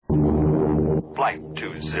Flight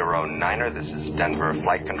 209er, this is Denver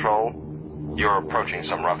Flight Control. You're approaching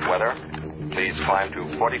some rough weather. Please climb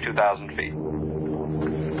to 42,000 feet.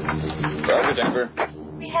 Roger, Denver.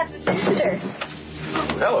 We have a visitor.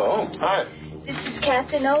 Hello. Hi. This is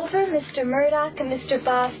Captain Over, Mr. Murdoch, and Mr.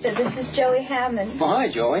 Boston. This is Joey Hammond. Oh,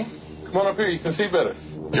 hi, Joey. Come on up here. You can see better.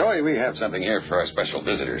 Joey, we have something here for our special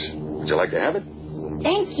visitors. Would you like to have it?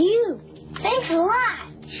 Thank you. Thanks a lot.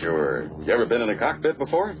 Sure. You ever been in a cockpit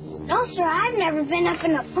before? No, sir, I've never been up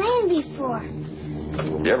in a plane before.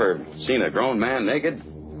 You ever seen a grown man naked?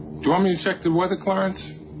 Do you want me to check the weather, Clarence?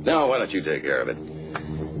 No, why don't you take care of it?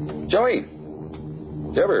 Joey,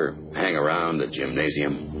 you ever hang around the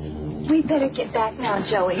gymnasium? We better get back now,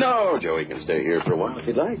 Joey. No, Joey can stay here for a while if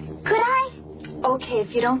you'd like. Could I? Okay,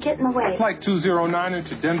 if you don't get in the way. Flight 209er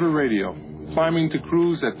to Denver Radio. Climbing to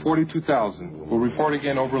cruise at 42,000. We'll report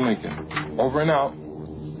again over Lincoln. Over and out.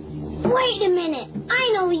 Wait a minute. I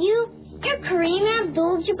know you. You're Kareem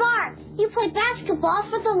Abdul-Jabbar. You play basketball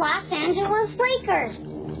for the Los Angeles Lakers.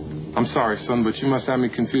 I'm sorry, son, but you must have me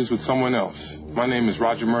confused with someone else. My name is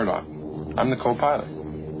Roger Murdoch. I'm the co-pilot.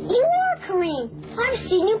 You are Kareem. I've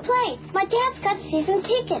seen you play. My dad's got season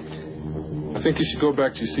tickets. I think you should go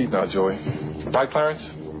back to your seat now, Joey. Bye, Clarence.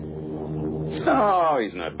 No,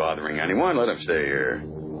 he's not bothering anyone. Let him stay here.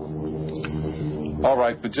 All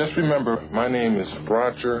right, but just remember, my name is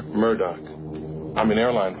Roger Murdoch. I'm an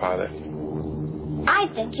airline pilot. I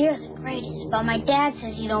think you're the greatest, but my dad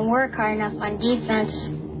says you don't work hard enough on defense.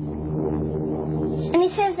 And he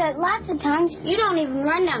says that lots of times you don't even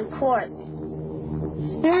run down court.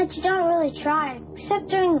 And that you don't really try, except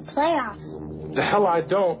during the playoffs. The hell I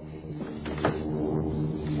don't.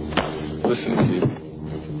 Listen to you.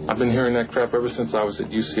 I've been hearing that crap ever since I was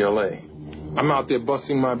at UCLA. I'm out there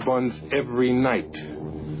busting my buns every night.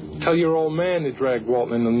 Tell your old man to drag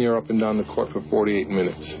Walton and Lanier up and down the court for 48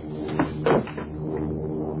 minutes.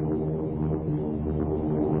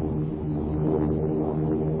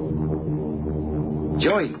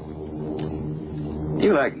 Joey, do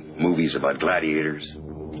you like movies about gladiators?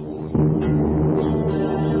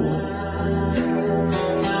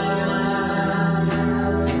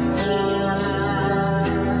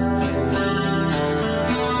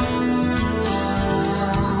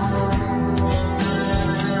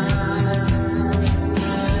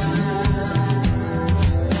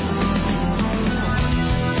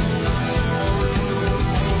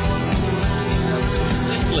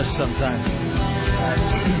 Sometime.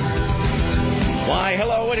 Why,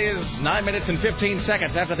 hello, it is 9 minutes and 15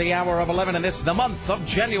 seconds after the hour of 11, and this is the month of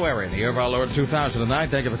January, the year of our Lord 2009.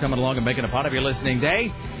 Thank you for coming along and making a part of your listening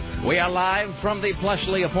day. We are live from the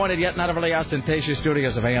plushly appointed yet not overly ostentatious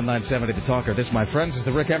studios of AM 970 The Talker. This, my friends, is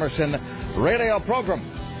the Rick Emerson radio program.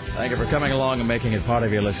 Thank you for coming along and making it part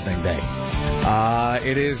of your listening day.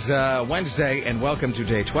 It is Wednesday, and welcome to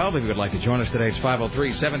day 12. If you would like to join us today, it's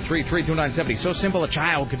 503-733-2970. So simple a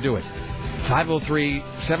child could do it.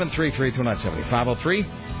 503-733-2970.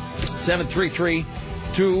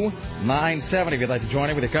 503-733-2970. If you'd like to join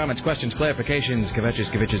in with your comments, questions, clarifications,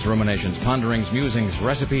 kvetches, ruminations, ponderings, musings,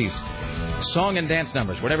 recipes, song and dance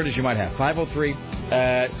numbers, whatever it is you might have.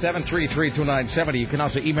 503-733-2970. You can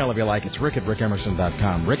also email if you like. It's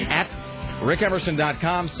rick@rickemerson.com.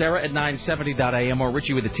 Rick@rickemerson.com. Sarah at 970.am, or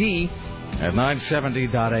Richie with a T at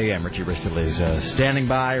 970.am. Richie Bristol is standing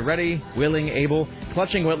by, ready, willing, able,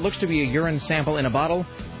 clutching what looks to be a urine sample in a bottle,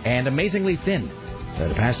 and amazingly thin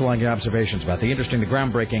to pass along your observations about the interesting, the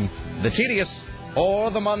groundbreaking, the tedious, or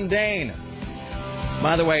the mundane.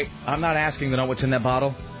 By the way, I'm not asking to know what's in that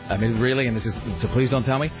bottle. I mean, really, and this is, so please don't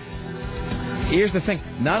tell me. Here's the thing.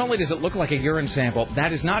 Not only does it look like a urine sample,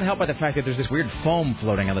 that is not helped by the fact that there's this weird foam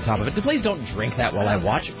floating on the top of it. So please don't drink that while I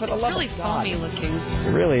watch it. It's really foamy looking.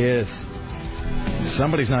 It really is.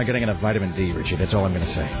 Somebody's not getting enough vitamin D, Richie. That's all I'm going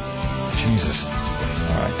to say. Jesus.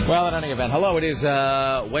 All right. Well, in any event, hello. It is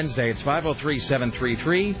Wednesday. It's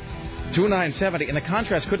 503-733-2970. And the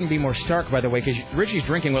contrast couldn't be more stark, by the way, because Richie's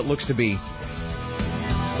drinking what looks to be...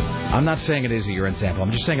 I'm not saying it is a urine sample.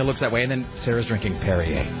 I'm just saying it looks that way. And then Sarah's drinking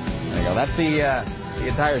Perrier. There you go. That's the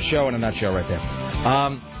entire show in a nutshell right there.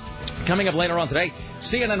 Coming up later on today,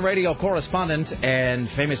 CNN radio correspondent and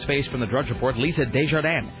famous face from the Drudge Report, Lisa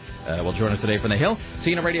Desjardins, will join us today from the Hill.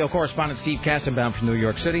 CNN radio correspondent Steve Kastenbaum from New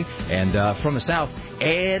York City. And from the South,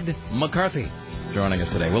 Ed McCarthy joining us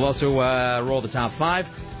today. We'll also roll the top five.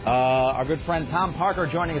 Our good friend Tom Parker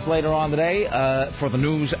joining us later on today for the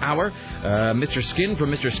news hour. Mr. Skin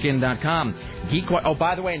from MrSkin.com. Geek Watch. Oh,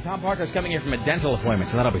 by the way, and Tom Parker's coming here from a dental appointment,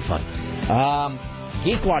 so that'll be fun.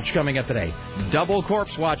 Geek Watch coming up today. Double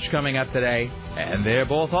Corpse Watch coming up today. And they're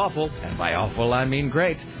both awful. And by awful, I mean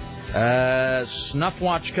great. Snuff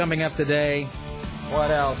Watch coming up today.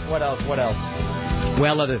 What else?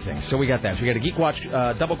 Well, other things. So we got that. So we got a Geek Watch,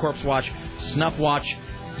 Double Corpse Watch, Snuff Watch.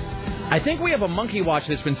 I think we have a Monkey Watch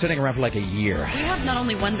that's been sitting around for like a year. We have not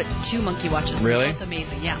only one, but 2 Monkey Watches. Really? That's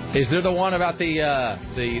amazing, yeah. Is there the one about the...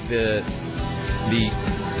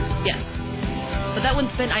 Yes. But that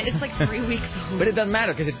one's been... It's like 3 weeks old. But it doesn't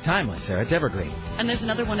matter because it's timeless, Sarah. It's evergreen. And there's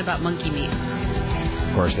another one about monkey meat.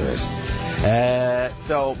 Of course there is.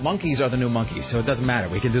 So monkeys are the new monkeys, so it doesn't matter.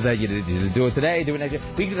 We can do that. You do it today, do it next day.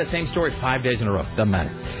 We can do the same story 5 days in a row. Doesn't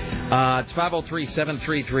matter. It's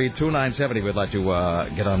 503-733-2970. We'd like to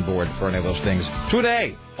get on board for any of those things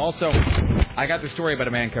today. Also, I got the story about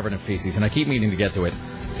a man covered in feces, and I keep meaning to get to it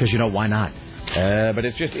because, why not? But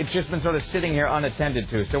it's just been sort of sitting here unattended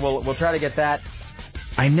to. So we'll try to get that.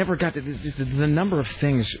 I never got to the number of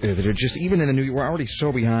things that are just even in the new. We're already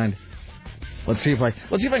so behind. Let's see if I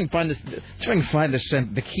can find this. Let's see if I can find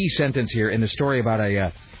the key sentence here in the story about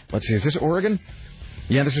a. Let's see, is this Oregon?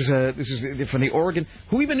 Yeah, this is from the Oregon.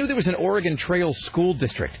 Who even knew there was an Oregon Trail school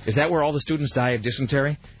district? Is that where all the students die of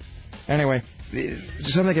dysentery? Anyway,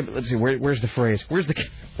 something. Let's see. Where's the phrase? Where's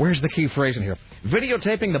the key phrase in here?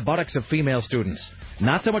 Videotaping the buttocks of female students.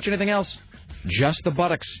 Not so much anything else. Just the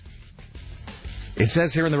buttocks. It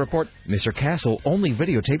says here in the report, Mr. Castle only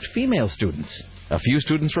videotaped female students. A few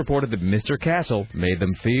students reported that Mr. Castle made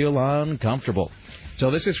them feel uncomfortable.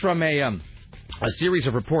 So this is from a series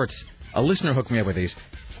of reports. A listener hooked me up with these.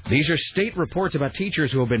 These are state reports about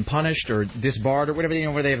teachers who have been punished or disbarred or whatever,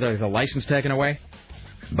 where they have the license taken away.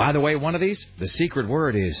 By the way, one of these, the secret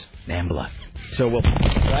word is NAMBLA. So we'll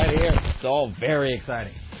right here. It's all very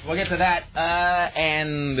exciting. We'll get to that,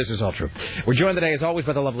 and this is all true. We're joined today, as always,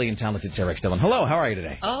 by the lovely and talented Sarah Dillon. Hello, how are you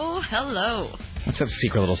today? Oh, hello. What's that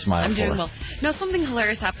secret little smile I'm for? doing well. No, something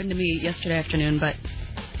hilarious happened to me yesterday afternoon, but...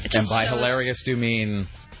 And by hilarious, do you mean...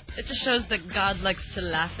 It just shows that God likes to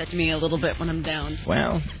laugh at me a little bit when I'm down.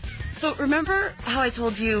 Well... So, remember how I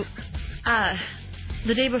told you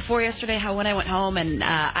the day before yesterday how when I went home and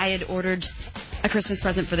I had ordered a Christmas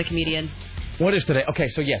present for the comedian? What is today? Okay,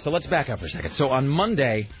 so let's back up for a second. So on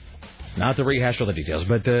Monday, not to rehash all the details,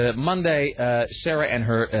 but Monday, Sarah and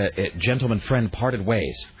her gentleman friend parted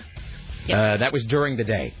ways. Yep. That was during the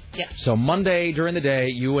day. Yeah. So Monday during the day,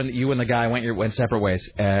 you and the guy went separate ways.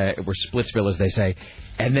 We're Splitsville, as they say,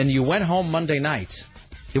 and then you went home Monday night.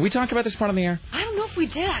 Did we talk about this part on the air? I don't know if we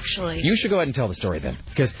did, actually. You should go ahead and tell the story then,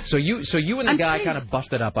 because you and the guy kind of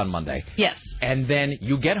busted up on Monday. Yes. And then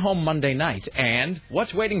you get home Monday night, and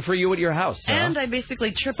what's waiting for you at your house? And I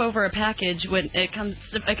basically trip over a package when I come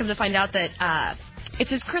to find out that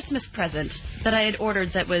it's his Christmas present that I had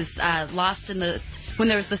ordered that was lost when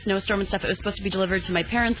there was the snowstorm and stuff. It was supposed to be delivered to my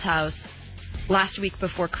parents' house last week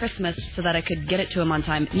before Christmas so that I could get it to him on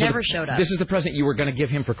time. Never showed up. This is the present you were going to give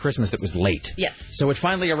him for Christmas that was late. Yes. So it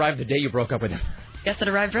finally arrived the day you broke up with him. Yes, it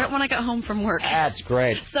arrived right when I got home from work. That's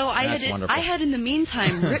great. So I had in the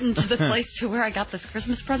meantime written to the place to where I got this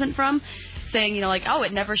Christmas present from, saying,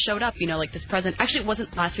 it never showed up, this present. Actually, it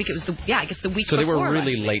wasn't last week. It was the week before. So they were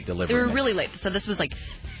really late delivering. They were really late. So this was like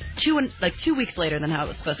 2 weeks later than how it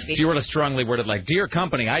was supposed to be. So you wrote a strongly worded Dear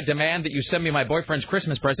company, I demand that you send me my boyfriend's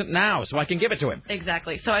Christmas present now so I can give it to him.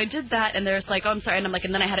 Exactly. So I did that, and they're like, oh, I'm sorry. And I'm like,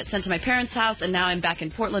 and then I had it sent to my parents' house, and now I'm back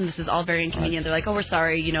in Portland. This is all very inconvenient. They're like, oh, we're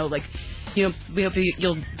sorry. We hope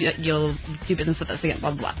you'll do business with us again,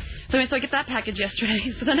 blah, blah, blah. So I get that package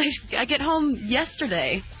yesterday. So then I get home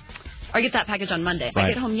yesterday. Or I get that package on Monday. Right. I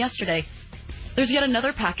get home yesterday. There's yet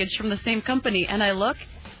another package from the same company, and I look,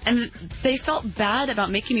 and they felt bad about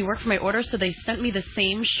making me work for my order, so they sent me the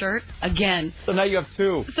same shirt again. So now you have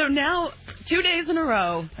two. So now, 2 days in a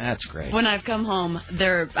row. That's great. When I've come home,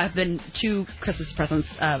 I've been 2 Christmas presents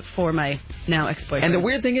for my now ex-boyfriend. And the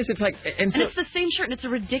weird thing is, it's like... And it's the same shirt, and it's a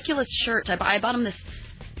ridiculous shirt. I bought him this...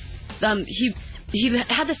 He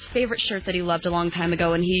had this favorite shirt that he loved a long time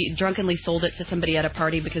ago, and he drunkenly sold it to somebody at a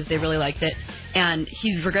party because they really liked it, and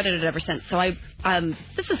he's regretted it ever since. So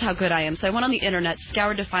this is how good I am. So I went on the internet,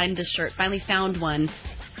 scoured to find this shirt, finally found one,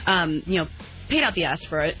 paid out the ass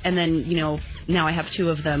for it, and then, now I have 2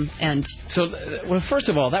 of them. And so, first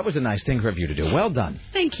of all, that was a nice thing for you to do. Well done.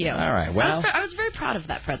 Thank you. All right, well... I was very proud of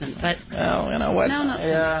that present, but... Well, you know what? No, not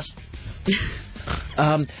so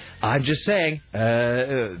much. I'm just saying,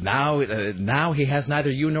 now he has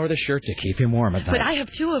neither you nor the shirt to keep him warm at night. But I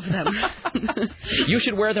have 2 of them. You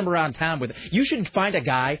should wear them around town with. You should find a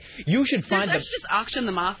guy. You should find. Let's just auction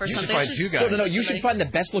them off or something. You should find 2 guys. No. You should find the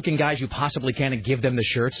best-looking guys you possibly can and give them the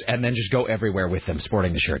shirts, and then just go everywhere with them,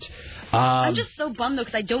 sporting the shirts. I'm just so bummed though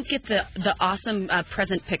because I don't get the awesome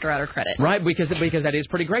present picker-outer credit. Right, because that is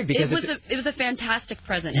pretty great. Because it was a fantastic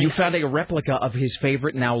present. You found a replica of his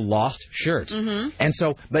favorite now lost shirt. Mm-hmm. Mm-hmm. And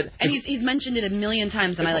so, And he's mentioned it a million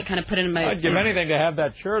times, and I like kind of put it in my. I'd give anything to have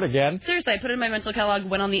that shirt again. Seriously, I put it in my mental catalog,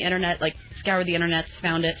 went on the internet, like scoured the internet,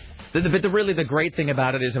 found it. But really the great thing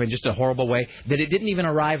about it is, I mean, just a horrible way, that it didn't even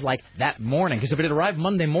arrive like that morning. Because if it had arrived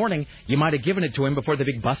Monday morning, you might have given it to him before the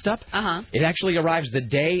big bust-up. Uh-huh. It actually arrives the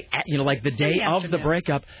day, like the day of the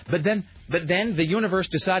breakup. But then the universe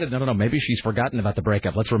decided, no, maybe she's forgotten about the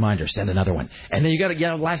breakup. Let's remind her, send another one. And then you got it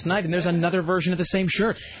last night, and there's another version of the same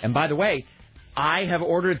shirt. And by the way, I have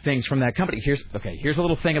ordered things from that company. Here's a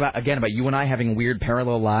little thing about you and I having weird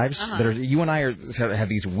parallel lives. Uh-huh. You and I have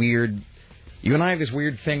these weird. You and I have this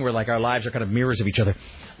weird thing where, like, our lives are kind of mirrors of each other.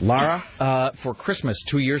 Lara, for Christmas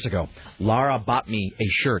 2 years ago, Lara bought me a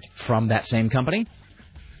shirt from that same company.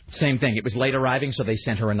 Same thing. It was late arriving, so they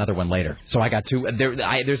sent her another one later. So I got two.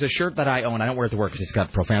 There's a shirt that I own. I don't wear it to work because it's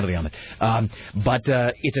got profanity on it. But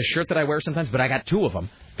it's a shirt that I wear sometimes, but I got two of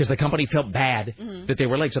them because the company felt bad that they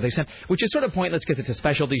were late. So they sent, which is sort of pointless because it's a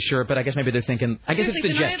specialty shirt, but I guess maybe they're thinking, it's the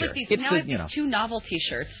gesture. I have these two novelty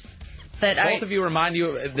shirts. Both of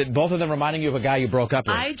them reminding you of a guy you broke up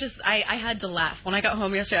with. I had to laugh. When I got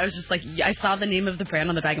home yesterday, I was just like, I saw the name of the brand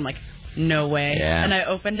on the bag. I'm like, no way. Yeah. And I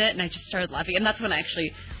opened it, and I just started laughing. And that's when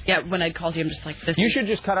when I called you, I'm just like, this. You should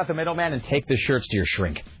just cut out the middleman and take the shirts to your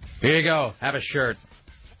shrink. Here you go. Have a shirt.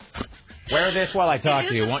 Wear this while I talk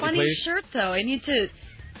to you, won't you, please? It's a funny shirt, though. I need to.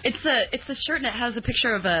 It's a shirt, and it has a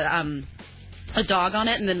picture of a dog on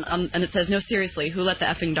it, and then and it says, "No, seriously, who let the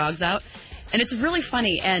effing dogs out?" And it's really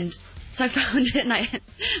funny, and. So I found it, and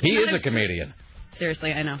He is a comedian.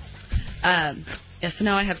 Seriously, I know. So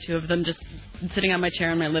now I have two of them just sitting on my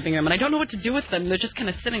chair in my living room, and I don't know what to do with them. They're just kind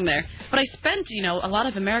of sitting there. But I spent, a lot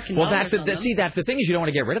of American dollars on them. That's the thing is you don't want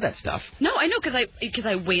to get rid of that stuff. No, I know, because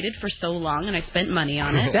I waited for so long, and I spent money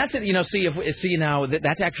on it. That's it.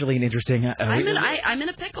 That's actually an interesting. I'm in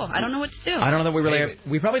a pickle. I don't know what to do. I don't know that we really.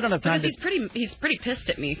 We probably don't have time. He's pretty pissed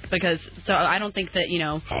at me so I don't think that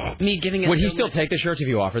me giving it. Would he still take the shirts if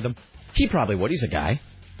you offered them? He probably would. He's a guy.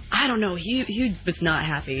 I don't know. He was not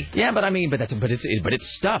happy. Yeah, but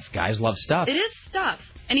it's stuff. Guys love stuff. It is stuff,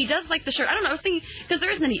 and he does like the shirt. I don't know. I was thinking because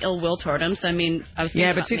there isn't any ill will toward him. So I mean, I was.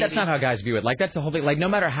 Yeah, but see, that's not how guys view it. Like that's the whole thing. Like no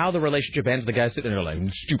matter how the relationship ends, the guys sitting there like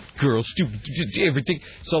stupid girl, stupid everything.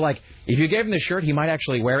 So like if you gave him the shirt, he might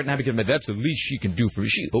actually wear it now because that's the least she can do for me.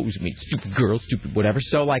 She owes me, stupid girl, stupid whatever.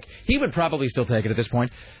 So like he would probably still take it at this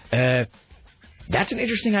point. That's an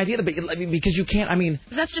interesting idea, because you can't. I mean,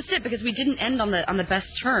 that's just it. Because we didn't end on the best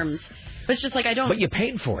terms. But it's just like I don't. But you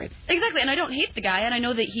paid for it. Exactly, and I don't hate the guy, and I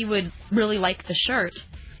know that he would really like the shirt.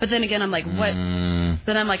 But then again, I'm like, what?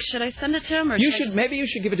 Then I'm like, should I send it to him? Or maybe you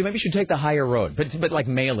should give it to him. Maybe you should take the higher road, but like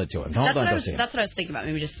mail it to him. That's what I was thinking about.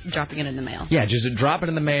 Maybe just dropping it in the mail. Yeah, just drop it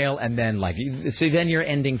in the mail, and then then you're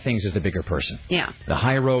ending things as the bigger person. Yeah. The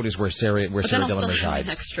high road is where Sarah Dillon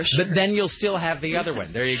resides. But then you'll still have the other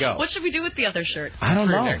one. There you go. What should we do with the other shirt? I don't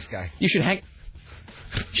know. Next guy. You should hang.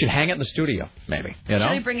 Should hang it in the studio, maybe. Should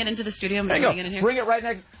I bring it into the studio and bring it in here? Bring it right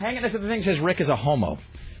next. Hang it next to the thing that says Rick is a homo.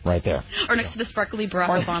 Right there. Or next to the sparkly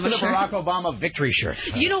Barack Obama shirt. Or the Barack Obama victory shirt.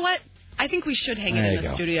 You know what? I think we should hang it in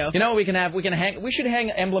the studio. You know what we can have? We should hang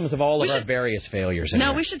emblems of all of our various failures.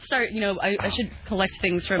 No, we should start, I should collect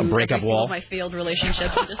things from a breakup wall. My failed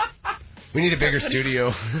relationship. We need a bigger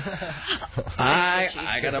studio.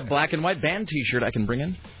 I got a black and white band T-shirt I can bring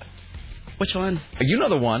in. Which one? You know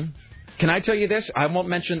the one. Can I tell you this? I won't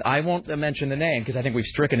mention the name because I think we've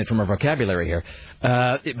stricken it from our vocabulary here.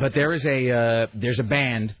 But there's a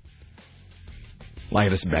band.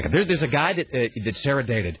 Like this back up. There's a guy that Sarah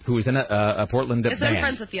dated who was in a Portland band. I'm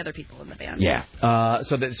friends with the other people in the band. Yeah.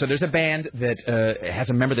 So there's a band that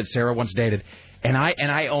has a member that Sarah once dated, and I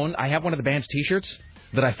have one of the band's T-shirts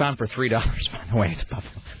that I found for $3. By the way, it's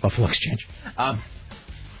Buffalo Exchange. I'm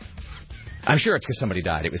sure it's because somebody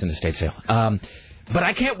died. It was in the estate sale. But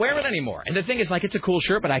I can't wear it anymore. And the thing is, like, it's a cool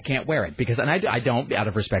shirt, but I can't wear it because, and I don't, out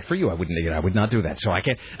of respect for you, I would not do that. So I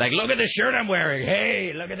can't, like, look at the shirt I'm wearing.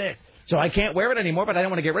 Hey, look at this. So I can't wear it anymore, but I don't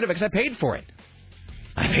want to get rid of it because I paid for it.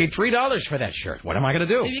 I paid $3 for that shirt. What am I going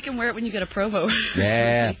to do? Maybe you can wear it when you get a Provo.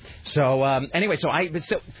 Yeah. So anyway, so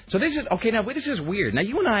this is okay. Now this is weird. Now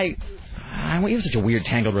you and we have such a weird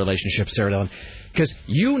tangled relationship, Sarah Dillon, because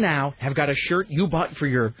you now have got a shirt you bought for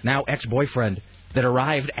your now ex-boyfriend that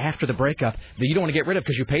arrived after the breakup that you don't want to get rid of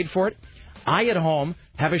because you paid for it. I, at home,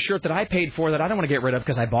 have a shirt that I paid for that I don't want to get rid of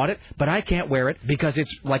because I bought it, but I can't wear it because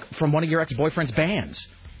it's, like, from one of your ex-boyfriend's bands.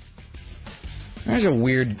 There's a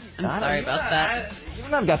weird... I'm sorry about that. You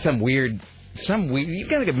and I've got some weird... You've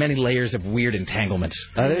got to get many layers of weird entanglements.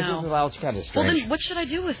 Well, it's kind of strange. Well, then what should I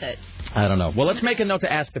do with it? I don't know. Well, let's make a note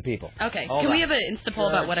to ask the people. Okay. Can we have an Insta poll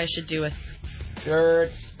about what I should do with...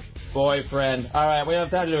 Shirts. boyfriend. All right, we don't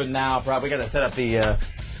have time to do it now. Probably we got to set up the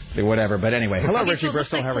whatever. But anyway, hello, Richie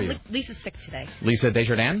Bristol. How are you? Lisa's sick today. Lisa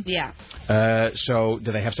Desjardins? Yeah. So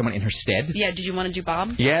do they have someone in her stead? Yeah. Did you want to do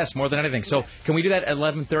Bob? Yes, more than anything. So can we do that at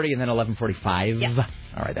 11:30 and then 11:45? Yeah.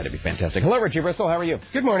 All right, that'd be fantastic. Hello, Richie Bristol. How are you?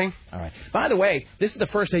 Good morning. All right. By the way, this is the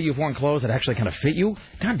first day you've worn clothes that actually kind of fit you.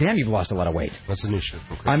 God damn, you've lost a lot of weight. What's the new shirt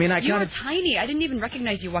from Chris? I mean, You are tiny. I didn't even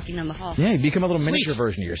recognize you walking down the hall. Yeah, you become a little miniature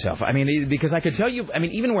version of yourself. I mean, because I could tell you, I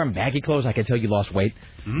mean, even wearing baggy clothes, I could tell you lost weight.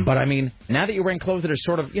 Mm-hmm. But, I mean, now that you're wearing clothes that are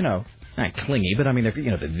sort of, not clingy, but, I mean, they're,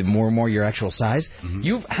 the more and more your actual size.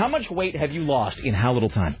 Mm-hmm. How much weight have you lost in how little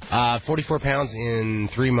time? 44 pounds in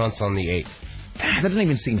 3 months on the 8th. That doesn't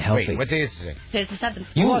even seem healthy. Wait, what day is today? Today's the 7th.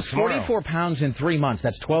 You lost 44 pounds in 3 months.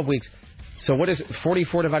 That's 12 weeks. So what is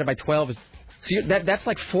 44 divided by 12? That's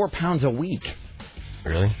like 4 pounds a week.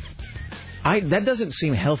 Really? That doesn't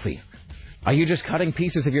seem healthy. Are you just cutting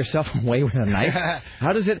pieces of yourself away with a knife?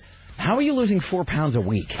 How are you losing 4 pounds a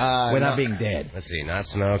week without being dead? Let's see. Not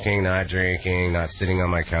smoking, not drinking, not sitting on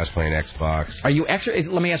my couch playing Xbox. Are you actually?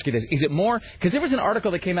 Let me ask you this: is it more? Because there was an article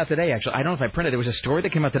that came out today. Actually, I don't know if I printed. There was a story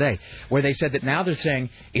that came out today where they said that now they're saying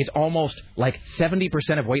it's almost like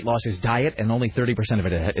 70% of weight loss is diet and only 30% of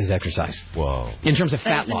it is exercise. Whoa! In terms of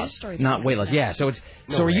fat loss, not weight loss. Yeah. So it's.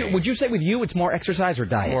 No so are way. you? Would you say with you it's more exercise or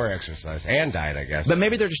diet? More exercise and diet, I guess. But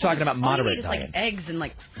maybe they're just talking about moderate it's diet. like eggs and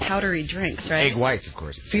like powdery drinks, right? Egg whites, of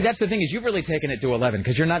course. See, that's the thing is you've really taken it to 11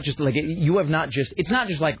 because you're not just like you have not just. It's not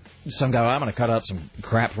just like some guy. I'm going to cut out some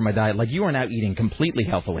crap from my diet. Like you are now eating completely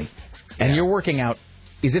healthily, and you're working out.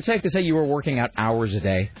 Is it safe to say you were working out hours a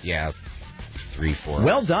day? Yeah, 3, 4.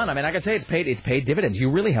 Well done. I mean, I can say it's paid dividends. You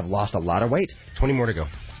really have lost a lot of weight. 20 more to go.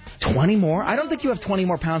 20 more? I don't think you have 20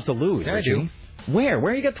 more pounds to lose. Yeah, I do.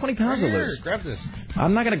 Where you got 20 pounds to lose? Grab this.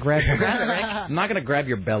 I'm not going to grab your I'm not going to grab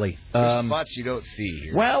your belly. There's spots you don't see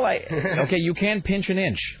here. Well, okay, you can pinch an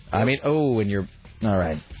inch. I mean, and you're all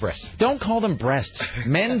right. Breasts. Don't call them breasts.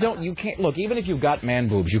 Men don't. You can't look. Even if you've got man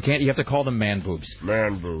boobs, you can't. You have to call them man boobs.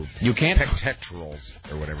 Man boobs. You can't. Pectorals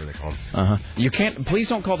or whatever they call them. You can't. Please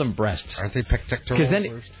don't call them breasts. Aren't they pectorals? Because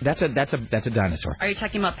then that's a dinosaur. Are you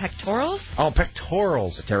talking about pectorals? Oh,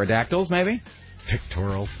 pectorals. Pterodactyls, maybe.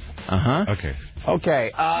 Pectorals. Okay.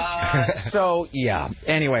 Okay. So yeah.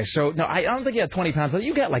 Anyway, so no, I don't think you have 20 pounds.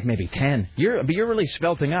 You got like maybe 10. You're really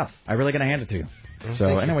svelting up. I'm really gonna hand it to you.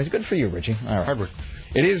 So, anyways, good for you, Richie. All right. Hard work.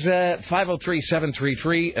 It is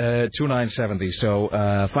 503-733-2970. So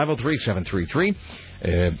 503-733-2970.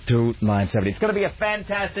 It's going to be a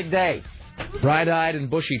fantastic day. Bright-eyed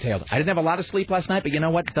and bushy-tailed. I didn't have a lot of sleep last night, but you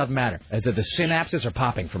know what? It doesn't matter. The synapses are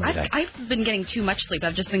popping for my day. I've been getting too much sleep.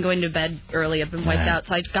 I've just been going to bed early. I've been wiped out.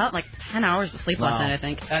 So I got like 10 hours of sleep last night, I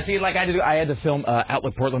think. See, like I had to film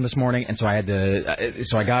Outlook Portland this morning, and so I had to.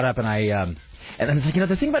 So I got up and I. And I was like,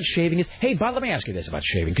 the thing about shaving is, hey, Bob, let me ask you this about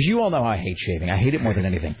shaving, because you all know how I hate shaving. I hate it more than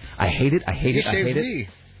anything. I hate it.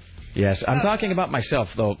 Yes, I'm talking about myself,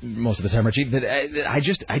 though, most of the time, Richie. I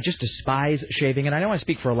just despise shaving, and I know I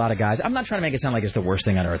speak for a lot of guys. I'm not trying to make it sound like it's the worst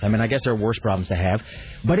thing on earth. I mean, I guess there are worse problems to have,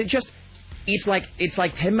 but it's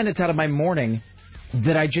like 10 minutes out of my morning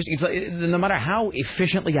that no matter how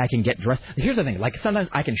efficiently I can get dressed. Here's the thing, like sometimes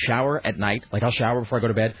I can shower at night, like I'll shower before I go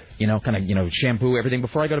to bed, shampoo everything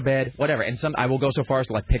before I go to bed, whatever. And I will go so far as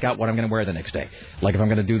to like pick out what I'm going to wear the next day. Like if I'm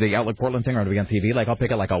going to do the Outlook Portland thing or I'm going to be on TV, like I'll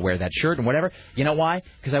pick out like I'll wear that shirt and whatever. You know why?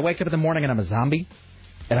 Because I wake up in the morning and I'm a zombie,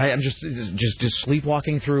 and I'm just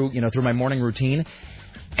sleepwalking through my morning routine.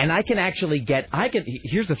 And I can actually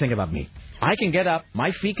here's the thing about me. I can get up, my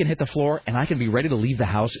feet can hit the floor, and I can be ready to leave the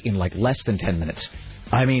house in like less than 10 minutes.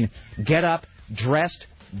 I mean, get up, dressed,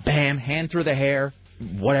 bam, hand through the hair,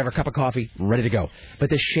 whatever, cup of coffee, ready to go. But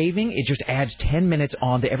the shaving, it just adds 10 minutes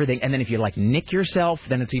on to everything. And then if you like nick yourself,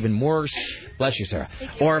 then it's even worse. Bless you, Sarah.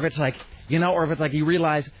 Or if it's like, you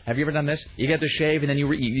realize, have you ever done this? You get to shave and then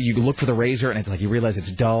you look for the razor and it's like you realize it's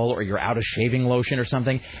dull or you're out of shaving lotion or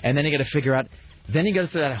something. And then you got to figure out, then you go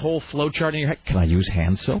through that whole flow chart in your head. Can I use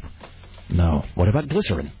hand soap? No. What about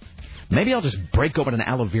glycerin? Maybe I'll just break open an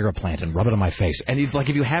aloe vera plant and rub it on my face. And if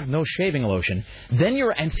you have no shaving lotion,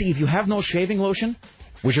 if you have no shaving lotion,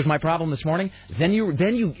 which was my problem this morning, then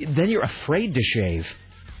you're afraid to shave.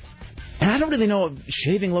 And I don't really know if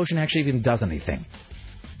shaving lotion actually even does anything.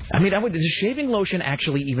 I mean, does shaving lotion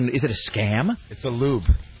actually is it a scam? It's a lube.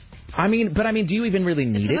 I mean, do you even really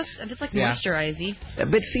need it? It's like moisturizing.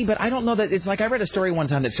 But I don't know that it's like I read a story one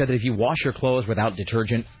time that said that if you wash your clothes without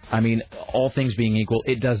detergent, I mean, all things being equal,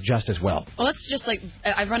 it does just as well. Well, it's just like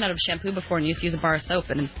I've run out of shampoo before and used to use a bar of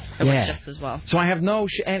soap, and it works just as well. So I have I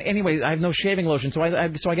have no shaving lotion, so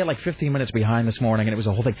I get like 15 minutes behind this morning, and it was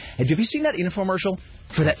a whole thing. Have you seen that infomercial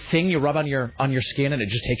for that thing you rub on your skin and it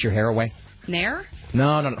just takes your hair away? Nair?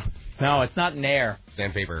 No. No, it's not Nair.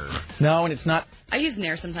 Sandpaper. No, and it's not. I use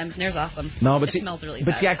Nair sometimes. Nair's awesome. No, but it smells really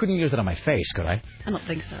but bad. see, I couldn't use it on my face, could I? I don't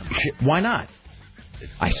think so. Why not?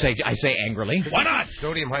 I say angrily. Why not?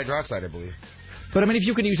 Sodium hydroxide, I believe. But I mean, if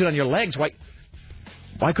you can use it on your legs, why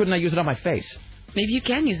couldn't I use it on my face? Maybe you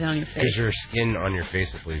can use it on your face. Because your skin on your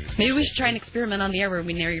face, please. Maybe we should try an experiment on the air where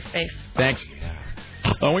we nair your face. Thanks.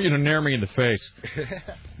 I want you to nair me in the face.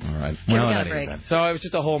 All right. Well, we got a break. So it was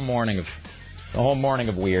just a whole morning of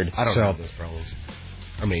weird. I don't have those problems.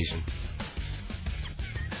 I'm Asian.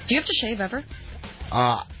 Do you have to shave ever?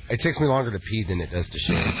 It takes me longer to pee than it does to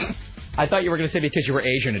shave. I thought you were going to say because you were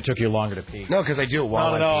Asian, it took you longer to pee. No, because I do it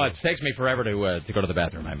while I pee. No, it takes me forever to go to the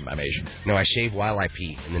bathroom. I'm Asian. No, I shave while I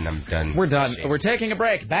pee, and then I'm done. We're done. We're taking a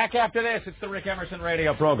break. Back after this. It's the Rick Emerson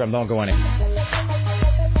radio program. Don't go anywhere.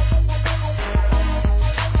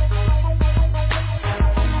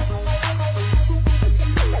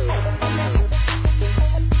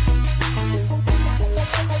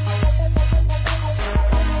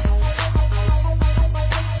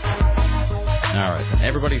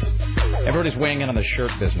 Everybody's weighing in on the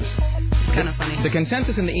shirt business. Kind of funny. The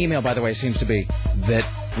consensus in the email, by the way, seems to be that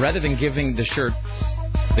rather than giving the shirts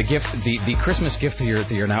the Christmas gift to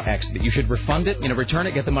your now ex, that you should refund it, return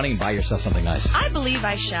it, get the money, and buy yourself something nice. I believe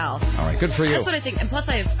I shall. All right, good for you. That's what I think. And plus,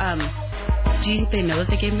 do you think they know that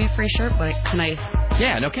they gave me a free shirt? Can I?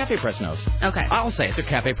 Yeah, no, Cafe Press knows. Okay. I'll say it. They're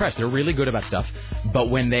Cafe Press. They're really good about stuff. But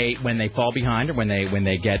when they fall behind or when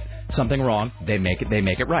they get something wrong, they make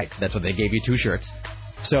it right. That's what they gave you 2 shirts.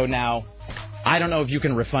 So now, I don't know if you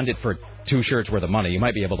can refund it for 2 shirts worth of money. You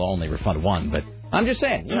might be able to only refund 1, but I'm just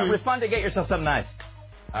saying, refund to get yourself something nice.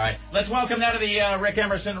 All right, let's welcome now to the Rick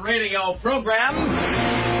Emerson radio program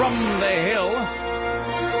from the Hill,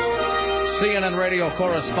 CNN radio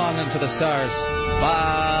correspondent to the stars,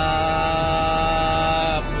 Bob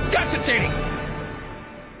Constantini.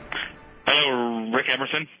 Hello, Rick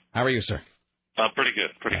Emerson. How are you, sir? Pretty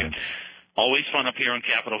good. Always fun up here on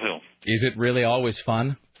Capitol Hill. Is it really always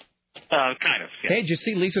fun? Kind of. Yeah. Hey, did you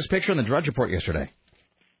see Lisa's picture in the Drudge Report yesterday?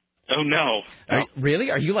 Oh, no. Really?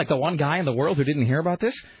 Are you like the one guy in the world who didn't hear about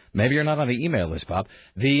this? Maybe you're not on the email list, Bob.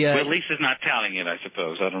 Well, Lisa's not touting it, I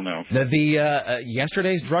suppose. I don't know.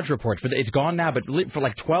 Yesterday's Drudge Report, it's gone now, but for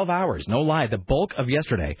like 12 hours, no lie, the bulk of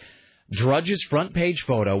yesterday, Drudge's front page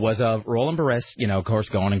photo was of Roland Barres, of course,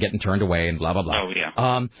 going and getting turned away and blah, blah, blah. Oh,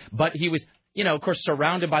 yeah. But he was... of course,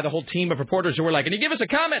 surrounded by the whole team of reporters who were like, can you give us a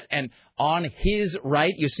comment? And on his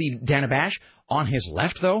right, you see Dana Bash. On his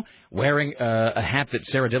left, though, wearing a hat that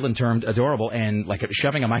Sarah Dillon termed adorable and like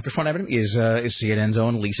shoving a microphone at him is CNN's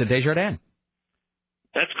own Lisa Desjardins.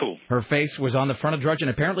 That's cool. Her face was on the front of Drudge, and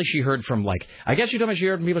apparently she heard from, I guess she told me she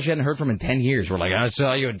heard from people she hadn't heard from in 10 years. We're like, I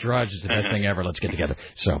saw you at Drudge. It's the best thing ever. Let's get together.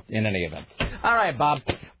 So, in any event. All right, Bob.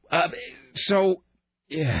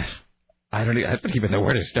 Yeah. I don't even know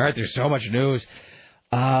where to start. There's so much news.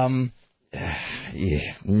 Yeah.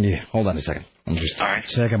 Hold on a second. I'm just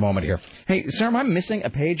take a moment here. Hey, sir, am I missing a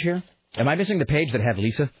page here? Am I missing the page that had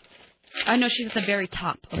Lisa? I know she's at the very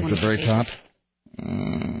top. At the very top?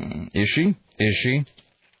 Is she?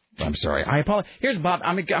 I'm sorry. I apologize. Here's Bob.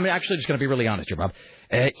 I'm actually just going to be really honest here, Bob.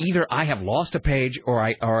 Either I have lost a page or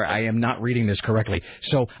I am not reading this correctly.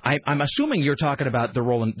 So I'm assuming you're talking about the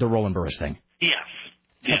Roland Barres thing. Yes.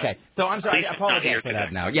 Yeah. Okay, so I'm sorry. I apologize for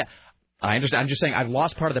that now. Yeah, I understand. I'm just saying I've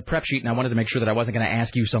lost part of the prep sheet, and I wanted to make sure that I wasn't going to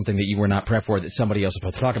ask you something that you were not prepped for that somebody else was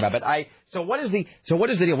supposed to talk about. But So what is the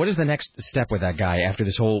deal? What is the next step with that guy after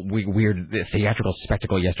this whole weird theatrical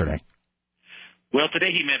spectacle yesterday? Well,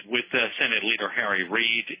 today he met with Senate Leader Harry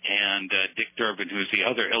Reid and Dick Durbin, who's the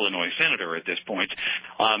other Illinois senator at this point,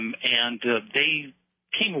 and they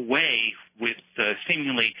came away with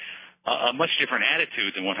seemingly a much different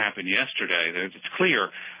attitude than what happened yesterday. It's clear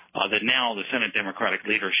that now the Senate Democratic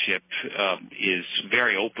leadership is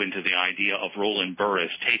very open to the idea of Roland Barres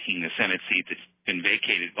taking the Senate seat that's been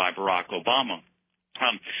vacated by Barack Obama.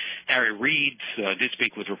 Harry Reid did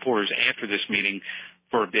speak with reporters after this meeting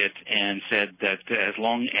for a bit and said that as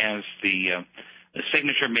long as the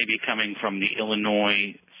signature may be coming from the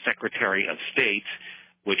Illinois Secretary of State,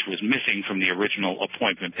 which was missing from the original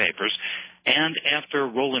appointment papers, and after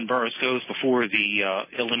Roland Barres goes before the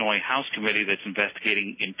Illinois House Committee that's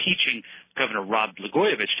investigating impeaching Governor Rod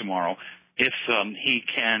Blagojevich tomorrow, if he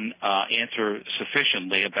can answer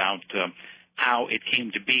sufficiently about how it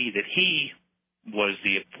came to be that he was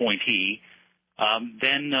the appointee,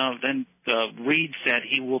 then Reid said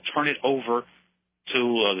he will turn it over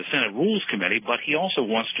to the Senate Rules Committee, but he also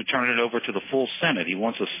wants to turn it over to the full Senate. He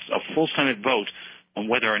wants a full Senate vote on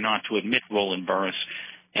whether or not to admit Roland Barres.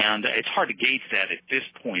 And it's hard to gauge that at this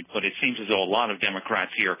point, but it seems as though a lot of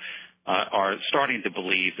Democrats here are starting to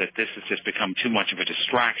believe that this has just become too much of a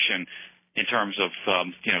distraction in terms of,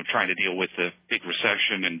 trying to deal with the big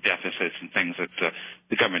recession and deficits and things that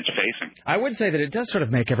the government's facing. I would say that it does sort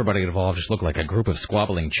of make everybody involved just look like a group of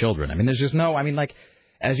squabbling children. I mean, there's just no,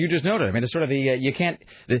 as you just noted, it's sort of you can't,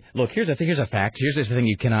 look, here's a fact, here's the thing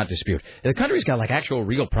you cannot dispute. The country's got, like, actual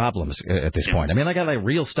real problems at this point. I mean, they got, like,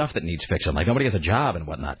 real stuff that needs fixing, like nobody has a job and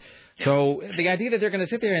whatnot. So the idea that they're going to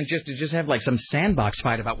sit there and just have, like, some sandbox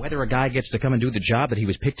fight about whether a guy gets to come and do the job that he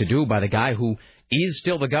was picked to do by the guy who is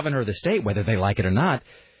still the governor of the state, whether they like it or not,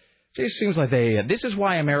 it just seems like this is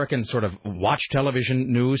why Americans sort of watch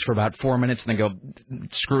television news for about 4 minutes and then go,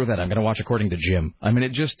 screw that, I'm going to watch according to Jim. I mean,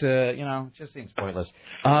 it just, it just seems pointless.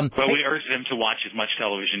 Well, we urge them to watch as much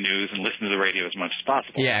television news and listen to the radio as much as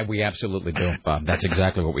possible. Yeah, we absolutely do. That's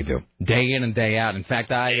exactly what we do. Day in and day out. In fact,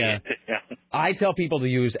 I tell people to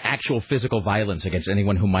use actual physical violence against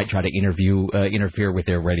anyone who might try to interfere with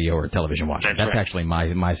their radio or television watching. That's right. Actually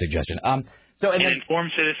my suggestion. An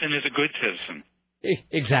informed citizen is a good citizen.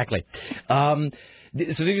 Exactly. So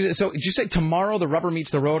did you say tomorrow the rubber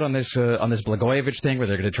meets the road on this Blagojevich thing, where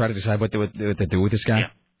they're going to try to decide what to do with this guy? Yeah.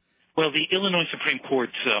 Well, the Illinois Supreme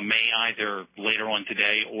Court may either later on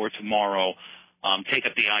today or tomorrow take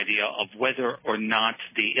up the idea of whether or not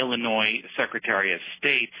the Illinois Secretary of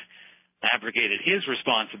State abrogated his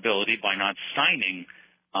responsibility by not signing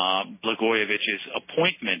Blagojevich's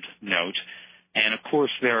appointment note. And, of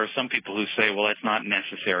course, there are some people who say, well, that's not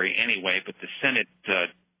necessary anyway, but the Senate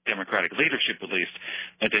Democratic leadership, at least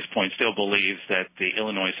at this point, still believes that the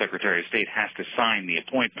Illinois Secretary of State has to sign the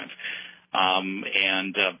appointment.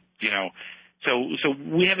 So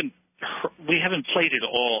we haven't played it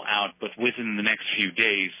all out, but within the next few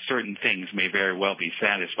days, certain things may very well be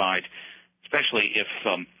satisfied, especially if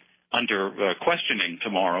under questioning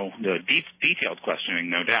tomorrow, the detailed questioning,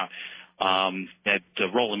 no doubt, that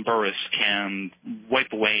Roland Burris can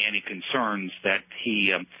wipe away any concerns that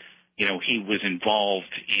he was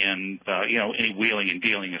involved in, any wheeling and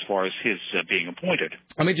dealing as far as his being appointed.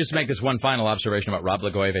 Let me just make this one final observation about Rob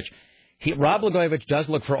Blagojevich. Rob Blagojevich does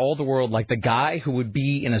look for all the world like the guy who would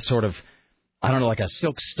be in a sort of, I don't know, like a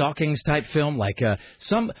Silk Stockings type film, like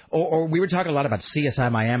or we were talking a lot about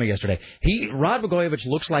CSI Miami yesterday. Rod Blagojevich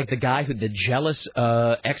looks like the guy the jealous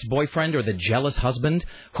ex-boyfriend or the jealous husband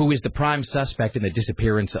who is the prime suspect in the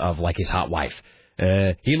disappearance of, like, his hot wife.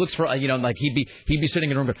 He looks for, like he'd be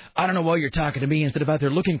sitting in a room going, I don't know why you're talking to me, instead of out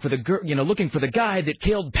there looking for the guy that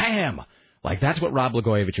killed Pam. Like, that's what Rob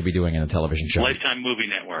Blagojevich would be doing in a television show. Lifetime Movie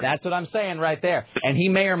Network. That's what I'm saying right there. And he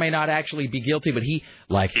may or may not actually be guilty, but he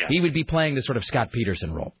would be playing the sort of Scott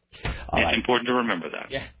Peterson role. It's important to remember that.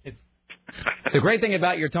 Yeah. The great thing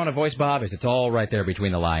about your tone of voice, Bob, is it's all right there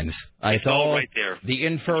between the lines. It's all right there. The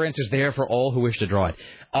inference is there for all who wish to draw it.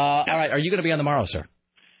 All right. Are you going to be on tomorrow, sir?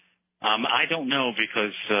 I don't know,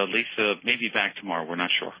 because Lisa may be back tomorrow. We're not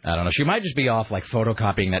sure. I don't know. She might just be off, like,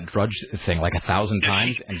 photocopying that Drudge thing like 1,000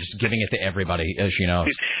 times and just giving it to everybody as she knows.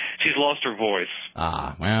 She's lost her voice.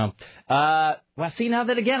 Well, see, now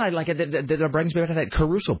that again, I like it. That brings me back to that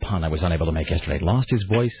Caruso pun I was unable to make yesterday. Lost his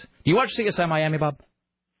voice. Do you watch CSI Miami, Bob?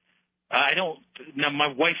 I don't. No, my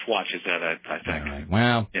wife watches that, I think. All right.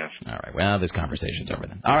 Well, yes. All right. Well, this conversation's over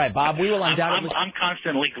then. All right, Bob, we will undoubtedly... I'm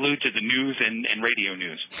constantly glued to the news and radio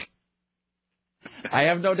news. I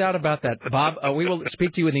have no doubt about that. Bob, we will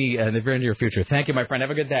speak to you in the very near future. Thank you, my friend. Have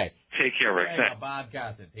a good day. Take care, Rick. Bob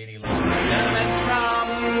Constantini, ladies and gentlemen,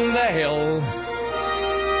 from the Hill.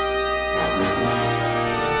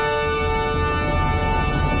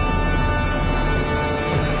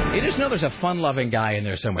 You just know there's a fun-loving guy in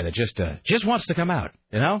there somewhere that just wants to come out.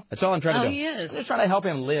 You know? That's all I'm trying to do. He is. I'm just trying to help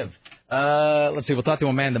him live. Let's see. We'll talk to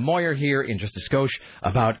Amanda Moyer here in just a skosh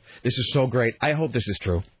about this is so great. I hope this is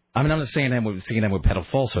true. I mean, I'm not saying CNN would peddle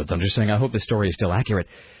falsehoods. I'm just saying I hope the story is still accurate.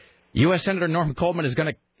 U.S. Senator Norm Coleman is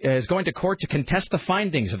going to court to contest the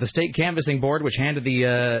findings of the state canvassing board, which handed the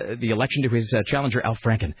election to his challenger, Al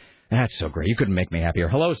Franken. That's so great. You couldn't make me happier.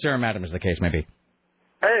 Hello, Sarah Madam, as the case may be.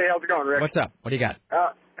 Hey, how's it going, Rick? What's up? What do you got?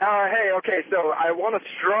 Hey, okay, so I want to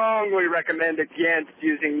strongly recommend against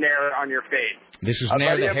using Nair on your face. This is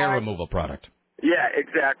Nair, the hair removal product. Yeah,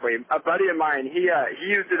 exactly. A buddy of mine, he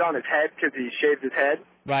used it on his head because he shaved his head.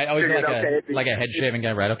 Right. Oh, he's like a head shaving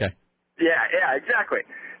guy, right? Okay. Yeah, exactly.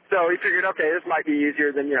 So he figured, okay, this might be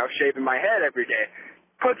easier than, shaving my head every day.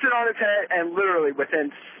 Puts it on his head, and literally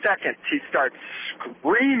within seconds, he starts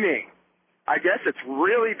screaming. I guess it's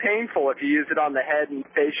really painful if you use it on the head and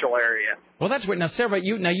facial area. Well, that's weird. Now, Sarah,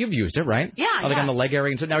 you've used it, right? Yeah. Like on the leg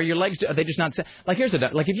area. And so now are your legs, are they just not, like, here's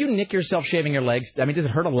like, if you nick yourself shaving your legs, I mean, does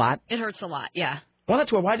it hurt a lot? It hurts a lot, yeah. Well,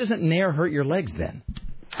 that's why doesn't Nair hurt your legs then?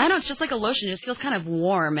 I know, it's just like a lotion. It just feels kind of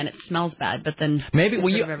warm and it smells bad, but then maybe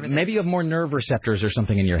you have more nerve receptors or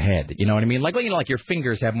something in your head. You know what I mean? Like like your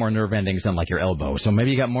fingers have more nerve endings than like your elbow. So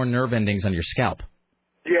maybe you got more nerve endings on your scalp.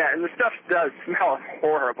 Yeah, and the stuff does smell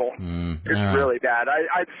horrible. It's really bad.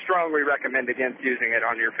 I'd strongly recommend against using it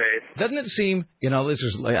on your face. Doesn't it seem,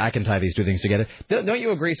 I can tie these two things together. Don't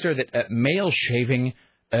you agree, sir, that male shaving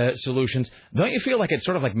solutions, don't you feel like it's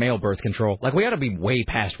sort of like male birth control? Like we ought to be way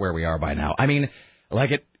past where we are by now. I mean,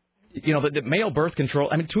 the male birth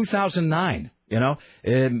control, 2009,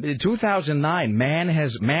 2009,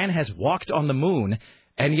 man has walked on the moon.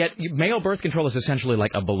 And yet, male birth control is essentially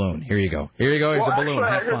like a balloon. Here you go. Here's a balloon.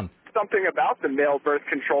 Have fun. Something about the male birth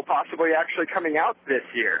control possibly actually coming out this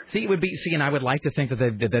year. And I would like to think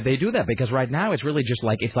that they do that because right now it's really just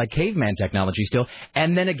like caveman technology still.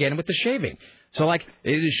 And then again with the shaving. So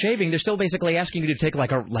shaving, they're still basically asking you to take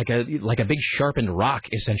like a big sharpened rock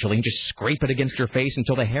essentially and just scrape it against your face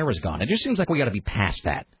until the hair is gone. It just seems like we got to be past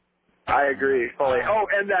that. I agree fully. Oh,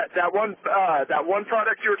 and that one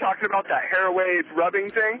product you were talking about, that hair wave rubbing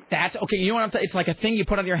thing. That's okay. You know what I'm saying? It's like a thing you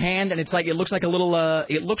put on your hand, and it looks like a little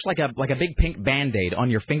it looks like a big pink Band-Aid on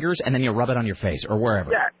your fingers, and then you rub it on your face or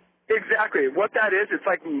wherever. Yeah, exactly. What that is, it's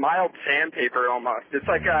like mild sandpaper almost. It's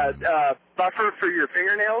like a buffer for your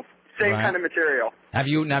fingernails. Same kind of material. Have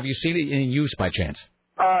you seen it in use by chance?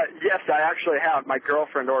 Yes, I actually have. My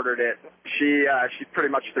girlfriend ordered it. She pretty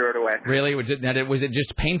much threw it away. Really? Was it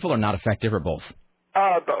just painful or not effective or both?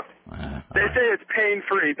 Both. They say it's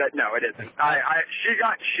pain-free, but no, it isn't.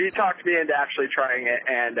 She talked me into actually trying it,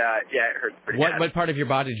 and it hurts pretty bad. What part of your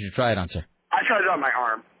body did you try it on, sir? I tried it on my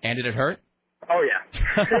arm. And did it hurt? Oh, yeah.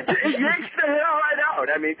 It yanks the hair right out.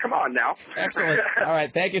 I mean, come on now. Excellent. All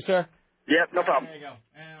right. Thank you, sir. Yep, no problem. There you go.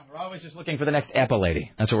 We're always just looking for the next Epa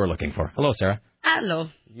lady. That's what we're looking for. Hello, Sarah. Hello.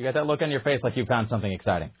 You got that look on your face like you found something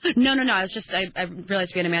exciting. No. I was just, I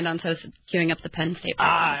realized we had Amanda on, so I was queuing up the Penn State.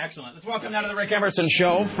 Excellent. Let's welcome now to the Rick Emerson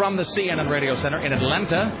Show from the CNN Radio Center in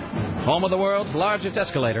Atlanta, home of the world's largest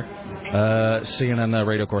escalator. CNN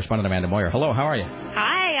radio correspondent Amanda Moyer. Hello, how are you?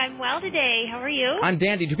 Hi, I'm well today. How are you? I'm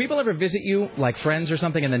dandy. Do people ever visit you, like friends or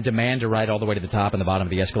something, and then demand to ride all the way to the top and the bottom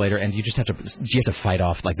of the escalator, and you have to fight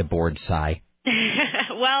off like the bored sigh?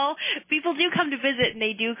 Well, people do come to visit, and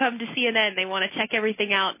they do come to CNN. They want to check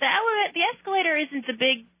everything out. The escalator isn't a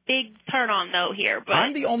big turn-on, though, here. But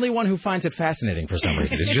I'm the only one who finds it fascinating for some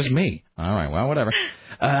reason. It's just me. All right, well, whatever.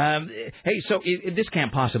 Hey, so this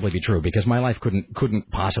can't possibly be true because my life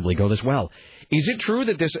couldn't possibly go this well. Is it true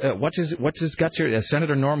that this what's his guts here?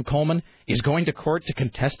 Senator Norm Coleman is going to court to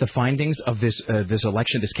contest the findings of this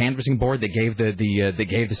election, this canvassing board that gave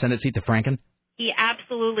the Senate seat to Franken? He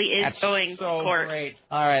absolutely is going to court. Great.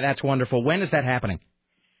 All right, that's wonderful. When is that happening?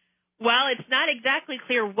 Well, it's not exactly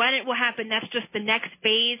clear when it will happen. That's just the next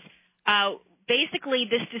phase. Basically,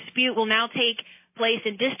 this dispute will now take place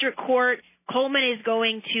in district court. Coleman is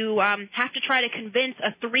going to have to try to convince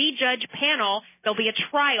a 3-judge panel. There'll be a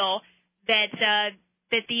trial that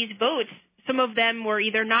these votes, some of them were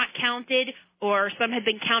either not counted or some had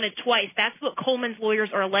been counted twice. That's what Coleman's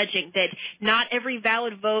lawyers are alleging, that not every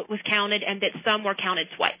valid vote was counted and that some were counted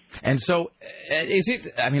twice. And so is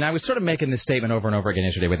it, I was sort of making this statement over and over again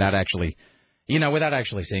yesterday without actually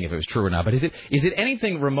seeing if it was true or not, but is it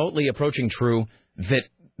anything remotely approaching true that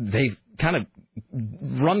they've kind of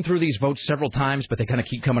run through these votes several times, but they kind of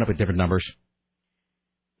keep coming up with different numbers?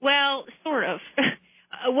 Well, sort of.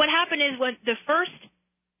 What happened is when the first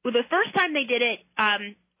time they did it,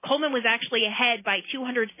 Coleman was actually ahead by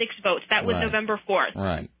 206 votes. That was November 4th.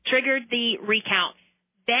 Right. Triggered the recount.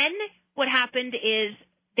 Then what happened is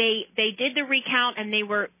they did the recount and they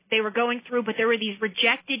were going through, but there were these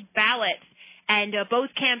rejected ballots, and both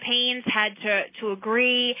campaigns had to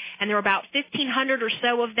agree, and there were about 1,500 or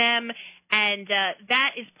so of them, and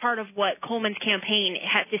that is part of what Coleman's campaign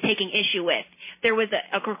is taking issue with. There was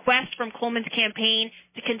a request from Coleman's campaign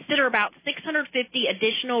to consider about 650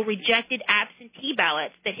 additional rejected absentee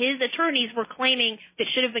ballots that his attorneys were claiming that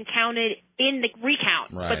should have been counted in the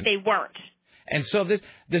recount, but they weren't. And so does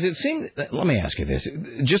it seem, let me ask you this,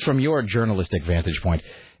 just from your journalistic vantage point,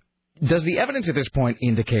 does the evidence at this point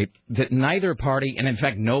indicate that neither party, and in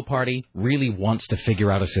fact no party, really wants to figure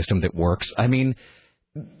out a system that works? I mean,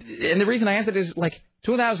 and the reason I ask it is, like,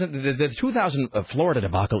 the 2000 Florida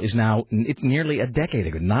debacle is now, it's nearly a decade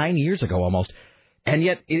ago, 9 years ago almost, and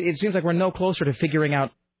yet it seems like we're no closer to figuring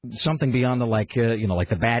out something beyond the, like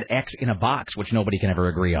the bad X in a box, which nobody can ever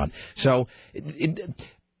agree on. So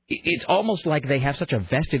it's almost like they have such a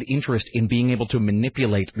vested interest in being able to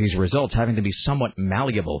manipulate these results, having to be somewhat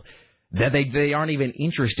malleable, that they aren't even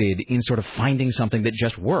interested in sort of finding something that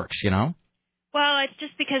just works, you know? Well, it's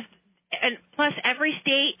just because and plus every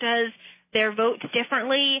state does their votes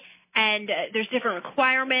differently, and there's different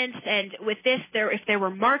requirements. And with this, if there were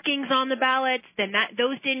markings on the ballots, then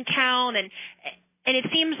those didn't count. And it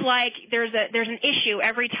seems like there's an issue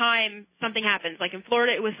every time something happens. Like in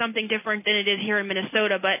Florida, it was something different than it is here in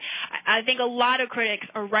Minnesota. But I think a lot of critics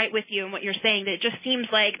are right with you in what you're saying, that it just seems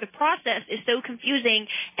like the process is so confusing.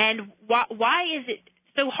 And why is it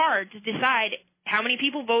so hard to decide how many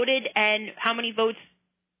people voted and how many votes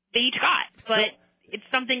they each got? But it's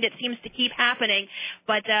something that seems to keep happening.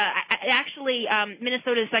 But actually,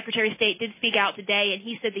 Minnesota's Secretary of State did speak out today, and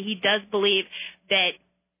he said that he does believe that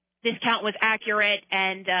this count was accurate,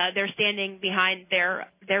 and they're standing behind their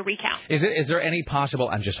recount. Is there any possible,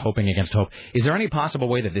 I'm just hoping against hope, is there any possible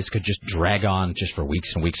way that this could just drag on just for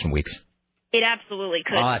weeks and weeks and weeks? It absolutely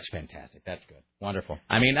could. Oh, that's fantastic. That's good. Wonderful.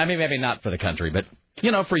 I mean, maybe not for the country, but,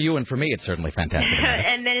 for you and for me, it's certainly fantastic.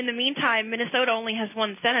 And then in the meantime, Minnesota only has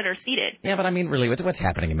one senator seated. Yeah, but I mean, really, what's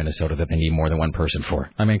happening in Minnesota that they need more than one person for?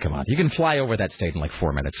 I mean, come on. You can fly over that state in like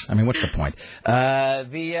 4 minutes. I mean, what's the point?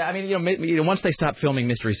 Once they stop filming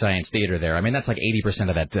Mystery Science Theater there, I mean, that's like 80%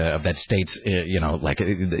 of that state's,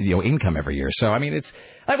 income every year. So, I mean,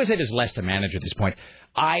 I would say there's less to manage at this point.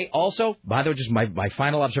 I also, by the way, just my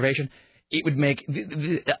final observation, it would make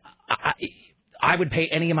I would pay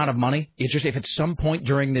any amount of money. It's just if at some point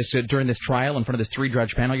during this trial in front of this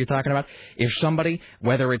 3-judge panel you're talking about, if somebody,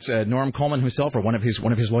 whether it's Norm Coleman himself or one of his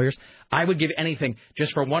lawyers, I would give anything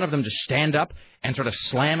just for one of them to stand up and sort of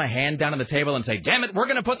slam a hand down on the table and say, "Damn it, we're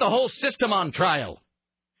going to put the whole system on trial."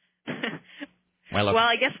 Well,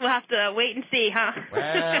 I guess we'll have to wait and see, huh?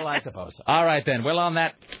 Well, I suppose. All right then. Well, on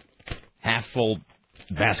that half-full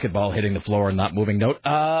basketball hitting the floor and not moving note,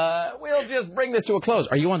 we'll just bring this to a close.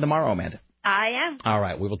 Are you on tomorrow, Amanda? I am. All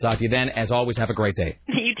right. We will talk to you then. As always, have a great day.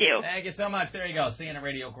 You too. Thank you so much. There you go. CNN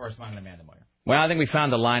radio correspondent Amanda Moyer. Well, I think we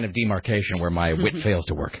found the line of demarcation where my wit fails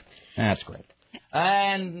to work. That's great.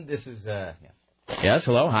 And this is, yes. Yes,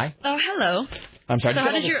 hello, hi. Oh, hello. I'm sorry. So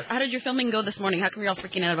how did your filming go this morning? How come you're all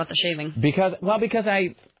freaking out about the shaving? Because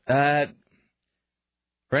I,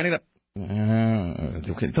 Brandon,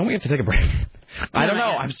 don't we have to take a break? I don't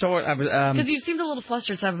know. Because you seemed a little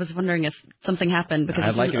flustered, so I was wondering if something happened,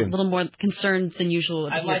 because I'm a little more concerned than usual.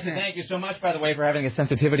 I'd like to thank you so much, by the way, for having a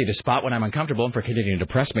sensitivity to spot when I'm uncomfortable and for continuing to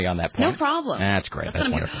press me on that point. No problem. That's great. That's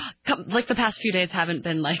wonderful. Like the past few days haven't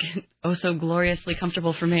been so gloriously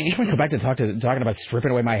comfortable for me. Can we go back to talking about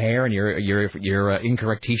stripping away my hair and your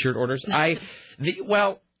incorrect T-shirt orders? Two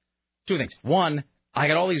things. One, I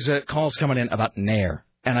got all these calls coming in about Nair,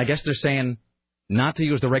 and I guess they're saying not to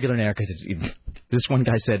use the regular Nair because this one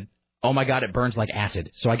guy said, "Oh my God, it burns like acid."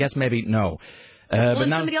 So I guess maybe no. But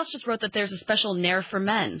now, somebody else just wrote that there's a special Nair for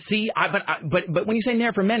men. See, but when you say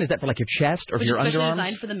Nair for men, is that for like your chest or for your underarms? It's specially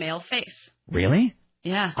designed for the male face. Really?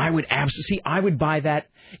 Yeah. I would I would buy that.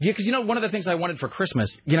 Yeah, because one of the things I wanted for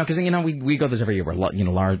Christmas, because we go this every year. We're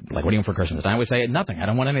large, like, what do you want for Christmas? And I always say nothing. I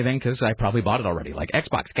don't want anything because I probably bought it already. Like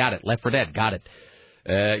Xbox, got it. Left 4 Dead, got it.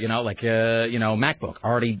 MacBook,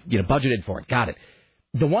 already budgeted for it, got it.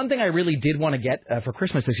 The one thing I really did want to get for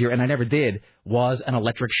Christmas this year, and I never did, was an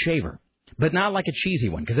electric shaver, but not like a cheesy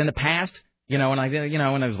one. Because in the past, when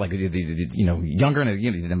I was like, younger and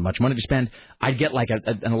didn't have much money to spend, I'd get like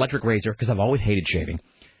an electric razor because I've always hated shaving.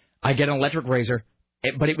 I'd get an electric razor,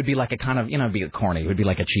 but it would be like a kind of, it'd be corny. It would be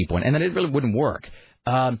like a cheap one, and then it really wouldn't work.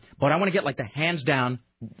 But I want to get like the hands down,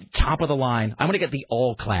 top of the line. I want to get the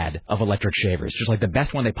all-clad of electric shavers, just like the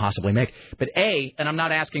best one they possibly make. But and I'm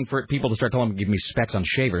not asking for people to start telling me, give me specs on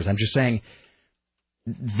shavers. I'm just saying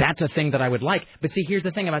that's a thing that I would like. But see, here's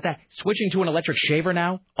the thing about that. Switching to an electric shaver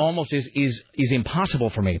now almost is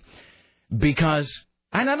impossible for me because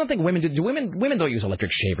I don't think women do. Women don't use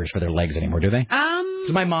electric shavers for their legs anymore, do they?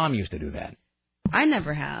 'Cause my mom used to do that. I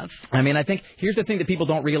never have. I mean, I think here's the thing that people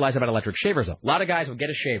don't realize about electric shavers. A lot of guys will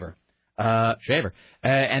get a shaver.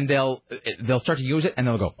 And they'll start to use it, and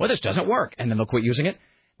they'll go, "Well, this doesn't work," and then they'll quit using it.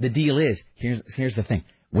 The deal is, here's the thing: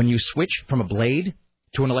 when you switch from a blade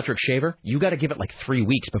to an electric shaver, you got to give it like 3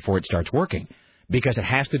 weeks before it starts working, because it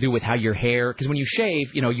has to do with how your hair. Because when you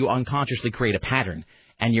shave, you unconsciously create a pattern,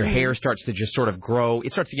 and your hair starts to just sort of grow.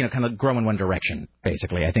 It starts to kind of grow in one direction,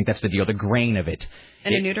 basically. I think that's the deal. The grain of it.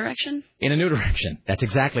 In a new direction. In a new direction. That's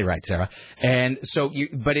exactly right, Sarah. And so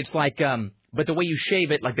but it's like. But the way you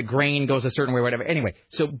shave it, like the grain goes a certain way, whatever. Anyway,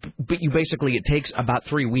 but it takes about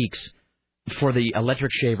 3 weeks for the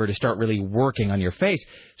electric shaver to start really working on your face.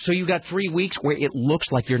 So you got 3 weeks where it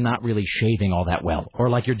looks like you're not really shaving all that well, or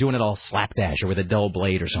like you're doing it all slapdash or with a dull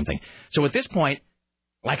blade or something. So at this point,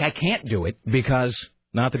 like I can't do it because,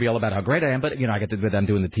 not to be all about how great I am, but, I'm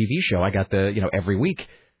doing the TV show. I got the, every week.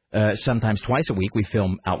 sometimes twice a week, we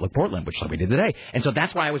film Outlook Portland, which is what we did today. And so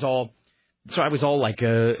that's why I was all like,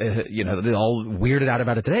 all weirded out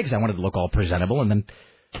about it today because I wanted to look all presentable. And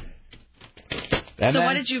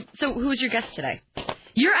So who was your guest today?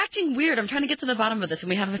 You're acting weird. I'm trying to get to the bottom of this, and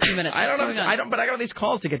we have a few minutes. I don't know. But I got all these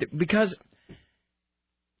calls to get to because.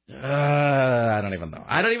 I don't even know.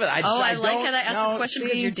 I like how I asked this question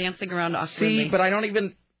because you're dancing around awkwardly. See, but I don't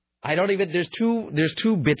even. There's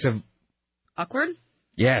two bits of awkward.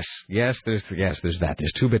 Yes. There's that.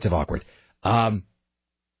 There's two bits of awkward. Okay,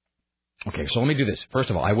 so let me do this. First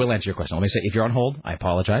of all, I will answer your question. Let me say, if you're on hold, I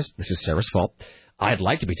apologize. This is Sarah's fault. I'd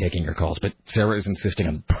like to be taking your calls, but Sarah is insisting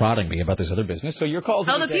on prodding me about this other business, so your calls.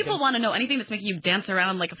 The people want to know anything that's making you dance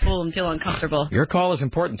around like a fool and feel uncomfortable. Your call is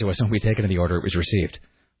important to us, and we take it in the order it was received.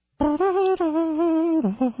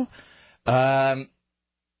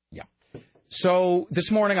 Yeah. So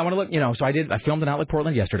this morning I want to look. So I filmed an Outlook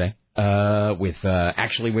Portland yesterday with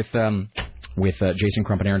Jason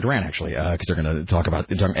Crump and Aaron Duran actually because they're going to talk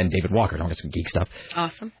about and David Walker. Don't get some geek stuff.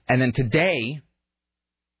 Awesome. And then today.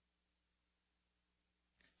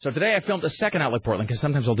 So today I filmed a second Outlook Portland because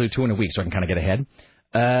sometimes I'll do 2 in a week so I can kind of get ahead.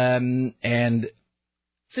 And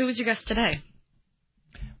so who was your guest today?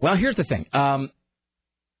 Well, here's the thing.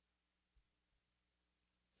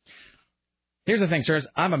 Here's the thing, sirs.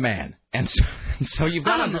 I'm a man, and so you've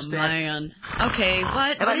got to understand. I'm a man. Okay,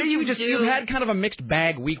 what? And what did you do? You've had kind of a mixed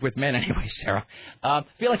bag week with men, anyway, Sarah. I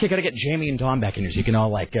feel like you got to get Jamie and Tom back in here so you can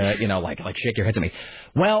all like shake your heads at me.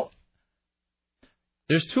 Well,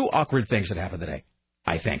 there's 2 awkward things that happened today,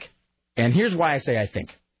 I think, and here's why I say I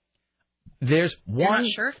think. There's one. You're not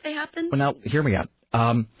sure if they happened? Well, now hear me out.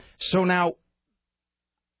 So now,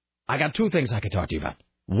 I got 2 things I could talk to you about.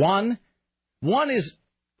 One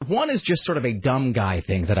is just sort of a dumb guy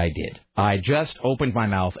thing that I did. I just opened my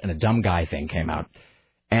mouth and a dumb guy thing came out.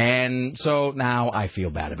 And so now I feel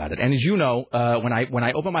bad about it. And as you know, when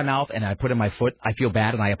I open my mouth and I put in my foot, I feel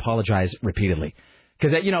bad and I apologize repeatedly.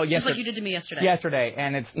 Because, just like you did to me yesterday. Yesterday,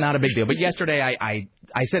 and it's not a big deal. But yesterday, I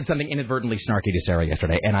said something inadvertently snarky to Sarah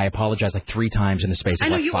yesterday, and I apologized like 3 times in the space of like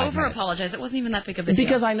 5 minutes. I know, you over-apologized. It wasn't even that big of a deal.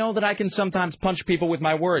 Because I know that I can sometimes punch people with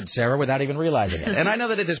my words, Sarah, without even realizing it. And I know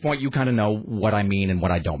that at this point you kind of know what I mean and what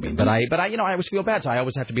I don't mean. But I always feel bad, so I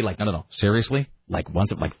always have to be like, no, seriously? Sorry. Would you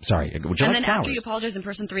and like then flowers? After you apologize in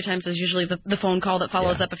person 3 times, there's usually the phone call that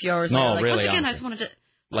follows up a few hours later. No, like, really, once again, honestly. I just wanted to...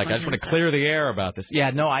 I just want to clear the air about this. Yeah,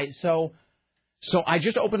 no, So I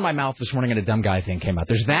just opened my mouth this morning and a dumb guy thing came out.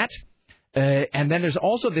 There's that. And then there's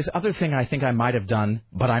also this other thing I think I might have done,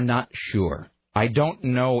 but I'm not sure. I don't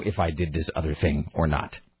know if I did this other thing or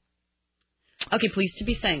not. Okay, please to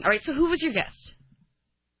be saying. All right, so who was your guest?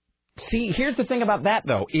 See, here's the thing about that,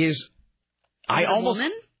 though, is I almost...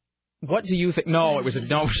 woman? What do you think? No, it was a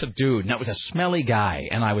dude. No, it was a smelly guy,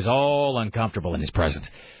 and I was all uncomfortable in his presence.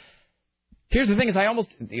 Here's the thing is I almost...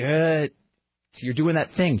 You're doing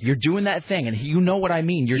that thing. And you know what I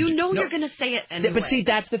mean. You're going to say it anyway. But see,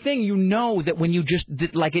 that's the thing. You know that when you just,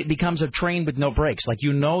 it becomes a train with no brakes. Like,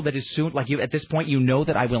 you know that as soon, at this point, you know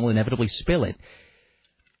that I will inevitably spill it.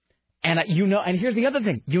 And and here's the other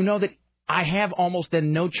thing. You know that I have almost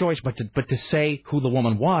then no choice but to say who the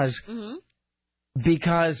woman was. Mm-hmm.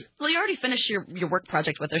 Because... Well, you already finished your work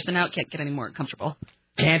project with her, so now it can't get any more comfortable.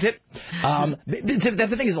 Can't it?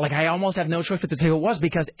 The thing is, I almost have no choice but to say who it was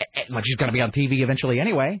because, she's going to be on TV eventually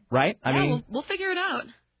anyway, right? I mean, we'll figure it out.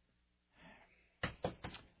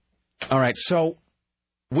 All right, so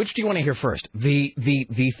which do you want to hear first? The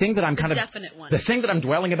thing that I'm kind of... The definite one. The thing that I'm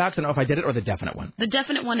dwelling about, to know if I did it, or the definite one? The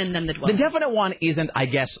definite one and then the dwelling. The definite one isn't, I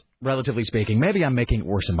guess, relatively speaking, maybe I'm making it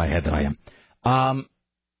worse in my head than I am.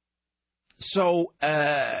 So,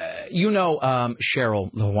 Cheryl,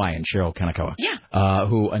 the Hawaiian, Cheryl Kanakawa. Yeah.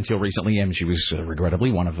 Who until recently, and she was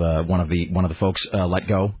regrettably one of the folks let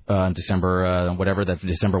go in December, whatever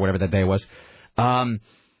that day was.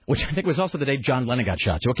 Which I think was also the day John Lennon got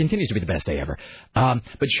shot. So it continues to be the best day ever.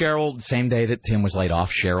 But Cheryl, same day that Tim was laid off,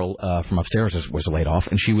 Cheryl from upstairs was laid off,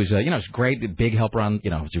 and she was, was great, big helper on,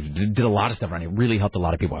 she did a lot of stuff around here, really helped a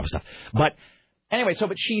lot of people out with stuff. But anyway,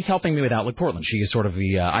 but she's helping me with Outlook Portland. She is sort of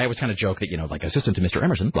the, I always kind of joke that, assistant to Mr.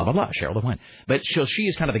 Emerson, blah, blah, blah, Cheryl Devine. But she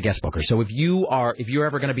is kind of the guest booker. So if you're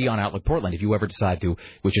ever going to be on Outlook Portland, if you ever decide to,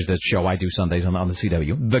 which is the show I do Sundays on the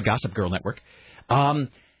CW, the Gossip Girl Network,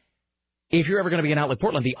 if you're ever going to be in Outlook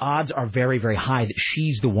Portland, the odds are very, very high that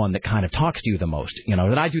she's the one that kind of talks to you the most.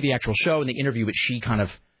 That I do the actual show and the interview, but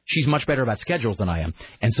she's much better about schedules than I am.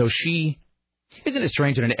 And so isn't it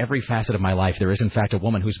strange that in every facet of my life there is, in fact, a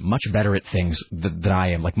woman who's much better at things than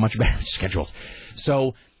I am, much better at schedules.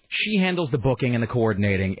 So she handles the booking and the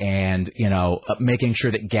coordinating and, making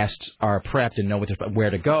sure that guests are prepped and know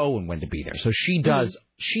where to go and when to be there. So she does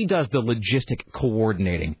she does the logistic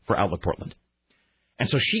coordinating for Outlook Portland. And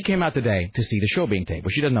so she came out today to see the show being taped.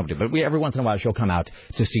 Well, she doesn't know to, but every once in a while she'll come out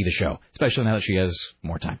to see the show, especially now that she has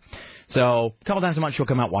more time. So a couple times a month she'll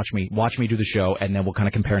come out, watch me do the show, and then we'll kind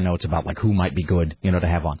of compare notes about like who might be good, to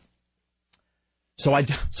have on. So I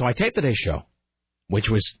taped today's show, which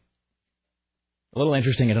was a little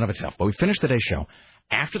interesting in and of itself. But we finished today's show.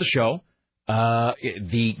 After the show,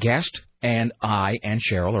 the guest and I and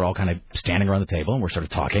Cheryl are all kind of standing around the table, and we're sort of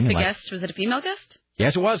talking. The guest, was it a female guest?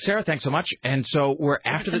 Yes, it was, Sarah. Thanks so much. And so we're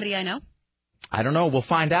after somebody I know? I don't know. We'll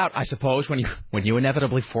find out, I suppose, when you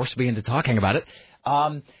inevitably force me into talking about it.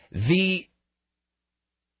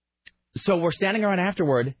 So we're standing around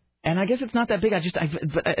afterward, and I guess it's not that big.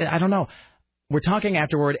 I don't know. We're talking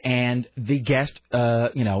afterward, and the guest,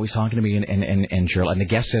 he's talking to me and Cheryl, and the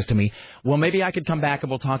guest says to me, well, maybe I could come back and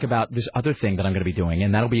we'll talk about this other thing that I'm going to be doing,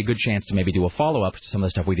 and that'll be a good chance to maybe do a follow-up to some of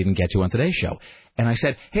the stuff we didn't get to on today's show. And I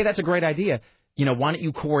said, hey, that's a great idea. Why don't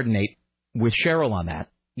you coordinate with Cheryl on that?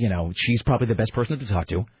 She's probably the best person to talk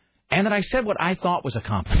to. And then I said what I thought was a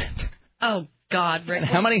compliment. Oh, God, Rick.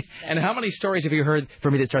 And how many stories have you heard for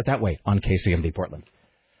me that start that way on KCMD Portland?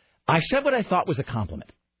 I said what I thought was a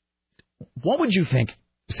compliment. What would you think,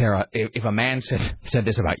 Sarah, if a man said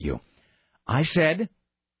this about you? I said,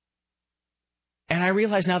 and I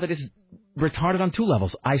realize now that it's retarded on two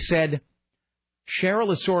levels. I said,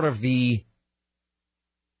 Cheryl is sort of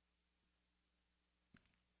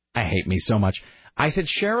I hate me so much. I said,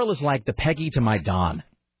 Cheryl is like the Peggy to my Don.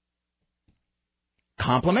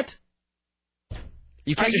 Compliment?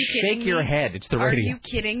 You can't just shake your head. It's the radio. Are you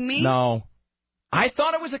kidding me? No. I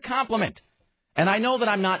thought it was a compliment. And I know that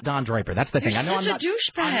I'm not Don Draper. That's the thing. I know I'm such a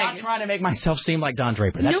douchebag. I'm not trying to make myself seem like Don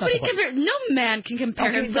Draper. No man can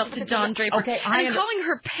compare himself to Don Draper. Okay, I'm calling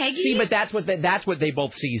her Peggy. See, but that's what they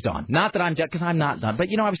both seized on. Not that I'm, because I'm not Don. But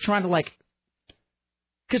I was trying to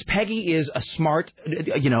because Peggy is a smart,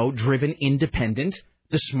 driven, independent,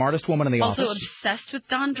 the smartest woman in the office. Also obsessed with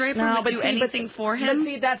Don Draper. Would do anything for him. But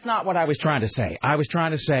see, that's not what I was trying to say. I was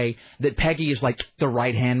trying to say that Peggy is like the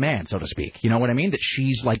right hand man, so to speak. You know what I mean? That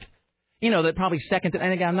she's like. That probably second.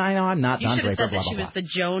 And again, I know I'm not Don Draper. You should have said that she was the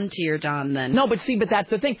Joan to your Don then. No, but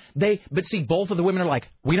that's the thing. Both of the women are like,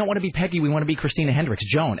 we don't want to be Peggy, we want to be Christina Hendricks,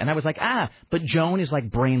 Joan. And I was like, but Joan is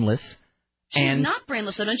like brainless. She's not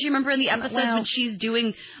brainless, so don't you remember in the episodes when she's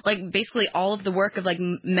doing basically all of the work of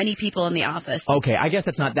many people in the office? Okay, I guess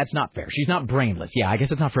that's not fair. She's not brainless. Yeah, I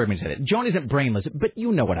guess it's not fair for me to say that. Joan isn't brainless, but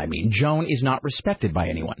you know what I mean. Joan is not respected by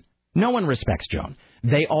anyone. No one respects Joan.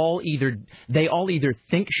 They all either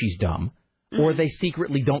think she's dumb, or they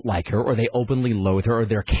secretly don't like her, or they openly loathe her, or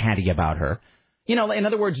they're catty about her. In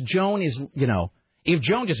other words, Joan is, if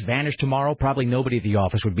Joan just vanished tomorrow, probably nobody at the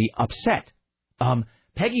office would be upset.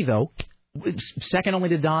 Peggy, though, second only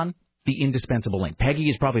to Don, the indispensable link. Peggy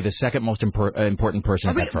is probably the second most important person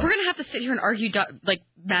at that firm. We're going to have to sit here and argue like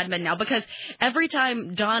madmen now, because every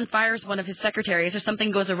time Don fires one of his secretaries or something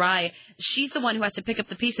goes awry, she's the one who has to pick up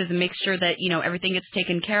the pieces and make sure that, everything gets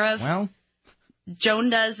taken care of. Well, Joan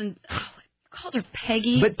does, and called her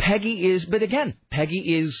Peggy. But Peggy is,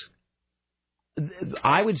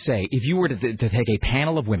 I would say, if you were to take a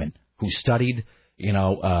panel of women who studied,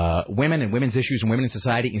 women and women's issues and women in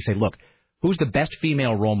society, and you say, look, who's the best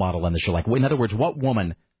female role model on the show? In other words, what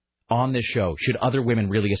woman on this show should other women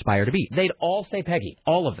really aspire to be? They'd all say Peggy,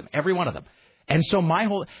 all of them, every one of them. And so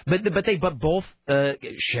but both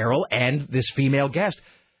Cheryl and this female guest,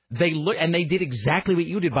 they look, and they did exactly what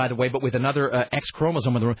you did, by the way, but with another X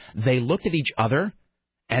chromosome in the room. They looked at each other,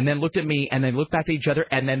 and then looked at me, and then looked back at each other,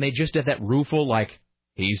 and then they just did that rueful,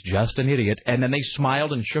 he's just an idiot, and then they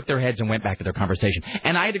smiled and shook their heads and went back to their conversation.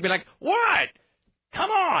 And I had to be like, what? Come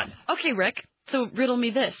on! Okay, Rick, so riddle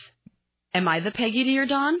me this. Am I the Peggy to your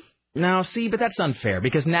Don? No, see, but that's unfair,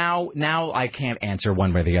 because now I can't answer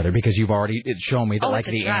one way or the other, because you've already shown me that,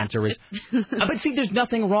 the answer is... But see, there's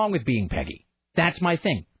nothing wrong with being Peggy. That's my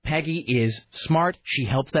thing. Peggy is smart. She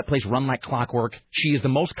helps that place run like clockwork. She is the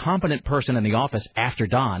most competent person in the office after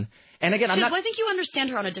Don. And again, I think you understand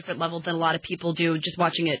her on a different level than a lot of people do just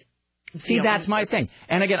watching it. See, that's my thing.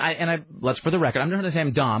 And again, let's for the record, I'm not going to say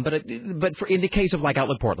I'm Don, but in the case of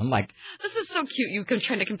Outlook Portland, this is so cute. You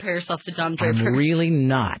trying to compare yourself to Don Draper. I'm really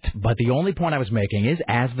not. But the only point I was making is,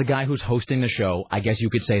 as the guy who's hosting the show, I guess you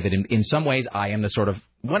could say that in some ways I am the sort of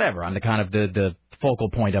whatever. I'm the kind of the focal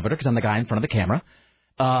point of it, because I'm the guy in front of the camera.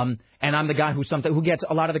 And I'm the guy who gets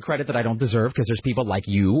a lot of the credit that I don't deserve, because there's people like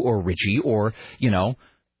you or Richie or,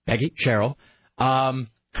 Peggy, Cheryl,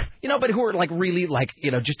 but who are really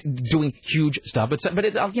just doing huge stuff.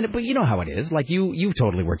 But you know how it is. You've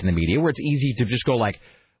totally worked in the media, where it's easy to just go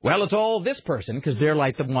well, it's all this person because they're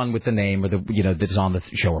like the one with the name or that's on the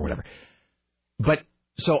show or whatever. But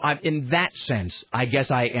so in that sense, I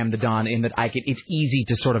guess I am the Don in that it's easy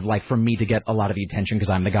to sort of like for me to get a lot of the attention because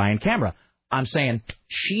I'm the guy in camera. I'm saying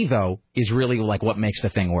she, though, is really like what makes the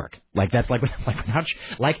thing work. Like that's like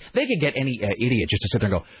they could get any idiot just to sit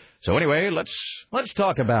there and go, so anyway, let's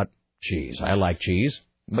talk about cheese. I like cheese.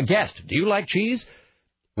 But guest, do you like cheese?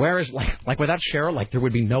 Whereas like without Cheryl, like there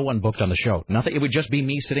would be no one booked on the show. Nothing. It would just be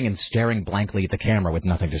me sitting and staring blankly at the camera with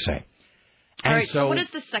nothing to say. All right, so what is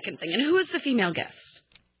the second thing? And who is the female guest?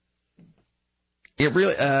 It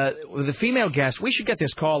really, the female guest, we should get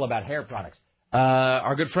this call about hair products.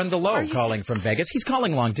 Our good friend DeLoe calling from Vegas. He's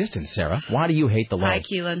calling long distance, Sarah. Why do you hate DeLoe? Hi,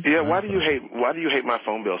 Keelan. Yeah, why do you hate my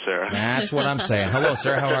phone bill, Sarah? That's what I'm saying. Hello,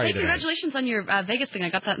 Sarah. How are you today? Congratulations on your Vegas thing. I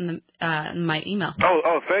got that in my email.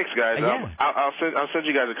 Oh, thanks, guys. Yeah. I'll send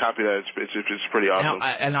you guys a copy of that. It's pretty awesome. Now,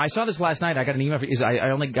 and I saw this last night. I got an email.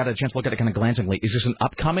 I only got a chance to look at it kind of glancingly. Is this an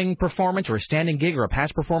upcoming performance or a standing gig or a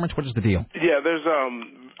past performance? What is the deal? Yeah, there's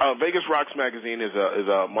Vegas Rocks magazine is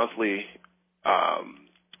a monthly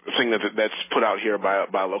thing that's put out here by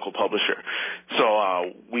a local publisher.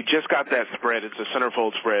 So we just got that spread. It's a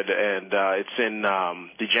centerfold spread, and it's in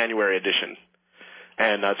the January edition.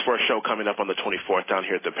 And it's for a show coming up on the 24th down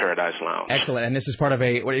here at the Paradise Lounge. Excellent. And this is part of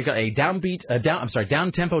a down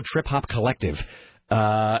tempo trip hop collective.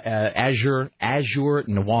 Azure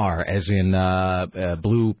Noir, as in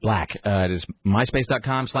blue black. It is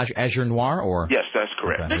myspace.com/Azure Noir, or yes, that's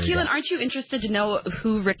correct. But Keelan, aren't you interested to know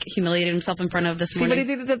who Rick humiliated himself in front of this morning? I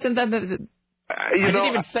didn't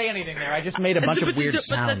even say anything there. I just made a bunch of weird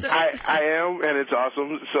sounds. I am, and it's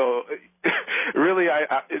awesome. So, really,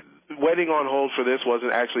 waiting on hold for this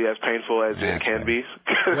wasn't actually as painful as it can be.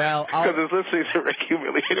 Well, because it's listening to Rick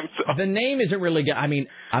humiliate himself. The name isn't really. I mean,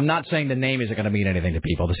 I'm not saying the name isn't going to mean anything to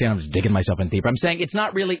people. I'm just digging myself in deeper. I'm saying it's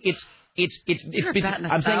not really. I'm saying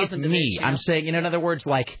it's me. I'm saying, in other words,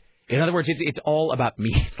 it's all about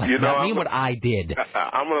me. It's like about me, what I did.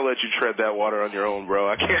 I'm going to let you tread that water on your own, bro.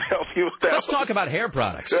 I can't help you with that. Let's talk about hair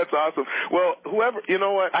products. That's awesome. Well, you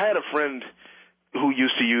know what? I had a friend who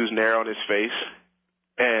used to use Nair on his face.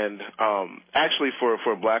 And actually, for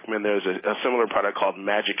black men, there's a similar product called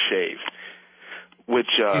Magic Shave, which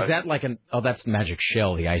is that like that's Magic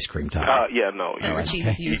Shell, the ice cream type. Yeah, no,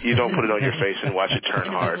 you don't put it on your face and watch it turn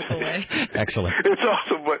hard. Excellent. It's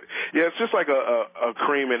awesome, but yeah, it's just like a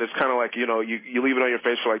cream, and it's kind of like you leave it on your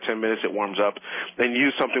face for like 10 minutes, it warms up, then you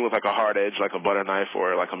use something with like a hard edge, like a butter knife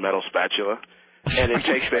or like a metal spatula, and it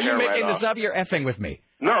takes the hair right off. Are you making this up? You're effing with me.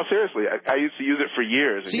 No, seriously. I used to use it for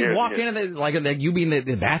years. So you walk into you be in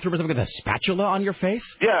the bathroom or something with a spatula on your face?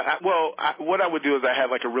 Yeah. What I would do is I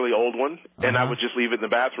had like a really old one, and I would just leave it in the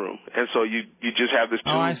bathroom. And so you just have this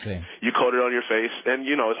tube. Oh, I see. You coat it on your face, and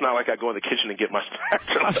it's not like I go in the kitchen and get my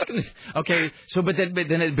spatula. Okay. So, but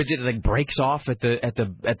then it like breaks off at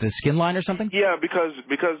the skin line or something? Yeah, because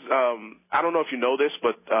I don't know if you know this,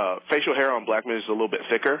 but facial hair on black men is a little bit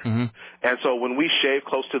thicker, and so when we shave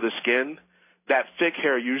close to the skin, that thick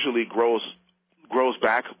hair usually grows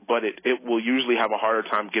back, but it will usually have a harder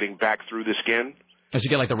time getting back through the skin. As you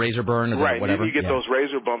get like the razor burn or whatever. You get those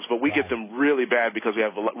razor bumps, but we get them really bad because we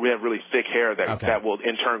have really thick hair that will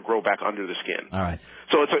in turn grow back under the skin. All right.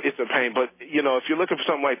 So it's a pain, but if you're looking for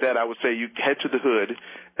something like that, I would say you head to the hood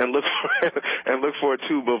and look for a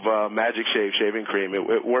tube of Magic Shave shaving cream.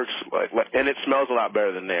 It works and it smells a lot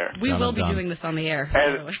better than Nair. We will be doing this on the air.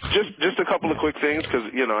 And just a couple of quick things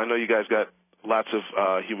because I know you guys got lots of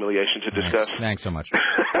humiliation to discuss. Thanks so much.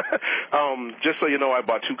 Just so you know, I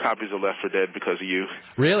bought 2 copies of Left 4 Dead because of you.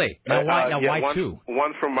 Really? Now why 2?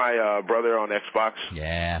 One from my brother on Xbox.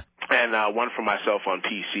 Yeah. And one for myself on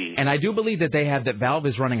PC. And I do believe that Valve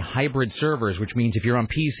is running hybrid servers, which means if you're on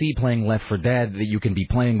PC playing Left 4 Dead, that you can be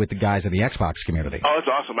playing with the guys in the Xbox community. Oh, it's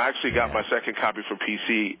awesome. I actually got my second copy for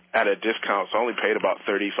PC at a discount, so I only paid about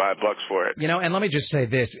 $35 for it. And let me just say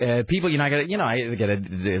this. People, I get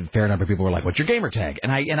a fair number of people who are like, what's your gamer tag?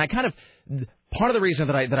 And I kind of... Part of the reason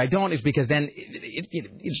that I don't is because then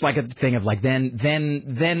it's like a thing of like then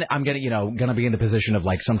I'm gonna be in the position of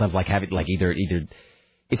like sometimes like having like either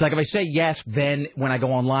it's like if I say yes, then when I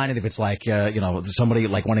go online and if it's like somebody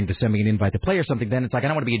like wanting to send me an invite to play or something, then it's like I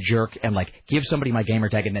don't want to be a jerk and like give somebody my gamer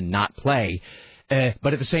tag and then not play.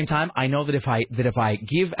 But at the same time, I know that if I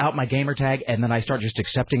give out my gamer tag and then I start just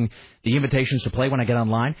accepting the invitations to play when I get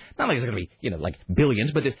online, not like it's going to be like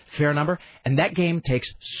billions, but a fair number. And that game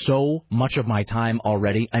takes so much of my time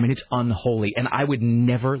already. I mean, it's unholy, and I would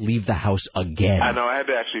never leave the house again. I know. I had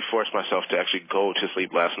to actually force myself to actually go to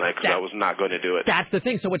sleep last night because I was not going to do it. That's the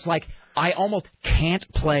thing. So it's like I almost can't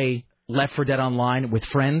play Left 4 Dead Online with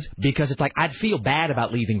friends because it's like I'd feel bad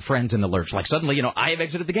about leaving friends in the lurch. Like suddenly, I have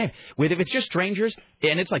exited the game. If it's just strangers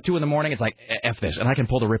and it's like 2 in the morning, it's like F this, and I can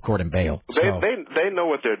pull the ripcord and bail. They know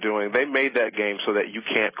what they're doing. They made that game so that you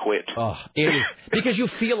can't quit. Oh, it is because you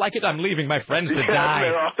feel like it. I'm leaving my friends to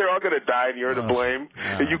die. They're all going to die, and you're to blame,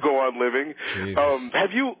 and you go on living.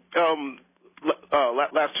 Have you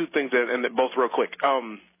last 2 things, and both real quick.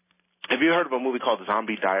 Have you heard of a movie called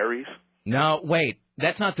Zombie Diaries? No, wait.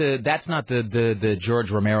 That's not the George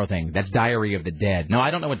Romero thing. That's Diary of the Dead. No, I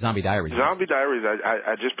don't know what Zombie Diaries is. Zombie Diaries,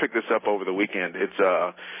 I just picked this up over the weekend.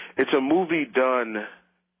 It's a movie done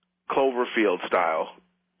Cloverfield style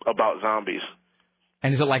about zombies.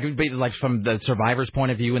 And is it like from the survivor's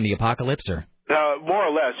point of view in the apocalypse, or? More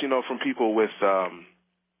or less, from people with.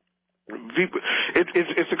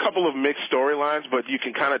 It's a couple of mixed storylines, but you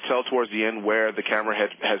can kind of tell towards the end where the camera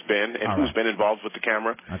has been and who's been involved with the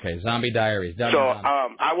camera. Okay, Zombie Diaries. So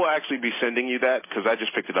I will actually be sending you that because I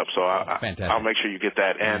just picked it up, so I'll make sure you get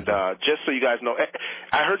that. And just so you guys know,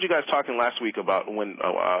 I heard you guys talking last week about when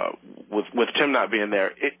with Tim not being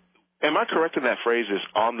there. Am I correct in that phrase is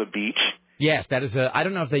on the beach? Yes, that is I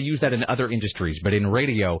don't know if they use that in other industries, but in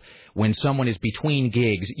radio, when someone is between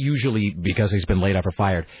gigs, usually because he's been laid off or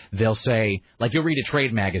fired, they'll say, like you'll read a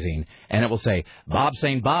trade magazine, and it will say, Bob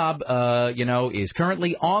St. Bob, is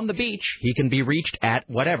currently on the beach. He can be reached at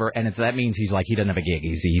whatever, and that means he's like, he doesn't have a gig.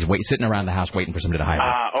 He's sitting around the house waiting for somebody to hire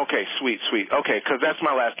him. Okay, sweet. Okay, because that's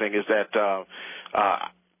my last thing is that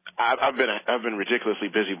I've been ridiculously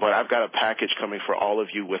busy, but I've got a package coming for all of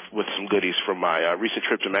you with some goodies from my recent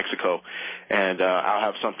trip to Mexico, and I'll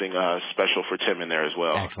have something special for Tim in there as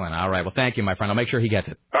well. Excellent. All right. Well, thank you, my friend. I'll make sure he gets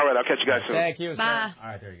it. All right. I'll catch you guys soon. Thank you. Bye. All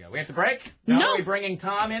right. There you go. We have to break? No. Are we bringing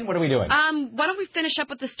Tom in? What are we doing? Why don't we finish up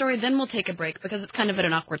with the story, then we'll take a break because it's kind of at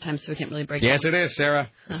an awkward time, so we can't really break. Yes, it is, Sarah.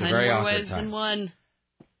 It's a very awkward time. Than one.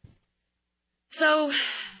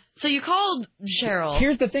 So you called Cheryl.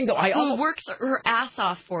 Here's the thing, though. Who works her ass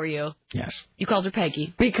off for you. Yes. You called her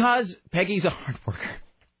Peggy. Because Peggy's a hard worker.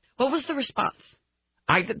 What was the response?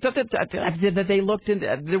 That they looked into.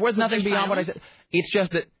 There was nothing beyond what I said. It's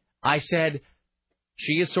just that I said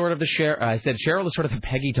she is sort of the Cheryl. I said Cheryl is sort of the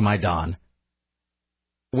Peggy to my Don,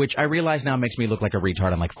 which I realize now makes me look like a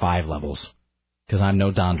retard on like 5 levels because I'm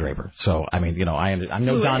no Don Draper. So I mean, I'm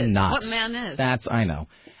no Don Knotts. What man is? I know.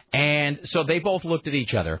 And so they both looked at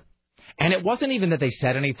each other. And it wasn't even that they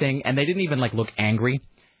said anything, and they didn't even, look angry.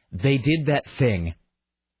 They did that thing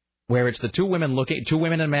where it's the 2 women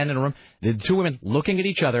and a man in a room, the 2 women looking at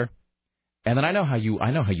each other, and then I know how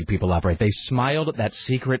you people operate. They smiled, that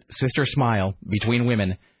secret sister smile between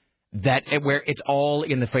women, where it's all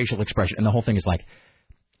in the facial expression, and the whole thing is like,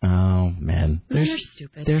 oh, man. They're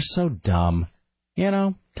stupid. They're so dumb.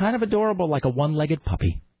 Kind of adorable, like a one-legged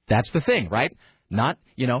puppy. That's the thing, right? Not,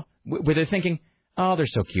 where they're thinking, oh, they're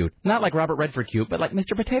so cute. Not like Robert Redford cute, but like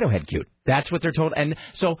Mr. Potato Head cute. That's what they're told. And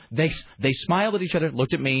so they smiled at each other,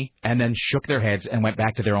 looked at me, and then shook their heads and went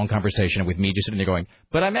back to their own conversation with me just sitting there going,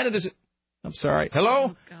 but I meant it as... I'm sorry.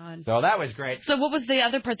 Hello? Oh, God. So that was great. So what was the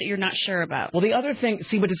other part that you're not sure about? Well, the other thing...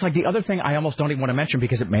 but it's like the other thing I almost don't even want to mention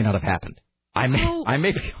because it may not have happened. I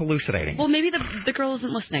may be hallucinating. Well, maybe the girl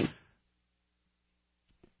isn't listening.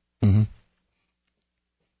 Mm-hmm.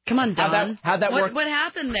 Come on, Don. How'd that work? What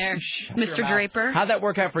happened there, Mr. Draper? How'd that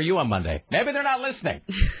work out for you on Monday? Maybe they're not listening.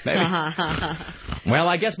 Maybe. Well,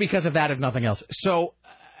 I guess because of that, if nothing else. So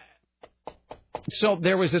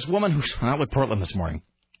there was this woman who's out with Portland this morning.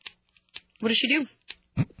 What did she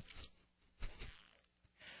do?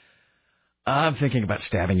 I'm thinking about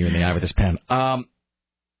stabbing you in the eye with this pen. All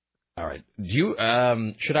right.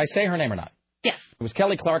 Should I say her name or not? Yes. It was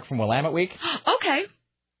Kelly Clark from Willamette Week. Okay.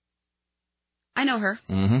 I know her.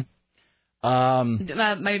 Mm-hmm.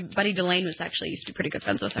 My buddy Delane used to be pretty good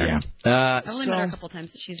friends with her. Yeah. I've only met her a couple times,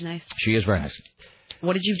 but she's nice. She is very nice.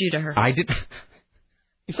 What did you do to her? I did...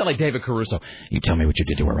 You sound like David Caruso. You tell me what you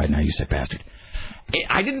did to her right now, you sick bastard.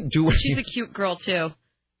 I didn't do anything. She's a cute girl, too.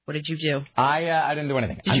 What did you do? I didn't do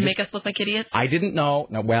anything. Did you make us look like idiots? I didn't know.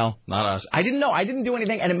 No, well, not us. I didn't know. I didn't do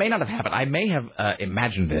anything, and it may not have happened. I may have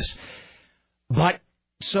imagined this. But,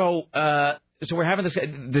 so we're having this.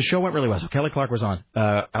 The show went really well. So Kelly Clark was on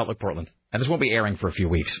Outlook Portland. And this won't be airing for a few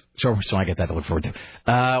weeks. So I get that to look forward to.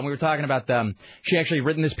 We were talking about, she actually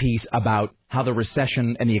written this piece about how the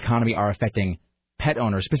recession and the economy are affecting pet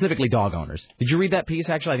owners, specifically dog owners. Did you read that piece,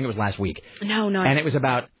 actually? I think it was last week. No. And it was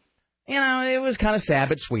about, it was kind of sad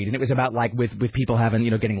but sweet. And it was about, like, with people having,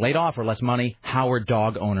 getting laid off or less money, how are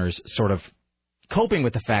dog owners sort of coping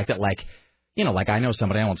with the fact that, like, like I know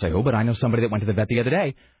somebody, I won't say who, but I know somebody that went to the vet the other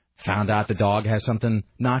day, found out the dog has something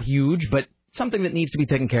not huge, but something that needs to be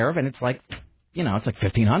taken care of, and it's like, it's like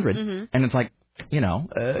 $1,500, and it's like,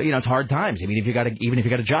 it's hard times. I mean, even if you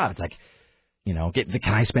got a job, it's like,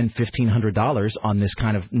 can I spend $1,500 on this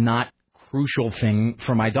kind of not crucial thing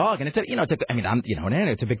for my dog? And it's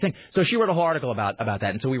a big thing. So she wrote a whole article about that,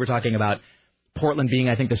 and so we were talking about Portland being,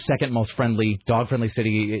 I think, the second most dog-friendly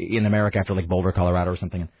city in America after like Boulder, Colorado, or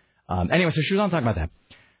something. Anyway, so she was on talking about that.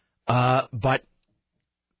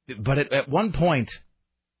 But at one point,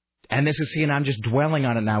 and this is, and I'm just dwelling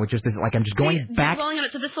on it now. It's just this, like I'm just going back, dwelling on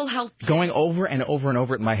it. So this will help. Going over and over and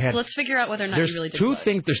over it in my head. Let's figure out whether or not you really did.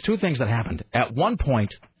 There's two things that happened. At one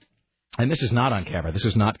point, and this is not on camera. This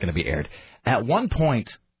is not going to be aired. At one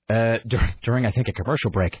point, during I think a commercial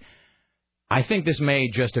break, I think this may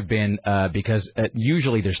just have been because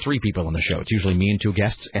usually there's 3 people on the show. It's usually me and 2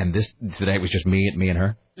 guests, and today it was just me and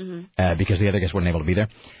her, because the other guests weren't able to be there.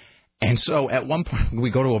 And so at one point we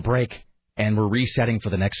go to a break and we're resetting for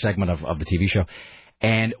the next segment of the TV show,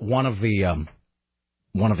 and one of the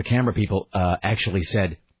camera people actually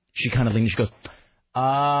said, she kind of leaned, she goes,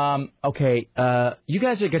 okay, you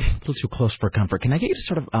guys are getting a little too close for comfort. Can I get you to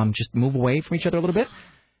sort of just move away from each other a little bit?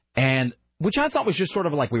 And which I thought was just sort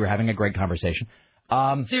of like we were having a great conversation.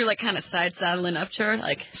 So you're like kind of side saddling up to her,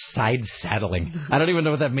 like side saddling. I don't even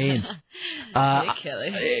know what that means.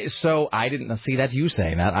 So I didn't see. That's you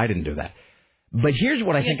saying that. I didn't do that. But here's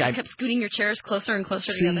what I think. I kept scooting your chairs closer and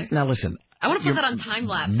closer together. Now listen. I want to put that on time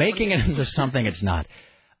lapse. Making it into something it's not.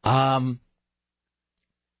 But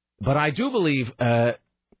I do believe. I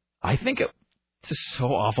think this is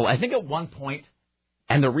so awful. I think at one point,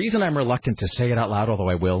 and the reason I'm reluctant to say it out loud, although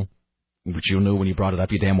I will, which you knew when you brought it up,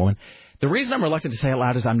 you damn woman. The reason I'm reluctant to say it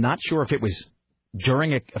loud is I'm not sure if it was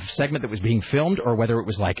during a segment that was being filmed or whether it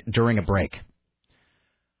was like during a break.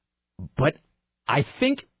 But I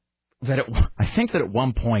think that at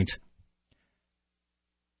one point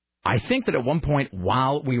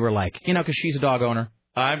while we were like, because she's a dog owner,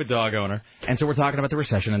 I'm a dog owner, and so we're talking about the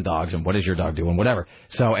recession and dogs and what is your dog doing, whatever.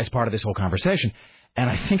 So as part of this whole conversation, and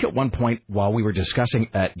I think at one point while we were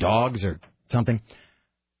discussing dogs or something,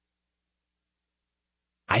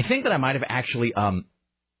 I think that I might have actually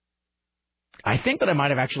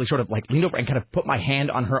sort of like leaned over and kind of put my hand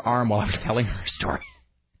on her arm while I was telling her a story.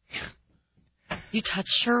 You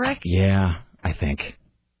touched her, Rick? Yeah, I think.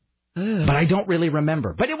 Ugh. But I don't really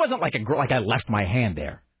remember. But it wasn't like I left my hand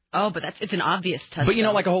there. Oh, but it's an obvious touch. But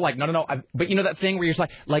like a whole like no. But that thing where you're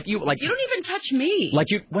just like you don't even touch me. But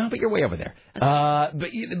you're way over there.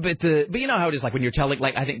 But you know how it is like when you're telling,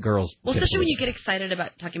 like I think girls. Well, especially when you get excited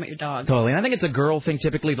about talking about your dog. Totally, and I think it's a girl thing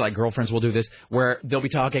typically. Like girlfriends will do this where they'll be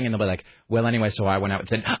talking and they'll be like, well, anyway, so I went out and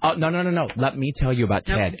said, oh no, let me tell you about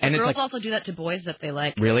Ted. And girls it's like, also do that to boys that they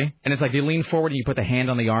like. Really? And it's like you lean forward and you put the hand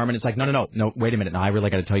on the arm and it's like, no, wait a minute, no, I really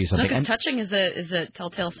got to tell you something. Look, and touching is a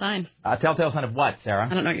telltale sign. A telltale sign of what, Sarah? I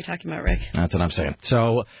don't know what you're talking about, Rick. That's what I'm saying.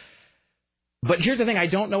 So, but here's the thing: I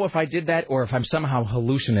don't know if I did that or if I'm somehow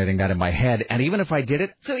hallucinating that in my head. And even if I did it,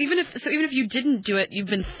 so even if you didn't do it, you've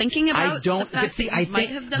been thinking about the fact that you might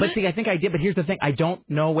have done it. But see, I think I did. But here's the thing: I don't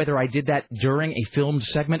know whether I did that during a filmed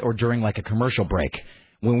segment or during like a commercial break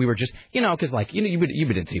when we were just, because like you've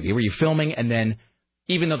been in TV where you're filming and then.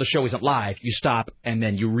 Even though the show isn't live, you stop and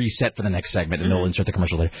then you reset for the next segment, and they'll insert the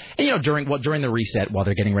commercial later. And during the reset, while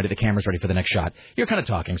they're getting ready, the camera's ready for the next shot. You're kind of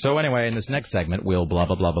talking. So anyway, in this next segment, we'll blah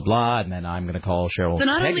blah blah blah blah, and then I'm going to call Cheryl. So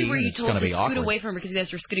not Peggy, only were you told to scoot away from her because you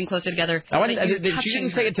guys were scooting closer together, she didn't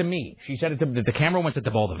say it to me. She said it to the camera went to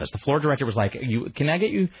both of us. The floor director was like, "Can I get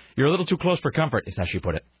you? You're a little too close for comfort," is how she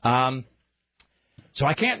put it. So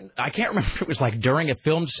I can't remember if it was like during a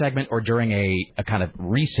filmed segment or during a kind of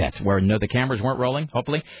reset where the cameras weren't rolling.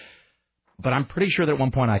 Hopefully. But I'm pretty sure that at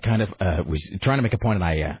one point I kind of was trying to make a point and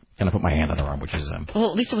I kind of put my hand on her arm, which is... well,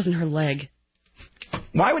 at least it wasn't her leg.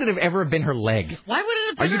 Why would it have ever been her leg? Why would it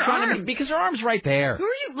have been her arm? Because her arm's right there. Who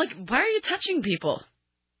are you... why are you touching people?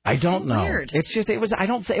 I don't know. Weird. It's just... I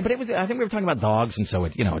think we were talking about dogs, and so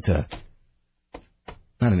it's a...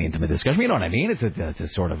 Not an intimate discussion. You know what I mean? It's a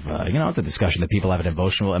sort of... it's a discussion that people have an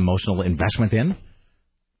emotional investment in.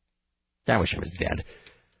 I wish I was dead.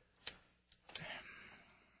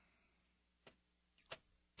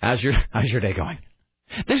 How's your day going?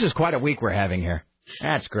 This is quite a week we're having here.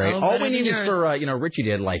 That's great. All we need is for, Richie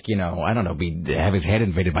did, like, I don't know, have his head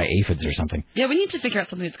invaded by aphids or something. Yeah, we need to figure out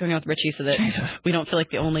something that's going on with Richie so that we don't feel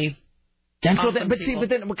like the only... Okay, I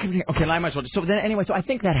might as well. So then, anyway, so I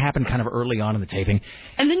think that happened kind of early on in the taping.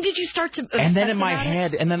 And then did you start to... And then in my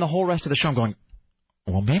head, and then the whole rest of the show I'm going,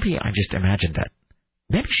 well, maybe I just imagined that.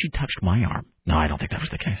 Maybe she touched my arm. No, I don't think that was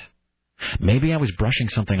the case. Maybe I was brushing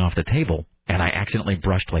something off the table, and I accidentally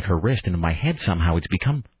brushed, like, her wrist, and in my head somehow it's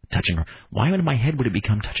become touching her. Why in my head would it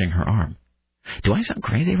become touching her arm? Do I sound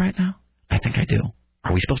crazy right now? I think I do.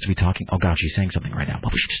 Are we supposed to be talking? Oh, gosh, she's saying something right now.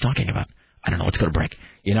 What was she just talking about? I don't know. Let's go to break.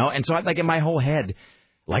 And so like in my whole head,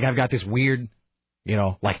 like I've got this weird,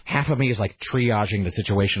 like half of me is like triaging the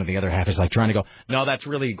situation and the other half is like trying to go, no, that's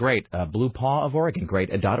really great. Blue Paw of Oregon, great,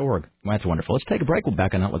 .org. Well, that's wonderful. Let's take a break. We'll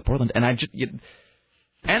back on Outlet Portland. And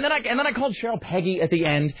And then I called Cheryl Peggy at the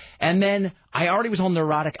end, and then I already was all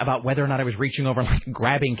neurotic about whether or not I was reaching over and like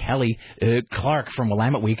grabbing Kelly Clark from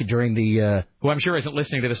Willamette Week during the who I'm sure isn't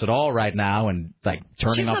listening to this at all right now and like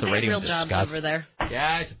turning off the radio in disgust. She's got a real job over there.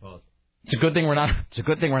 Yeah, I suppose. It's a good thing we're not. It's a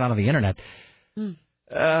good thing we're not on the internet.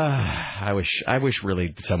 I wish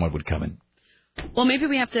really someone would come in. Well, maybe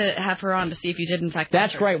we have to have her on to see if you did in fact.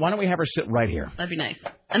 That's great. Why don't we have her sit right here? That'd be nice.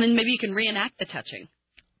 And then maybe you can reenact the touching.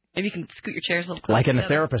 Maybe you can scoot your chairs a little closer. Like in the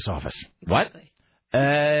therapist's office. What?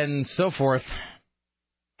 And so forth.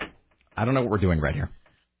 I don't know what we're doing right here.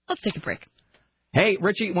 Let's take a break. Hey,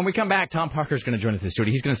 Richie, when we come back, Tom Parker's going to join us in the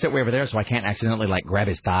studio. He's going to sit way over there so I can't accidentally, like, grab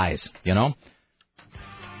his thighs, It's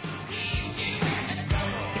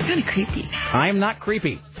kind of creepy. I am not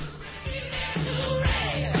creepy.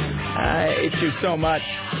 I hate you so much.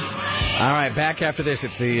 All right, back after this.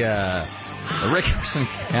 It's the Rick Emerson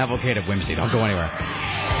Cavalcade of Whimsy. Don't go anywhere.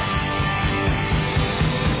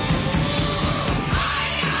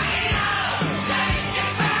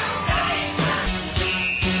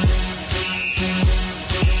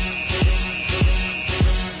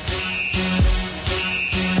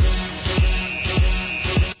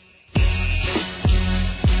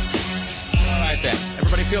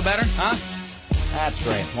 Feel better? Huh? That's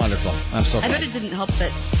great. Wonderful. I'm so glad. I bet it didn't help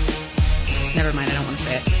that... Never mind, I don't want to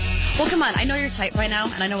say it. Well, come on. I know you're tight by now,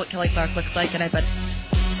 and I know what Kelly Clark looks like, and I bet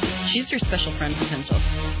she's your special friend potential.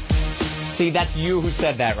 See, that's you who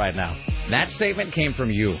said that right now. That statement came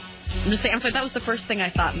from you. I'm just saying, I'm sorry, that was the first thing I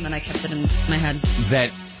thought, and then I kept it in my head.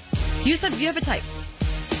 That... You said you have a type.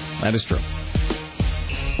 That is true.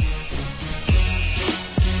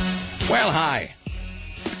 Well, hi.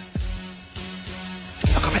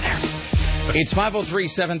 Look over there. It's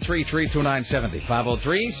 503-733-2970.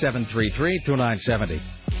 503-733-2970.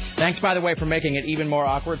 Thanks, by the way, for making it even more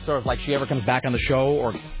awkward, so if like she ever comes back on the show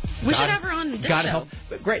or... We should have her on this God show. Help.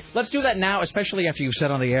 Great. Let's do that now, especially after you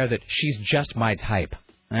said on the air that she's just my type.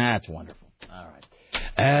 That's wonderful. All right.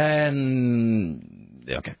 And...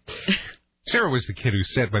 Okay. Sarah was the kid who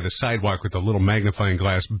sat by the sidewalk with a little magnifying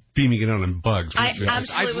glass beaming it on bugs. I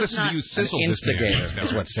absolutely was listened not. to you sizzle An this instigator.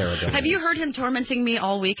 That's what Sarah does. Have you heard him tormenting me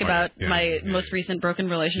all week about my most recent broken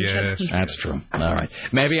relationship? Yes. That's true. All right.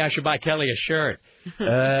 Maybe I should buy Kelly a shirt.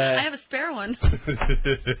 I have a spare one.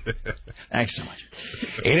 Thanks so much.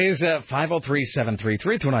 It is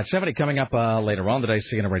 503-733-2970. Coming up later on today,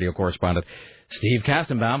 CNN radio correspondent Steve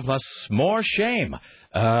Kastenbaum, plus more shame.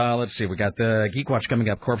 Let's see. We got the Geek Watch coming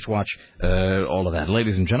up, Corpse Watch, all of that.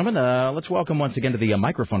 Ladies and gentlemen, let's welcome once again to the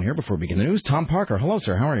microphone here before we begin the news, Tom Parker. Hello,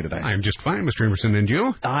 sir. How are you today? I'm just fine, Mr. Emerson. And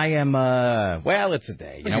you? I am, well, it's a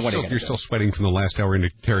day. You're still sweating from the last hour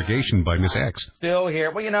interrogation by Miss X. Still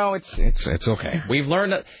here. Well, it's okay. We've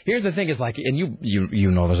learned that. Here's the thing is, like, and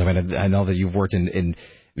you know this. I mean, I know that you've worked in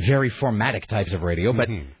very formatic types of radio, but...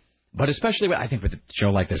 Mm-hmm. But especially, I think, with a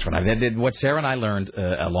show like this one, what Sarah and I learned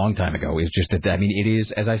a long time ago is just that, I mean, it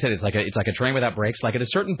is, as I said, it's like a train without brakes. Like, at a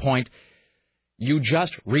certain point, you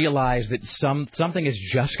just realize that something is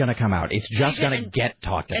just going to come out. It's just going to get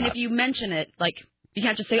talked about. And if you mention it, like, you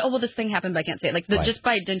can't just say, oh, well, this thing happened, but I can't say it. Like, right. Just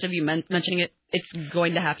by dint of you mentioning it, it's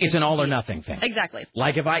going to happen. It's an all or nothing thing. Exactly.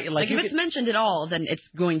 Like, if it's mentioned at all, then it's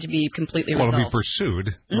going to be completely resolved. It'll be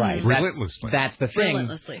pursued. Right. Relentlessly. That's the thing.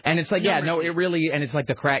 Relentlessly. And it's like, it really, and it's like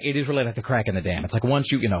the crack, it is really like the crack in the dam. It's like once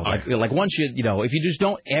you, like once you, if you just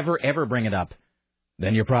don't ever bring it up,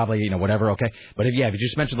 then you're probably, whatever, okay. But if you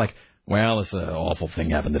just mention like, well, this awful thing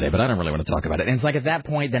happened today, but I don't really want to talk about it. And it's like at that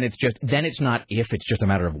point, then it's not if, it's just a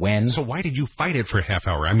matter of when. So why did you fight it for a half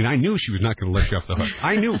hour? I mean, I knew she was not going to let you off the hook.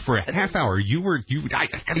 I knew for a half hour I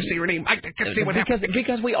got to say her name. I got to say what happened.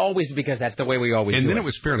 Because that's the way we always do it. And then it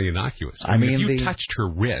was fairly innocuous. I mean, if you touched her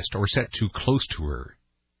wrist or sat too close to her.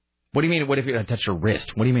 What do you mean? What if you touched her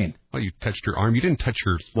wrist? What do you mean? Well, you touched her arm. You didn't touch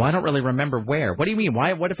her... Well, I don't really remember where. What do you mean?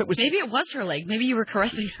 Why? What if it was... Maybe it was her leg. Maybe you were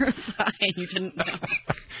caressing her thigh and you didn't know.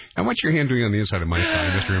 And what's your hand doing on the inside of my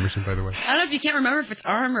thigh, Mr. Emerson, by the way? I don't know if you can't remember if it's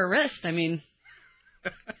arm or wrist. I mean,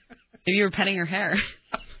 maybe you were petting her hair.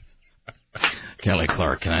 Kelly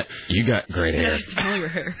Clark, you got great hair. Yes, tell me your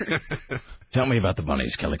hair. Tell me about the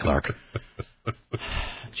bunnies, Kelly Clark.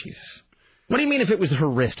 Jesus. What do you mean if it was her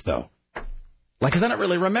wrist, though? Like, because I don't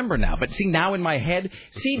really remember now. But see, now in my head,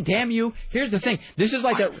 damn you, here's the thing. This is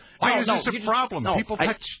like Why is this a problem? People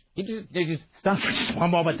touch... You just stop for just one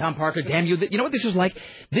moment, Tom Parker. Damn you. You know what this is like?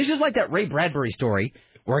 This is like that Ray Bradbury story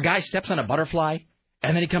where a guy steps on a butterfly,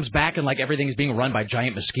 and then he comes back and, like, everything is being run by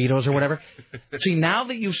giant mosquitoes or whatever. See, now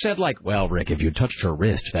that you've said, like, well, Rick, if you touched her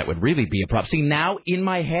wrist, that would really be a problem. See, now in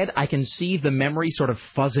my head, I can see the memory sort of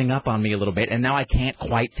fuzzing up on me a little bit, and now I can't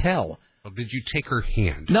quite tell. Well, did you take her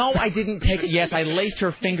hand? No, I didn't take it. Yes, I laced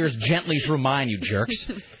her fingers gently through mine, you jerks.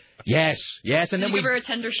 Yes, and then Did you give her a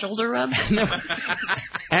tender shoulder rub?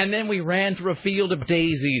 And then we ran through a field of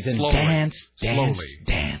daisies and danced. Sons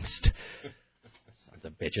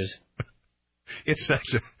of bitches. It's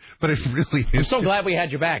such a, but it really is. I'm so glad we had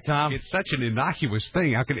your back, Tom. It's such an innocuous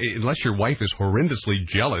thing. How can, unless your wife is horrendously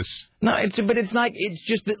jealous. No, but it's like, it's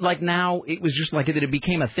just that, like, now it was just like that it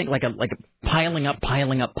became a thing, like a piling up.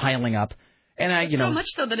 And so much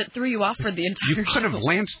so that it threw you off for the entire You could have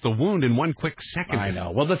lanced the wound in one quick second. I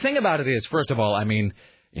know. Well, the thing about it is, first of all, I mean,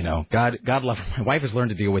 you know, God love her. My wife has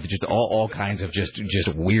learned to deal with just all kinds of just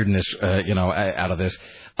weirdness, out of this.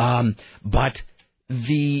 But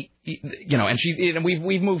and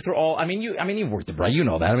we've moved through all. You've worked it, right? You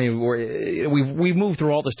know that. I mean, we've moved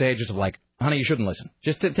through all the stages of, like, honey, you shouldn't listen.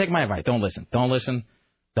 Just take my advice. Don't listen.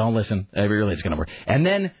 It really is going to work. And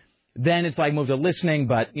then it's like move to listening,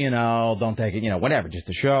 but don't take it. Whatever, just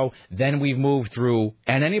a show. Then we've moved through,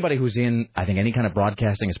 and anybody who's in, I think, any kind of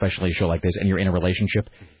broadcasting, especially a show like this, and you're in a relationship,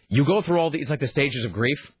 you go through all these, like, the stages of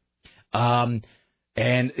grief.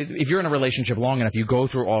 And if you're in a relationship long enough, you go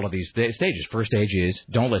through all of these stages. First stage is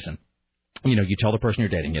don't listen. You tell the person you're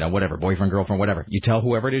dating, whatever, boyfriend, girlfriend, whatever. You tell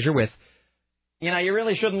whoever it is you're with, you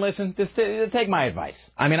really shouldn't listen. Just take my advice.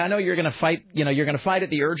 I mean, I know you're going to fight. You're going to fight it.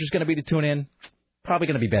 The urge is going to be to tune in. Probably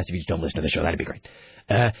going to be best if you just don't listen to the show. That'd be great.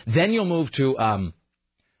 Then you'll move to,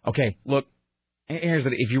 okay, look,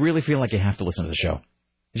 if you really feel like you have to listen to the show,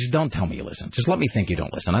 just don't tell me you listen. Just let me think you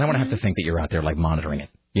don't listen. I don't want to have to think that you're out there, like, monitoring it,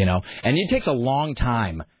 And it takes a long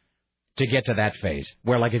time to get to that phase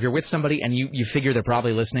where, like, if you're with somebody and you figure they're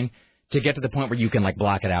probably listening, to get to the point where you can, like,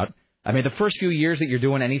 block it out. I mean, the first few years that you're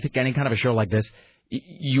doing any kind of a show like this,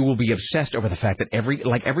 you will be obsessed over the fact that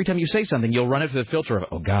every time you say something, you'll run it through the filter of,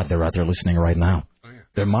 oh, God, they're out there listening right now. Oh, yeah.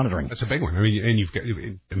 They're monitoring. That's a big one. I mean, and you've got,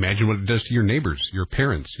 imagine what it does to your neighbors, your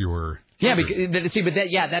parents, your... Yeah,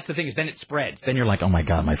 that's the thing is then it spreads. Then you're like, oh, my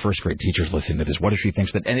God, my first grade teacher's listening to this. What if she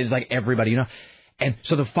thinks that? And it's like everybody, And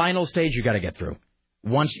so the final stage you got to get through.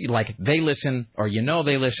 Once, they listen or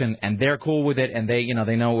they listen and they're cool with it and they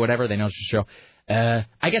know whatever, they know it's the show.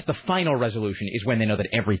 I guess the final resolution is when they know that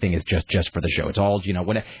everything is just for the show. It's all,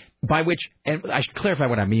 by which, and I should clarify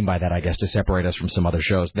what I mean by that, I guess, to separate us from some other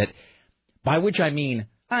shows, that by which I mean,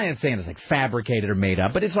 I ain't saying it's like fabricated or made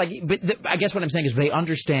up, but it's like, I guess what I'm saying is they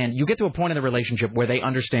understand, you get to a point in the relationship where they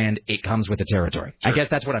understand it comes with the territory. Sure. I guess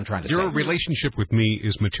that's what I'm trying to say. Your relationship with me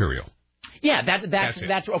is material. Yeah, that's okay.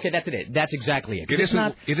 That's it. That's exactly it.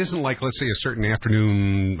 It isn't like, let's say, a certain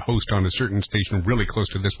afternoon host on a certain station really close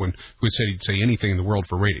to this one who said he'd say anything in the world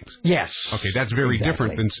for ratings. Yes. Okay, that's very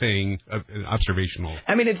different than saying an observational.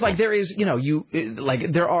 I mean, it's like there is,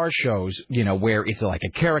 there are shows, where it's like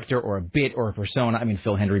a character or a bit or a persona. I mean,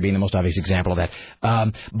 Phil Hendry being the most obvious example of that.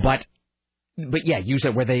 But yeah, you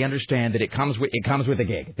said where they understand that it comes with a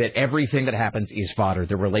gig, that everything that happens is fodder,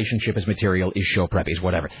 the relationship is material, is show prep, is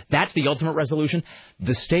whatever. That's the ultimate resolution.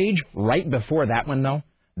 The stage right before that one, though,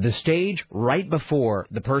 the stage right before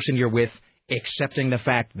the person you're with accepting the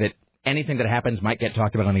fact that anything that happens might get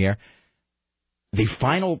talked about on the air, the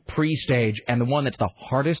final pre-stage and the one that's the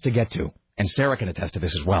hardest to get to, and Sarah can attest to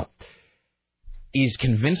this as well, is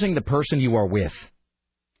convincing the person you are with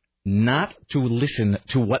not to listen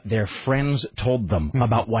to what their friends told them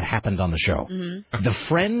about what happened on the show. Mm-hmm. The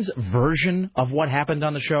friends' version of what happened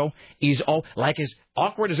on the show is all, like, as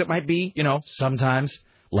awkward as it might be, sometimes,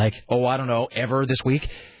 like, oh, I don't know, ever this week.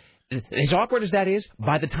 As awkward as that is,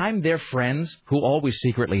 by the time their friends, who always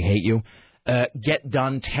secretly hate you, get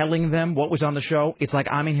done telling them what was on the show, it's like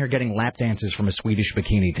I'm in here getting lap dances from a Swedish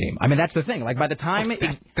bikini team. I mean, that's the thing. Like, by the time...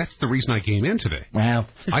 That's the reason I came in today. Well...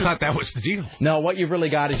 I thought that was the deal. No, what you've really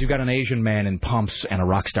got is you've got an Asian man in pumps and a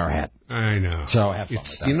rock star hat. I know. So have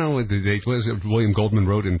fun with that. William Goldman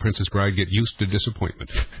wrote in Princess Bride, get used to disappointment.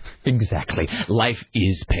 Exactly. Life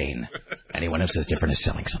is pain. Anyone who says different is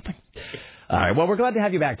selling something. All right. Well, we're glad to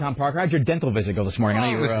have you back, Tom Parker. How'd your dental visit go this morning?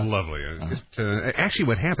 It was lovely. Actually,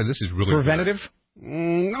 what happened, this is really... Preventative?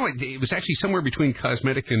 No, it was actually somewhere between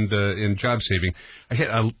cosmetic and job saving. I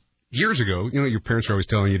had years ago, your parents are always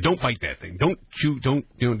telling you, don't bite that thing. Don't chew, don't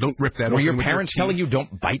rip that open. Were your parents telling you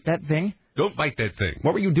don't bite that thing? Don't bite that thing.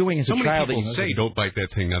 What were you doing as a child? So many people say don't bite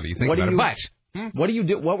that thing now that you think about it. But What do you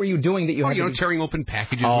do? What were you doing that you had to do? Tearing open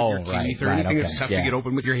packages with your teeth or anything that's tough to get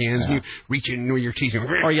open with your hands, and you reach in with your teeth.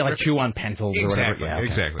 Or you chew on pencils or whatever. Yeah,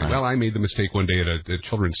 exactly. Right. Well, I made the mistake one day at a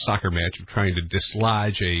children's soccer match of trying to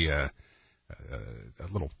dislodge a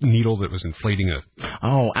little needle that was inflating a...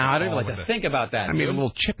 I don't even like to think about that. I made a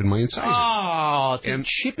little chip in my incisor. And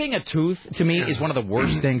chipping a tooth, to me, is one of the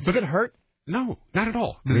worst things. Does it hurt? No, not at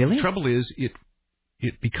all. Really? The trouble is,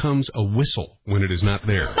 it becomes a whistle when it is not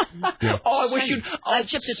there. I wish you'd... I've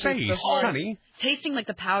chipped a tooth before. Sonny. Tasting like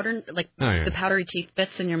the powder, the powdery teeth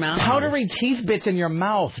bits in your mouth. Powdery teeth bits in your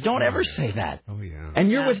mouth. Don't ever say that. Oh, yeah.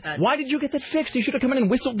 And why did you get that fixed? You should have come in and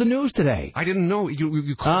whistled the news today. I didn't know.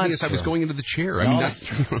 You called me as I was going into the chair. That's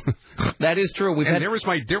true. That is true. There was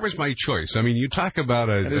my choice. I mean, you talk about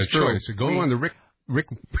a choice. Go on the Rick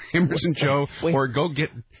Emerson show or go get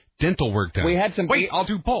dental work done. I'll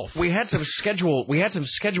do both. We had some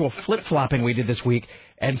schedule flip-flopping we did this week.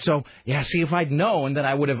 And so, see, if I'd known, then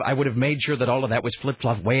I would have made sure that all of that was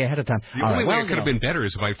flip-flopped way ahead of time. The only way it could have been better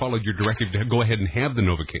is if I followed your directive to go ahead and have the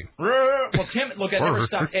Novocaine. Well, Tim, look,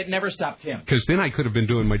 it never stopped Tim. Because then I could have been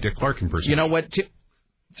doing my Dick Clark impersonation. You know what, Tim?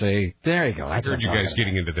 See, there you go. I heard you guys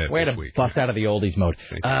getting into that way this to week. Bust out of the oldies mode.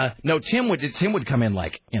 No, Tim would come in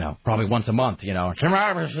probably once a month, Tim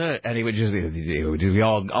Robertson, and he would be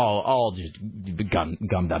all just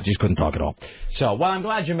gummed up, just couldn't talk at all. So, I'm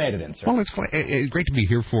glad you made it in, sir. Well, it's great to be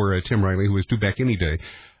here for Tim Riley, who is due back any day.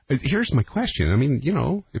 Here's my question. I mean,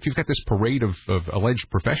 if you've got this parade of alleged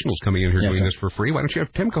professionals coming in here doing this for free, why don't you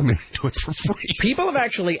have Tim come in and do it for free? People have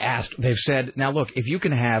actually asked. They've said, now look, if you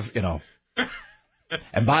can have,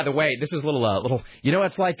 And by the way, this is a little.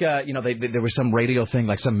 It's like there was some radio thing,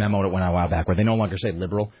 like some memo that went out a while back where they no longer say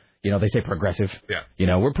liberal. They say progressive.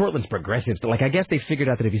 Yeah. We're Portland's progressive. I guess they figured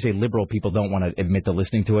out that if you say liberal, people don't want to admit to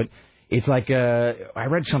listening to it. It's like I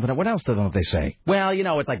read something. What else do they say? Well,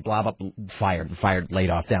 it's like blah blah, fired, laid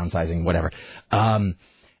off, downsizing, whatever.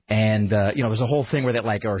 There's a whole thing where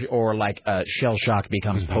that shell shock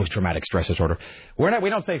becomes post traumatic stress disorder. We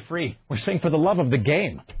don't say free. We're saying for the love of the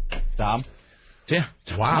game, Tom. Yeah.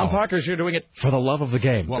 Wow. Tom Parker's here doing it for the love of the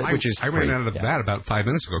game. Well, I ran out of that about 5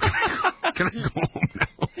 minutes ago. Can I go home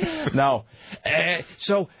No.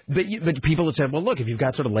 now? But people have said, well, look, if you've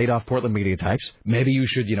got sort of laid off Portland media types, maybe you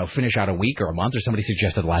should, finish out a week or a month, or somebody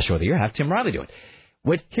suggested the last show of the year, have Tim Riley do it.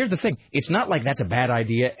 Here's the thing. It's not like that's a bad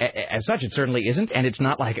idea as such. It certainly isn't. And it's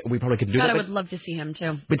not like we probably could do that. I would love to see him,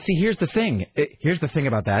 too. But see, here's the thing. Here's the thing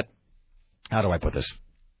about that. How do I put this?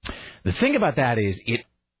 The thing about that is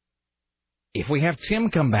if we have Tim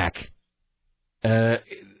come back...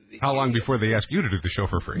 how long before they ask you to do the show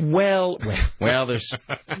for free? Well, there's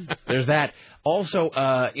that. Also,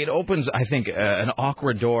 it opens, I think, an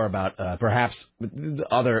awkward door about perhaps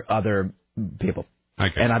other people.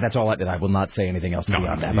 Okay. And that's all I will not say anything else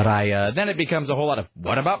beyond that. But then it becomes a whole lot of,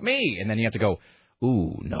 what about me? And then you have to go,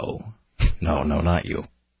 ooh, no, not you.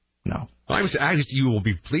 No. You will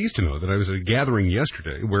be pleased to know that I was at a gathering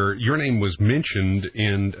yesterday where your name was mentioned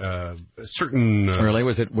and a certain... Really?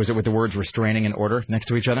 Was it with the words restraining and order next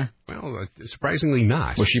to each other? Well, surprisingly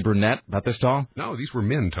not. Was she brunette, about this tall? No, these were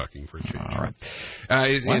men talking for a change. All right.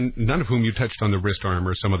 And none of whom you touched on the wrist arm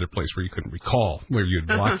or some other place where you couldn't recall, where you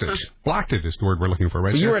had blocked it. Blocked it is the word we're looking for,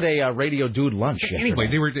 right? Well, you were at a Radio Dude lunch yesterday. Anyway,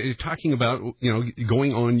 they were talking about,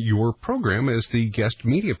 going on your program as the guest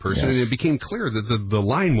media person, and it became clear that the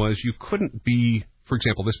line was you couldn't be... For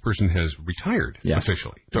example, this person has retired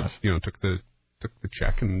officially. Took the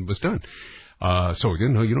check and was done. So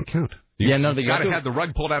you don't count. You got to have the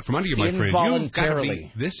rug pulled out from under you, my friend.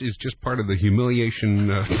 Involuntarily. This is just part of the humiliation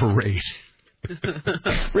parade.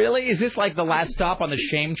 Really? Is this like the last stop on the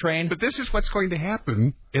shame train? But this is what's going to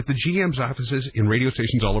happen at the GM's offices in radio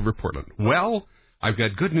stations all over Portland. Well, I've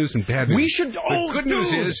got good news and bad news. The good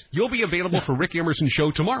news is you'll be available for Rick Emerson's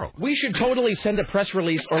show tomorrow. We should totally send a press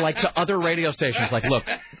release or to other radio stations. Look,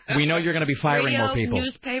 we know you're going to be firing more people.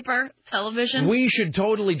 Newspaper, television. We should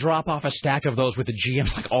totally drop off a stack of those with the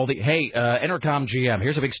GMs. Intercom GM,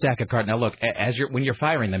 here's a big stack of cards. Now look, when you're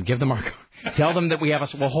firing them, give them our... Tell them that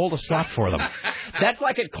we'll hold a slot for them. That's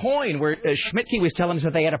like at Coin, where Schmidtke was telling us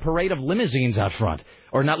that they had a parade of limousines out front.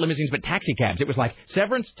 Or not limousines, but taxi cabs. It was like,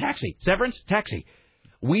 Severance, taxi. Severance, taxi.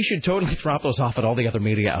 We should totally drop those off at all the other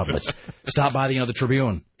media outlets. Stop by the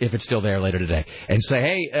Tribune, if it's still there later today, and say,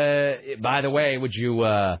 hey, by the way, would you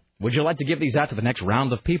like to give these out to the next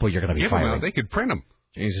round of people you're going to be firing? They could print them.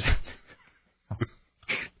 Jesus.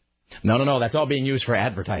 No. That's all being used for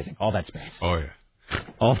advertising. All that space. Oh, yeah.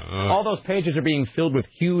 All those pages are being filled with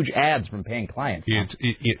huge ads from paying clients.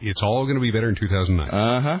 It's all going to be better in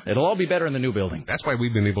 2009. It'll all be better in the new building. That's why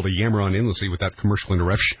we've been able to yammer on endlessly without commercial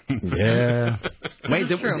interruption. Yeah.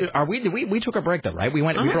 Wait, we took a break though, right? We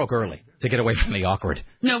broke early to get away from the awkward.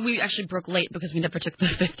 No, we actually broke late because we never took the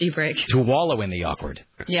 50 break. To wallow in the awkward.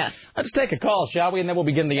 Yes. Let's take a call, shall we? And then we'll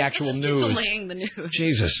begin the actual news. Delaying the news.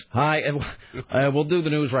 Jesus. Hi. We'll do the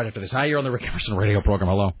news right after this. Hi, you're on the Rick Emerson radio program.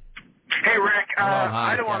 Hello. Hey, Rick.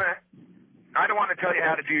 Hi, I don't want to tell you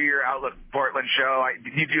how to do your Outlook Portland show.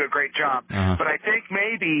 You do a great job. But I think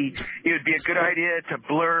maybe it would be a good idea to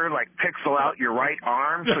blur, pixel out your right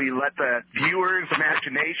arm so you let the viewer's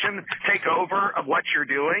imagination take over of what you're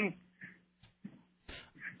doing.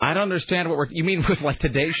 I don't understand what you mean with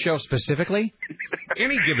today's show specifically?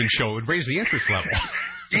 Any given show would raise the interest level.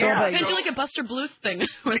 They do like a Buster Bluth thing.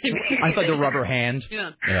 I thought the rubber hand.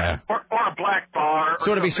 Yeah. Or a black bar.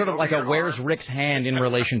 So it'd be sort of like a where's Rick's hand in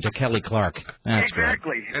relation to Kelly Clark. That's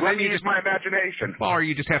exactly. And let me use my imagination. Or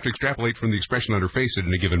you just have to extrapolate from the expression on her face at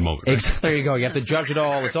any given moment. Right? There you go. You have to judge it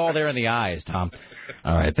all. It's all there in the eyes, Tom.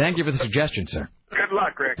 All right. Thank you for the suggestion, sir. Good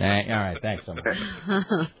luck, Rick. All right. Thanks so much.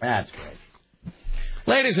 That's great.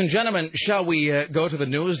 Ladies and gentlemen, shall we go to the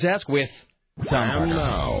news desk with Tom And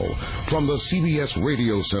now, from the CBS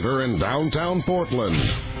Radio Center in downtown Portland,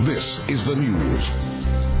 this is the news.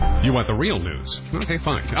 You want the real news? Okay,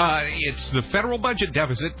 fine. It's the federal budget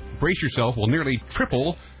deficit, brace yourself, will nearly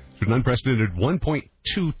triple to an unprecedented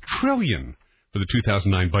 $1.2 trillion for the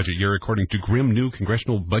 2009 budget year, according to grim new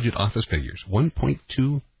Congressional Budget Office figures.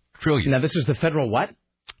 $1.2 trillion. Now, this is the federal what?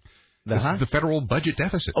 This is the federal budget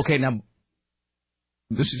deficit. Okay, now...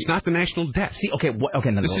 This is not the national debt. See, okay,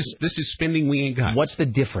 no, this is spending we ain't got. What's the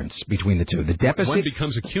difference between the two? The deficit... One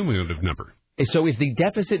becomes a cumulative number. So is the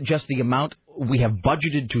deficit just the amount we have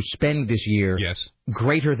budgeted to spend this year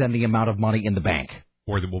greater than the amount of money in the bank?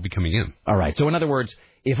 Or that will be coming in. All right. So in other words,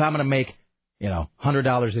 if I'm going to make,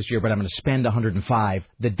 $100 this year, but I'm going to spend $105,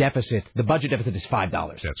 the budget deficit is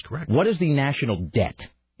 $5. That's correct. What is the national debt?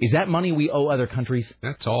 Is that money we owe other countries?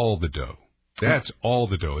 That's all the dough. That's all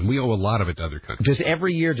the dough, and we owe a lot of it to other countries. Does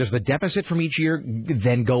every year, does the deficit from each year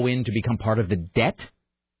then go in to become part of the debt?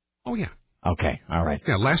 Oh, yeah. Okay, all right.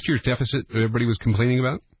 Yeah, last year's deficit everybody was complaining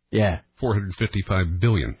about? Yeah. $455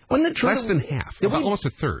 billion. Less than half. Almost a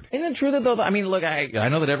third. Isn't it true that, though, look, I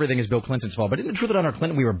know that everything is Bill Clinton's fault, but isn't it true that under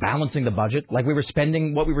Clinton we were balancing the budget? Like we were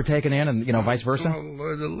spending what we were taking in and, vice versa?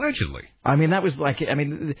 Well, allegedly. That was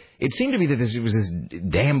it seemed to me that it was this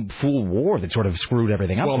damn fool war that sort of screwed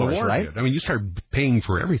everything up for us, right? Did. You start paying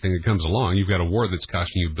for everything that comes along. You've got a war that's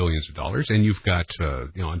costing you billions of dollars, and you've got,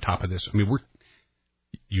 on top of this, we've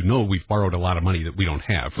borrowed a lot of money that we don't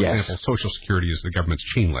have. For example, Social Security is the government's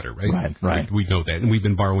chain letter, right? Right. We know that. And we've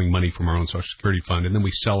been borrowing money from our own Social Security fund, and then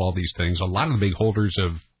we sell all these things. A lot of the big holders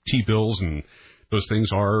of T-bills and those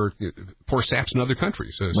things are poor saps in other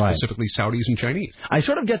countries, specifically Saudis and Chinese. I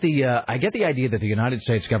sort of get the idea that the United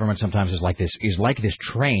States government sometimes is like this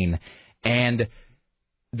train, and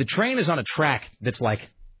the train is on a track that's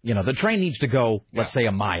the train needs to go, let's say,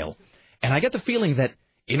 a mile. And I get the feeling that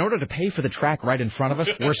in order to pay for the track right in front of us,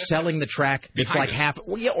 we're selling the track that's half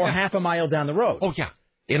a mile down the road. Oh, yeah.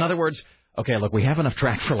 In other words, okay, look, we have enough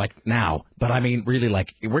track for now, but really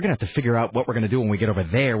we're going to have to figure out what we're going to do when we get over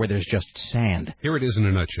there where there's just sand. Here it is in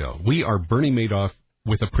a nutshell. We are Bernie Madoff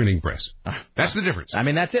with a printing press. That's the difference.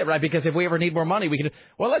 That's it, right? Because if we ever need more money, we can,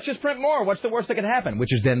 let's just print more. What's the worst that can happen?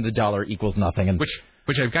 Which is then the dollar equals nothing. And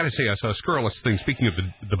Which I've got to say, I saw a scurrilous thing. Speaking of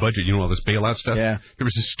the budget, all this bailout stuff. Yeah. There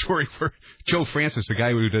was a story where Joe Francis, the guy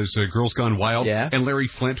who does Girls Gone Wild, and Larry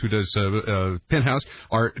Flint, who does Penthouse,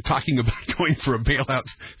 are talking about going for a bailout.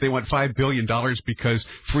 They want $5 billion because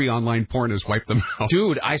free online porn has wiped them out.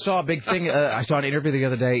 Dude, I saw a big thing. I saw an interview the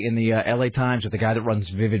other day in the L.A. Times with the guy that runs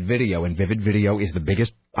Vivid Video, and Vivid Video is the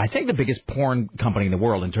biggest porn company in the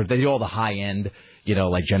world. In terms, they do all the high end,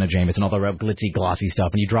 like Jenna Jameson, all the glitzy, glossy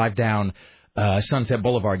stuff. And you drive down Sunset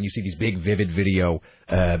Boulevard and you see these big Vivid Video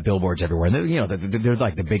billboards everywhere. And they're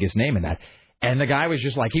like the biggest name in that. And the guy was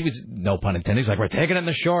just he was, no pun intended, he's like, we're taking it in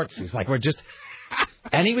the shorts. He's like, we're just,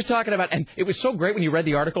 and he was talking about, and it was so great when you read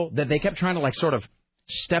the article that they kept trying to sort of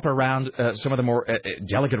step around some of the more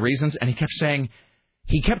delicate reasons. And he kept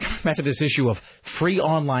coming back to this issue of free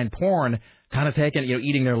online porn, kind of taking,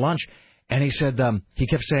 eating their lunch. And he said, he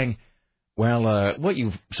kept saying, well, what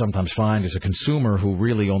you sometimes find is a consumer who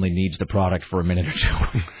really only needs the product for a minute or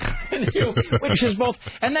two. Which is both.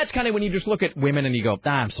 And that's kind of when you just look at women and you go,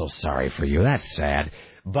 I'm so sorry for you. That's sad.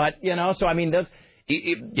 But, so,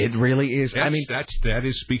 it really is. That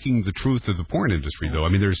is speaking the truth of the porn industry, though.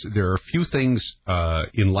 There are a few things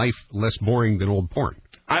in life less boring than old porn.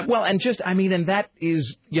 And that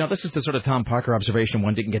is, this is the sort of Tom Parker observation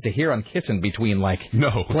one didn't get to hear on Kissin' between,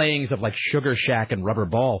 playings of, Sugar Shack and Rubber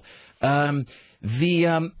Ball. Bouncy,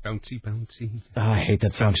 bouncy. Oh, I hate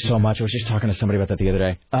that song so much. I was just talking to somebody about that the other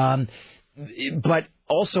day. But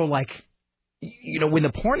also, when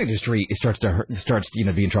the porn industry starts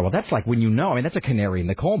to be in trouble, that's like when that's a canary in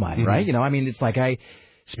the coal mine, right? It's like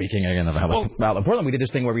Speaking again of how in Portland, we did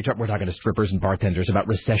this thing where we're talking to strippers and bartenders about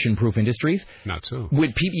recession-proof industries. Not so.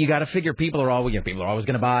 With people, you got to figure people are always going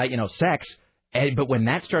to buy sex, but when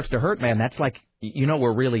that starts to hurt, man, that's like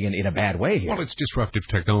we're really in a bad way here. Well, it's disruptive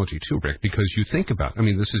technology too, Rick, because you think about.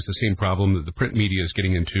 This is the same problem that the print media is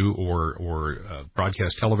getting into, or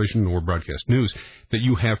broadcast television or broadcast news. That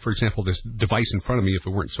you have, for example, this device in front of me. If it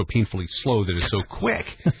weren't so painfully slow, that it's so quick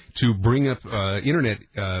to bring up internet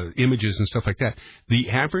images and stuff like that. The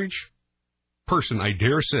average person, I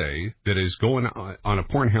dare say, that is going on a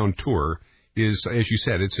Pornhound tour is, as you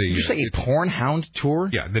said, it's a... Did you say a Pornhound tour?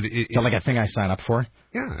 Yeah. Is that like a thing I sign up for?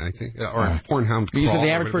 Yeah, I think. Or a Pornhound crawl. You said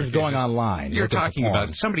the average person going online. You're talking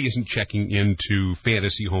about somebody isn't checking into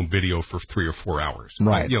fantasy home video for 3 or 4 hours.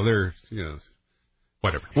 Right. They're,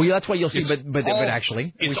 whatever. Well, that's what you'll see, but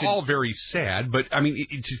actually... It's all very sad, but,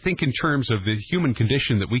 to think in terms of the human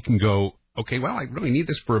condition that we can go... Okay, well, I really need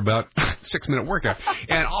this for about 6-minute workout,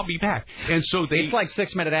 and I'll be back. And so it's like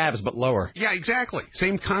 6-minute abs, but lower. Yeah, exactly.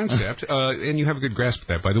 Same concept, and you have a good grasp of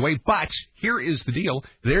that, by the way. But here is the deal.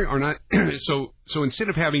 There are not... So instead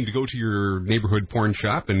of having to go to your neighborhood porn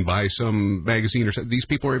shop and buy some magazine or something, these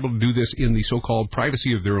people are able to do this in the so-called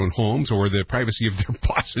privacy of their own homes or the privacy of their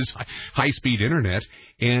boss's high-speed internet.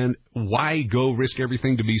 And why go risk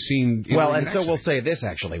everything to be seen? Well, and so we'll say this,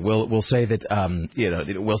 actually. We'll say that,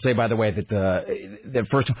 we'll say, by the way, that the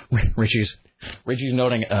first... Richie's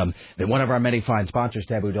noting that one of our many fine sponsors,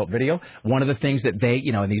 Taboo Adult Video, one of the things that they,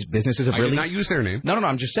 in these businesses have really... I did not use their name. No,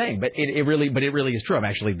 I'm just saying. But it really is true.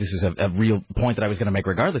 Actually, this is a real point that I was going to make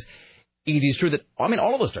regardless. It is true that,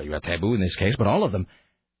 all of those are, you have Taboo in this case, but all of them,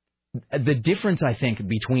 the difference, I think,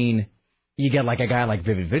 between... You get like a guy like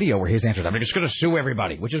Vivid Video where his answer is, I'm just going to sue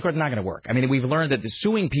everybody, which is, of course, not going to work. We've learned that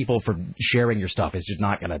suing people for sharing your stuff is just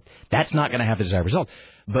not going to... That's not going to have the desired result.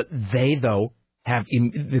 But they, though...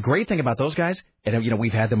 the great thing about those guys, and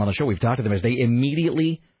we've had them on the show, we've talked to them, is they were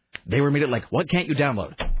immediately like, what can't you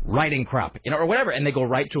download? Writing crap, or whatever, and they go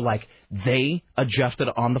right to they adjusted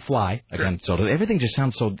on the fly again. So everything just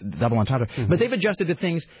sounds so double entendre. Mm-hmm. But they've adjusted to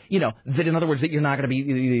things, that in other words that you're not going to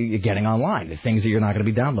be getting online, the things that you're not going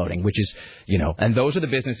to be downloading, which is, and those are the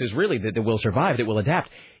businesses really that will survive, that will adapt.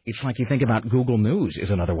 It's like you think about Google News is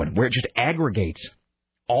another one where it just aggregates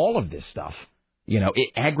all of this stuff.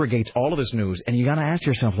 It aggregates all of this news, and you got to ask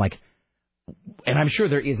yourself, and I'm sure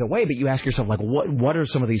there is a way, but you ask yourself, what are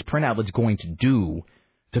some of these print outlets going to do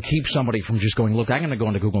to keep somebody from just going, look, I'm going to go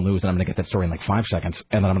into Google News, and I'm going to get that story in 5 seconds,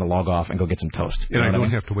 and then I'm going to log off and go get some toast. And I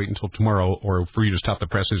don't have to wait until tomorrow, or for you to stop the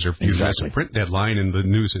presses, or for you to miss a print deadline, and the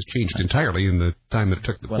news has changed entirely in the time that it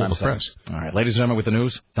took to pull the press. All right, ladies and gentlemen, with the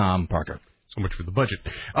news, Tom Parker. So much for the budget.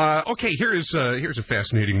 Okay, here's a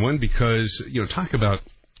fascinating one, because, talk about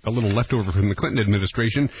a little leftover from the Clinton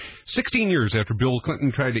administration. 16 years after Bill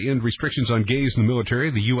Clinton tried to end restrictions on gays in the military,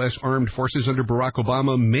 the U.S. Armed Forces under Barack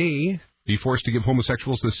Obama may be forced to give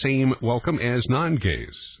homosexuals the same welcome as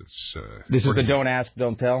non-gays. This is the don't ask,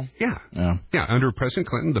 don't tell? Yeah. Yeah, under President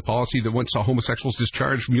Clinton, the policy that once saw homosexuals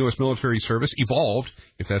discharged from U.S. military service evolved,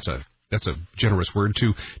 if that's a generous word,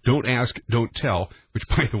 to don't ask, don't tell, which,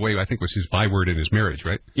 by the way, I think was his byword in his marriage,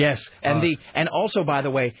 right? Yes, and also, by the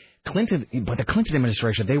way, the Clinton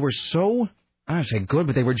administration, they were so, I don't say good,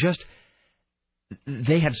 but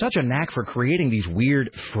they had such a knack for creating these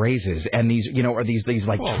weird phrases and these, or these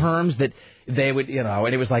terms that they would,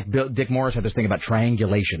 and it was like Dick Morris had this thing about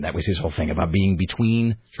triangulation. That was his whole thing about being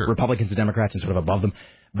between Republicans and Democrats and sort of above them.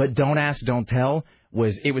 But don't ask, don't tell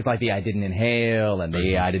was like the I didn't inhale and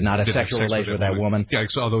the I did not have sexual relations with that woman. Yeah,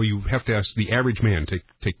 although you have to ask the average man,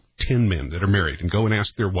 take 10 men that are married and go and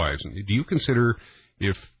ask their wives. Do you consider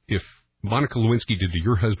if Monica Lewinsky did to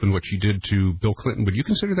your husband what she did to Bill Clinton, would you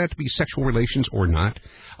consider that to be sexual relations or not?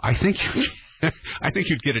 I think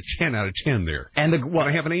you'd get a 10 out of 10 there. And Can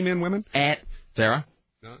I have an amen, women? Sarah?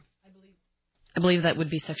 No? I believe that would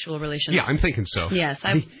be sexual relations. Yeah, I'm thinking so. Yes,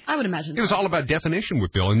 I would imagine. It was all about definition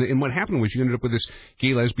with Bill, and what happened was you ended up with this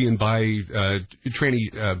gay, lesbian, bi,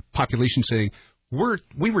 tranny population saying,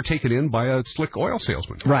 we were taken in by a slick oil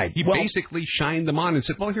salesman. Right. He basically shined them on and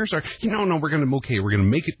said, well, here's our, we're going to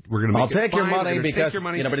make it. I'll take your money because,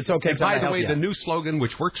 but it's okay. And by the way, the new slogan,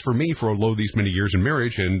 which works for me for these many years in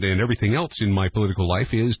marriage and everything else in my political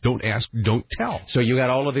life is don't ask, don't tell. So you got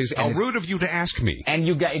all of these. How rude of you to ask me. And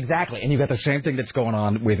you got the same thing that's going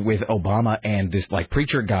on with Obama and this like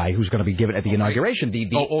preacher guy who's going to be given at the inauguration.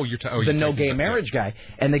 The no gay marriage guy.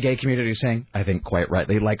 And the gay community is saying, I think quite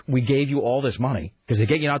rightly, like, we gave you all this money. Because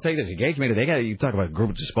I'll tell you this, the gay community, you talk about a group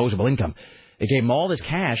of disposable income. They gave them all this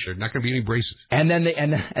cash. There's not going to be any braces. And then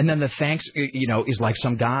the thanks, is like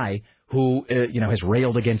some guy who, has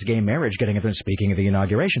railed against gay marriage, getting up and speaking at the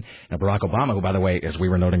inauguration. Now, Barack Obama, who, by the way, as we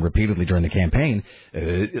were noting repeatedly during the campaign,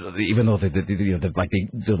 even though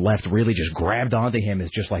the left really just grabbed onto him as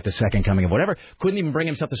just like the second coming of whatever, couldn't even bring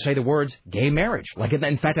himself to say the words gay marriage. Like,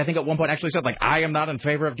 in fact, I think at one point actually said, like, I am not in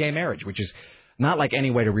favor of gay marriage, which is not like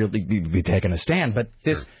any way to really be taking a stand, but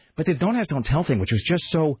this don't ask, don't tell thing, which was just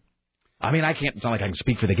so. I mean, it's not like I can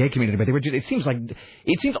speak for the gay community, but it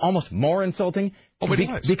seems almost more insulting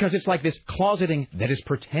because it's like this closeting that is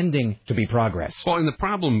pretending to be progress. Well, and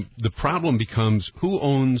the problem becomes who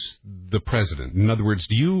owns the president. In other words,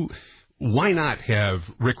 why not have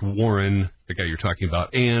Rick Warren, the guy you're talking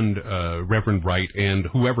about, and Reverend Wright and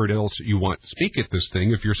whoever else you want speak at this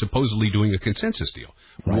thing if you're supposedly doing a consensus deal?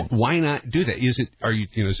 Right. Why not do that? Is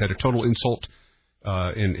that a total insult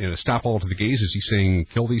and a stop all to the gays? Is he saying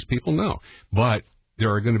kill these people? No. But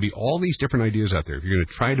there are going to be all these different ideas out there. If you're going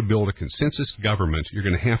to try to build a consensus government, you're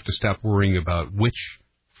going to have to stop worrying about which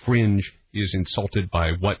fringe is insulted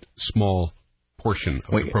by what small portion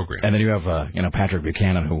of the program. And then you have, Patrick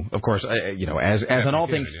Buchanan, who, of course, as in all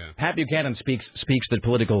things, Pat Buchanan speaks the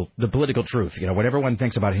political truth. Whatever one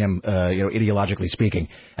thinks about him, ideologically speaking,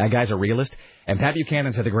 that guy's a realist. And Pat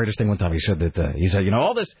Buchanan said the greatest thing one time. He said,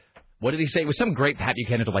 all this. What did he say? It was some great Pat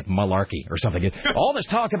Buchanan to like malarkey or something. All this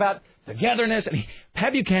talk about togetherness. And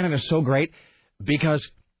Pat Buchanan is so great because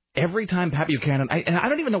every time Pat Buchanan, I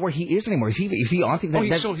don't even know where he is anymore. Is he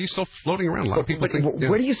on? He's still floating around. A lot of people think.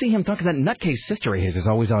 Where do you see him talk? Because that nutcase sister of his is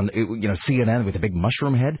always on, CNN with a big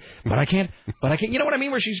mushroom head. But I can't. You know what I mean?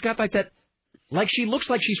 Where she's got like that. Like she looks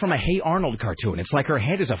like she's from a Hey Arnold cartoon. It's like her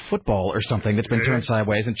head is a football or something that's been turned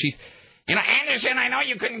sideways, and she's. Anderson, I know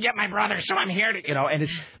you couldn't get my brother, so I'm here to,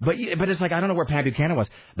 but it's like, I don't know where Pat Buchanan was.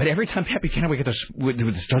 But every time Pat Buchanan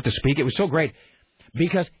would start to speak, it was so great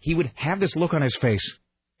because he would have this look on his face.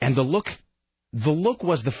 And the look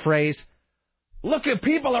was the phrase, look, if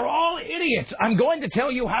people are all idiots, I'm going to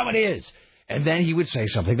tell you how it is. And then he would say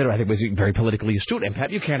something that I think was very politically astute. And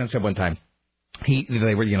Pat Buchanan said one time,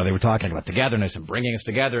 they were talking about togetherness and bringing us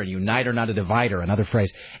together and unite or not a divider, another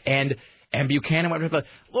phrase. And Buchanan went with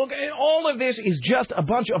look, all of this is just a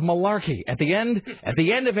bunch of malarkey. At the end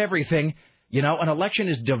of everything, an election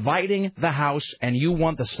is dividing the House, and you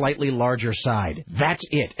want the slightly larger side. That's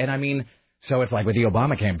it. And I mean, so it's like with the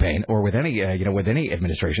Obama campaign or with any, with any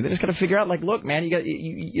administration, they just got to figure out, like, look, man,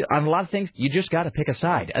 you on a lot of things, you just got to pick a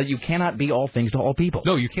side. You cannot be all things to all people.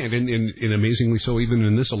 No, you can't. And amazingly so, even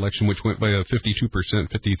in this election, which went by a 52%,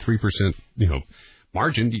 53%,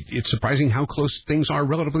 margin, it's surprising how close things are,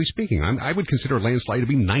 relatively speaking. I would consider a landslide to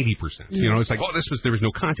be 90%. It's like, there was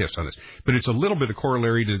no contest on this. But it's a little bit of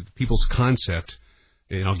corollary to people's concept,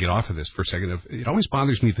 and I'll get off of this for a second. It always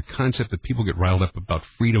bothers me, the concept that people get riled up about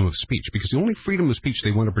freedom of speech, because the only freedom of speech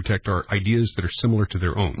they want to protect are ideas that are similar to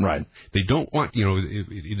their own. Right. They don't want,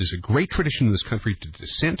 it is a great tradition in this country to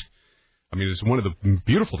dissent. I mean, it's one of the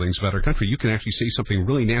beautiful things about our country. You can actually say something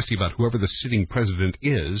really nasty about whoever the sitting president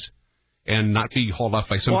is, and not be hauled off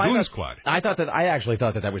by some goon squad. I actually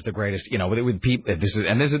thought that was the greatest. With people, this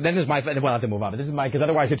is my. Well, I have to move on. But this is my, because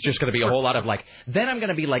otherwise it's just going to be a whole lot of like. Then I'm going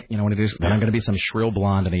to be like, what it is. Then I'm going to be some shrill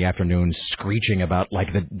blonde in the afternoon screeching about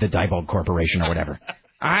like the Diebold Corporation or whatever.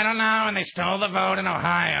 I don't know, and they stole the vote in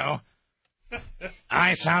Ohio.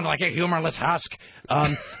 I sound like a humorless husk.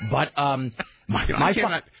 I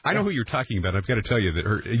know who you're talking about. I've got to tell you that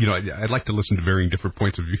I'd like to listen to varying different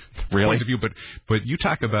points of view. But you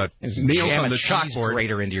talk about nails on the chalkboard.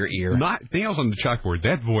 Grater into your ear. Not nails on the chalkboard.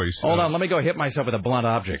 That voice. Hold on, let me go hit myself with a blunt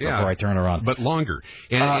object before I turn her on. But longer.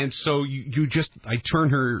 And so I turn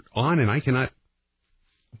her on, and I cannot.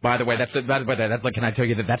 By the way, can I tell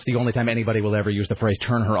you that's the only time anybody will ever use the phrase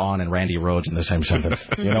 "turn her on" and Randy Rhoads in the same sentence.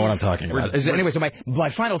 You know what I'm talking about. Anyway, so my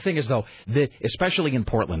final thing is though, especially in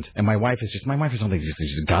Portland, and my wife is only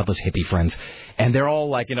these godless hippie friends, and they're all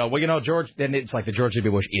like, George. Then it's like the George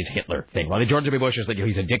W. Bush is Hitler thing. Well, the George W. Bush is like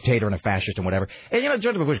he's a dictator and a fascist and whatever. And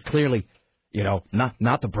George W. Bush clearly,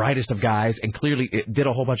 not the brightest of guys, and clearly did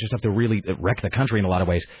a whole bunch of stuff to really wreck the country in a lot of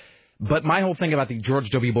ways. But my whole thing about the George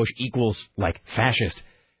W. Bush equals, like, fascist,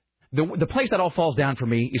 the place that all falls down for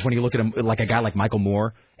me is when you look at him like a guy like Michael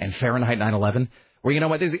Moore and Fahrenheit 9/11, where, you know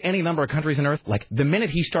what, there's any number of countries on Earth, like, the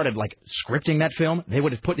minute he started, like, scripting that film, they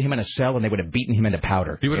would have put him in a cell and they would have beaten him into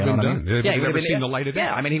powder. He would have been done. He would have never seen the light of day.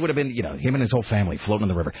 Yeah, I mean, he would have been, you know, him and his whole family floating in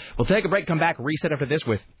the river. We'll take a break, come back, reset after this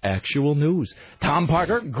with actual news. Tom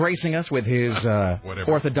Parker gracing us with his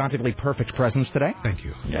orthodontically perfect presence today. Thank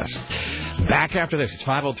you. Yes. Back after this. It's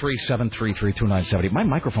 503-733-2970. My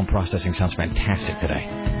microphone processing sounds fantastic today.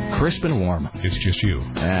 Crisp and warm. It's just you.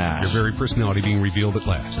 Yeah. Your very personality being revealed at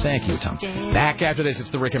last. Thank you, Tom. Back after this,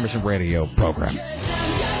 it's the Rick Emerson Radio program.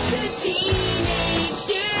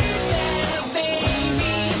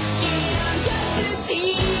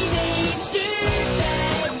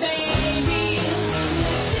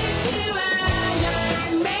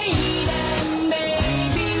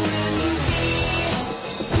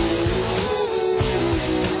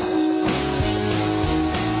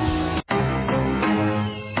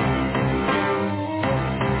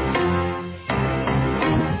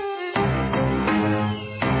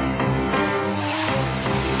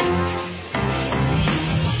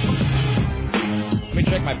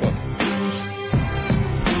 Check my book.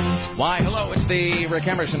 Why, hello, it's the Rick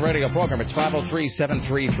Emerson Radio program. It's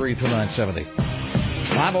 503-733-2970.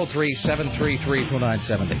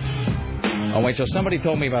 503-733-2970. Oh, wait, so somebody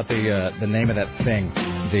told me about the name of that thing.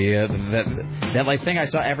 That like thing I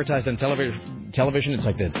saw advertised on television. It's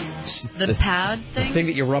like the pad thing? The thing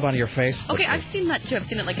that you rub on your face. Okay, I've seen that too. I've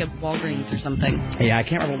seen it like at Walgreens or something. Yeah, I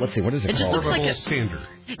can't remember. Let's see, what is it called? Just looks like a sander.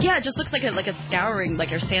 Yeah, it just looks like a scouring,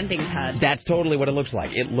 like a sanding pad. That's totally what it looks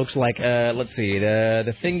like. It looks like, let's see,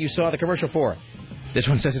 the thing you saw the commercial for. This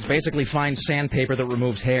one says it's basically fine sandpaper that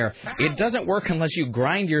removes hair. It doesn't work unless you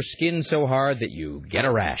grind your skin so hard that you get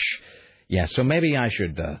a rash. Yeah, so maybe I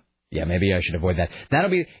should, maybe I should avoid that. That'll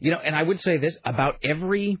be, you know, and I would say this about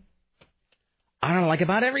every, I don't know, like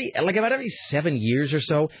about every 7 years or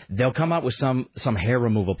so, they'll come out with some hair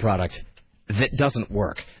removal product that doesn't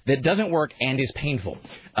work and is painful.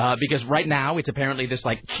 Because right now it's apparently this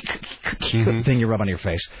like thing you rub on your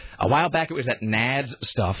face. A while back it was that Nads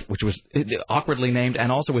stuff, which was awkwardly named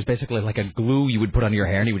and also was basically like a glue you would put on your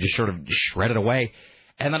hair and you would just sort of shred it away.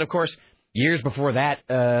 And then of course years before that,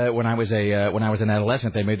 when I was an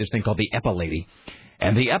adolescent, they made this thing called the Epa Lady.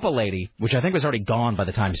 And the Epa Lady, which I think was already gone by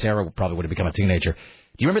the time Sarah probably would have become a teenager. Do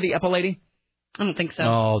you remember the Epa Lady? I don't think so.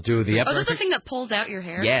 Oh, dude, the Epa. Oh, that's the thing that pulls out your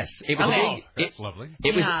hair? Yes. It was that's lovely.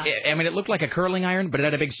 It was. I mean, it looked like a curling iron, but it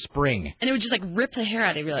had a big spring. And it would just like rip the hair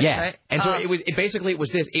out of your legs, right? And so it was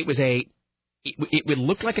this. It would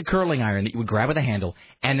look like a curling iron that you would grab with a handle,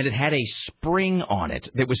 and then it had a spring on it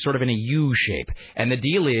that was sort of in a U shape. And the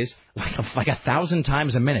deal is, like 1,000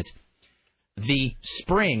 times a minute, the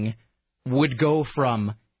spring would go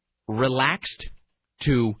from relaxed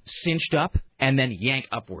to cinched up and then yank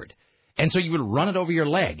upward. And so you would run it over your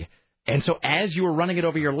leg. And so as you were running it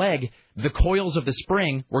over your leg, the coils of the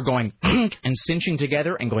spring were going and cinching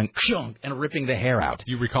together and going and ripping the hair out.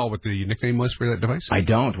 Do you recall what the nickname was for that device? I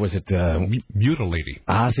don't. Was it... Mutilady.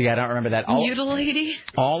 See, I don't remember that. Mutilady?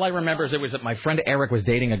 All I remember is it was that my friend Eric was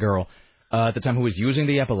dating a girl at the time who was using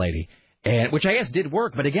the Epa Lady. And, which I guess did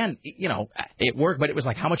work, but again, you know, it worked, but it was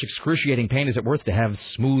like, how much excruciating pain is it worth to have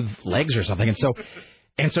smooth legs or something?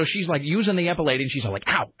 And so she's like using the Epa Lady, and she's all like,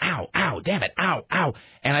 ow, ow, ow, damn it, ow, ow.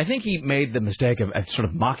 And I think he made the mistake of sort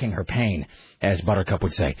of mocking her pain, as Buttercup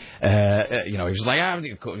would say. You know, he was like,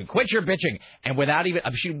 quit your bitching. And without even,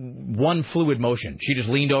 one fluid motion, she just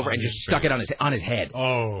leaned over and just stuck it on his head.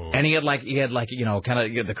 Oh. And he had like, you know,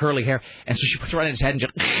 kind of the curly hair. And so she puts it right in his head and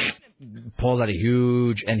just pulls out a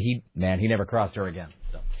huge, and he never crossed her again.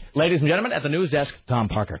 So. Ladies and gentlemen, at the news desk, Tom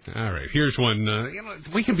Parker. All right, here's one. You know,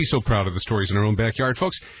 we can be so proud of the stories in our own backyard,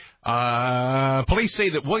 folks. Police say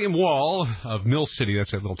that William Wall of Mill City, that's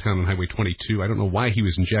that little town on Highway 22. I don't know why he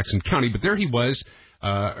was in Jackson County, but there he was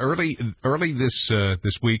early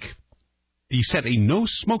this week. He set a no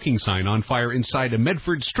smoking sign on fire inside a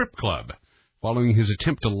Medford strip club, following his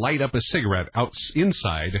attempt to light up a cigarette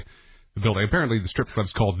inside the building. Apparently, the strip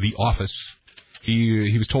club's called The Office.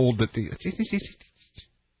 He was told that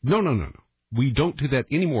no. We don't do that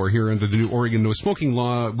anymore here under the new Oregon no smoking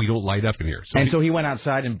law. We don't light up in here. So he went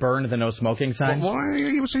outside and burned the no smoking sign? Well,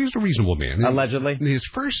 he was a reasonable man. Allegedly. His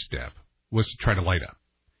first step was to try to light up.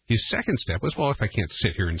 His second step was, well, if I can't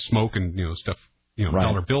sit here and smoke and, stuff,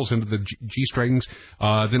 dollar bills into the G-strings.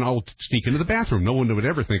 Then I'll sneak into the bathroom. No one would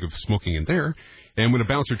ever think of smoking in there. And when a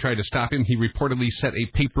bouncer tried to stop him, he reportedly set a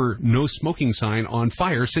paper no smoking sign on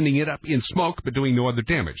fire, sending it up in smoke but doing no other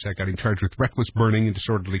damage. That got him charged with reckless burning and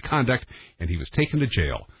disorderly conduct, and he was taken to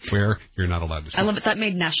jail, where you're not allowed to smoke. I love it. That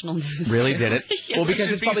made national news. Really did it? Yeah. Well, because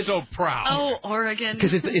it's probably so proud. Oh, Oregon.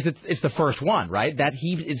 Because it's the first one, right?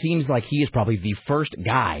 It seems like he is probably the first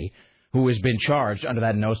guy who has been charged under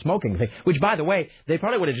that no smoking thing. Which, by the way, they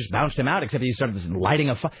probably would have just bounced him out, except he started lighting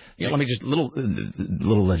a fire. Let me just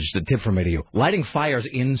just a tip from me to you. Lighting fires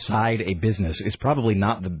inside a business is probably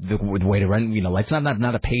not the way to run. It's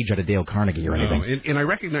not a page out of Dale Carnegie or anything. And I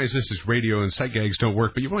recognize this is radio and sight gags don't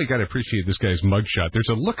work, but you've only got to appreciate this guy's mugshot. There's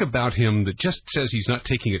a look about him that just says he's not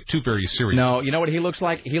taking it too very seriously. No, you know what he looks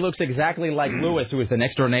like? He looks exactly like Lewis, who is the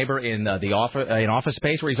next door neighbor in Office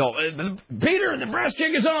Space, where he's all Peter, the brass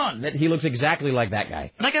jig is on. He looks exactly like that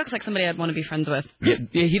guy. That guy looks like somebody I'd want to be friends with. Yeah,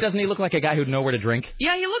 he doesn't. He look like a guy who'd know where to drink.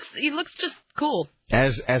 Yeah, he looks just cool.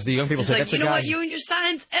 As the young people say, like, that's a guy. You know what? You and your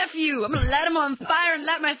signs, F you. I'm going to light him on fire and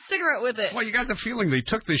light my cigarette with it. Well, you got the feeling they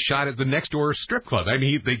took this shot at the next door strip club. I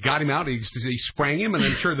mean, they got him out. He sprang him, and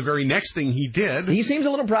I'm sure the very next thing he did. He seems a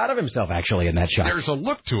little proud of himself, actually, in that shot. There's a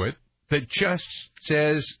look to it that just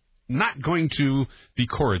says not going to be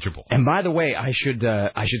corrigible. And by the way, I should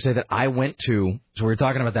say that I went to. So we were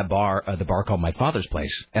talking about that bar, the bar called My Father's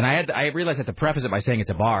Place, and I realized I had to preface it by saying it's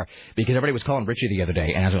a bar because everybody was calling Richie the other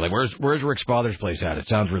day, and I was like, "Where's Rick's father's place at? It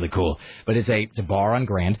sounds really cool." But it's a bar on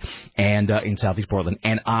Grand and in Southeast Portland,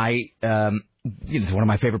 and it's one of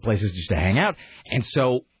my favorite places just to hang out. And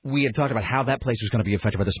so we had talked about how that place was going to be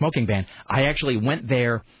affected by the smoking ban. I actually went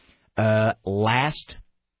there last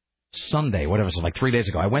Sunday, whatever, so like 3 days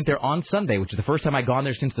ago. I went there on Sunday, which is the first time I'd gone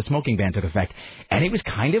there since the smoking ban took effect, and it was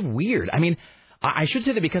kind of weird. I mean, I should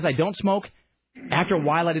say that because I don't smoke, after a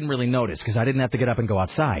while I didn't really notice because I didn't have to get up and go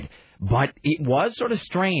outside. But it was sort of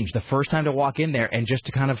strange the first time to walk in there and just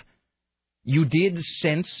to kind of, you did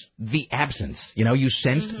sense the absence. You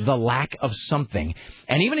sensed the lack of something.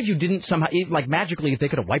 And even if you didn't somehow, like magically, if they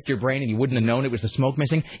could have wiped your brain and you wouldn't have known it was the smoke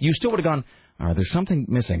missing, you still would have gone, there's something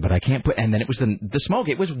missing, but I can't put... And then it was the smoke.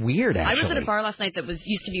 It was weird, actually. I was at a bar last night that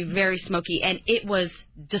used to be very smoky, and it was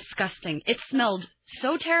disgusting. It smelled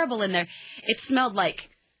so terrible in there. It smelled like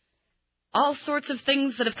all sorts of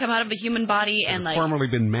things that have come out of a human body and like formerly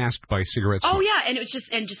been masked by cigarette smoke. Oh yeah, and it was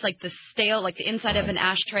just like the stale, like the inside of an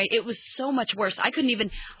ashtray. It was so much worse.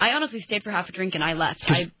 I honestly stayed for half a drink and I left.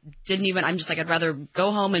 I'm just like, I'd rather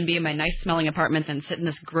go home and be in my nice smelling apartment than sit in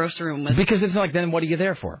this gross room with. Because it's like, then what are you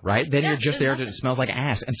there for, right? Then you're just there to smell like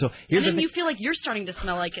ass. And so here's and then you feel like you're starting to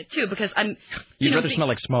smell like it too, because You'd rather smell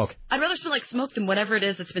like smoke. I'd rather smell like smoke than whatever it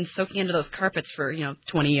is that's been soaking into those carpets for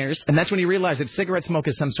 20 years. And that's when you realize that cigarette smoke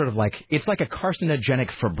is some sort of it's like a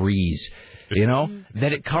carcinogenic Febreze,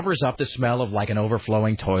 that it covers up the smell of like an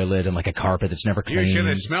overflowing toilet and like a carpet that's never cleaned. You should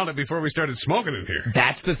have smelled it before we started smoking in here.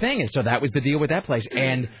 That's the thing. And so that was the deal with that place.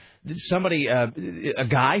 And somebody, a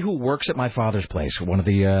guy who works at My Father's Place, one of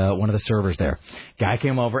the servers there, guy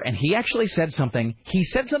came over and he actually said something. He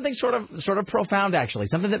said something sort of profound, actually,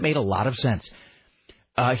 something that made a lot of sense.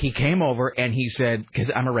 He came over and he said,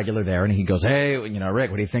 because I'm a regular there, and he goes, "Hey,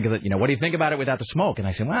 Rick, what do you think of it? What do you think about it without the smoke?" And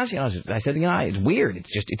I said, "Well, it's weird.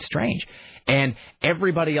 It's strange." And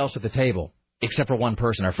everybody else at the table, except for one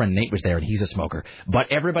person, our friend Nate was there, and he's a smoker.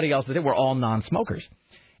 But everybody else were all non-smokers.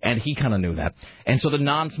 And he kind of knew that. And so the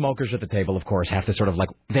non-smokers at the table, of course, have to sort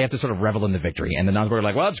of revel in the victory. And the non-smokers are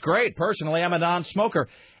like, "Well, it's great. Personally, I'm a non-smoker."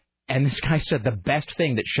 And this guy said the best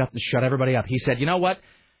thing that shut everybody up. He said, "You know what?"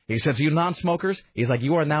 He said, "To you non-smokers," he's like,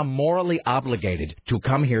 "you are now morally obligated to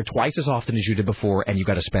come here twice as often as you did before, and you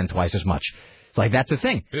got to spend twice as much." It's like, that's the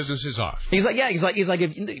thing. Business is off. He's like,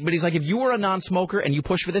 if you were a non-smoker and you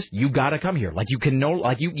push for this, you got to come here. Like, you can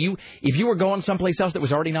if you were going someplace else that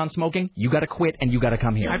was already non-smoking, you got to quit and you got to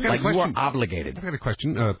come here. I've got a question. You are obligated. I've got a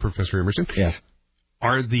question, Professor Emerson. Yes.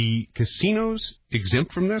 Are the casinos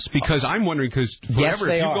exempt from this? Because I'm wondering, because forever,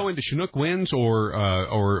 if you go into Chinook Winds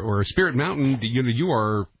or Spirit Mountain, you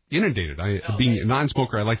are inundated. Being a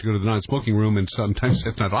non-smoker, I like to go to the non-smoking room, and sometimes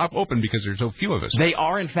it's not open because there's so few of us. They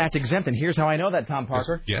are, in fact, exempt, and here's how I know that, Tom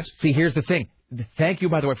Parker. Yes. See, here's the thing. Thank you,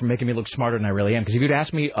 by the way, for making me look smarter than I really am, because if you'd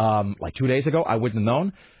asked me like 2 days ago, I wouldn't have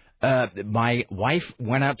known. My wife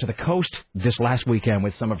went out to the coast this last weekend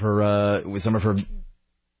with some of her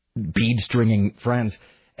bead stringing friends,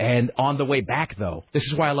 and on the way back, though, this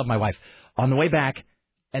is why I love my wife. On the way back,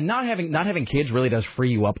 and not having kids really does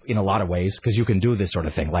free you up in a lot of ways, because you can do this sort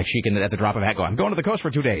of thing. Like, she can, at the drop of a hat, go, "I'm going to the coast for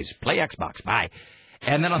 2 days. Play Xbox. Bye."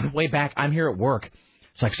 And then on the way back, I'm here at work.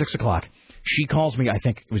 It's like 6 o'clock. She calls me, I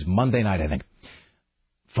think it was Monday night,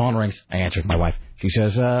 Phone rings. I answered. My wife. She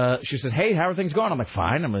says, "Hey, how are things going?" I'm like,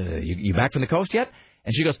 "Fine." I'm like, "You back from the coast yet?"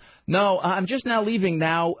 And she goes, "No, I'm just now leaving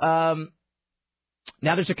now.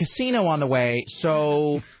 Now there's a casino on the way,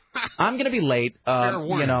 so I'm going to be late,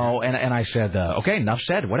 you know." And I said, "Okay, enough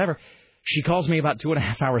said, whatever." She calls me about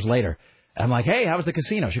 2.5 hours later. I'm like, "Hey, how was the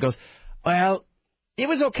casino?" She goes, "Well, it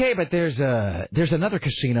was okay, but there's another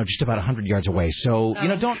casino just about 100 yards away. So,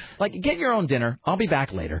 don't, get your own dinner. I'll be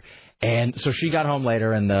back later." And so she got home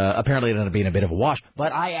later, and apparently it ended up being a bit of a wash.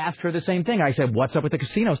 But I asked her the same thing. I said, "What's up with the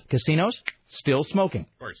casinos?" Casinos? Still smoking.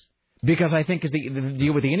 Of course. Because I think the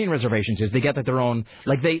deal with the Indian reservations is they get that their own,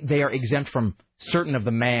 they are exempt from certain of the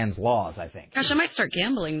man's laws, I think. Gosh, I might start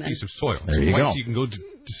gambling then. Piece of soil. There you go. So you can go to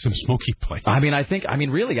some smoky place. I think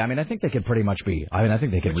they could pretty much be. I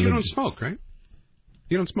think they could. But you don't smoke, right?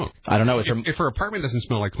 You don't smoke. I don't know. If her apartment doesn't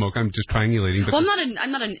smell like smoke, I'm just triangulating. Well,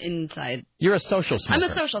 I'm not an inside. You're a social smoker.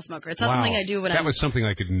 I'm a social smoker. It's not something I do when That was something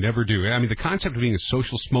I could never do. I mean, the concept of being a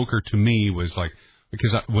social smoker to me was like,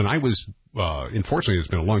 because when I was, unfortunately, it's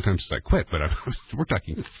been a long time since I quit, but we're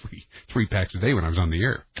talking three packs a day when I was on the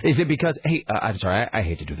air. Is it because, hey, I'm sorry, I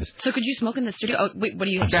hate to do this. So could you smoke in the studio? Oh, wait, what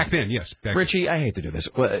do you... Back then, yes. Richie, I hate to do this.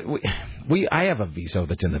 I have a Viso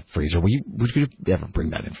that's in the freezer. Would you ever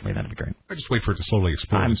bring that in for me? That'd be great. I just wait for it to slowly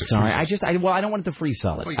explode. I'm sorry. I don't want it to freeze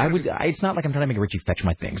solid. It's not like I'm trying to make Richie fetch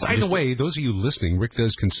my things. By the way, those of you listening, Rick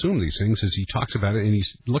does consume these things as he talks about it, and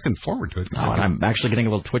he's looking forward to it. Oh, and I'm actually getting a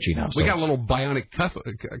little twitchy now. We got a little bionic cuff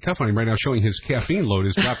on him right now, showing his caffeine load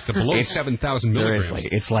is dropped to below 7,000 milligrams. Seriously,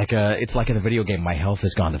 it's like in a video game. My health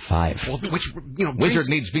has gone to 5. Well, which Wizard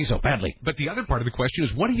needs Viso badly. But the other part of the question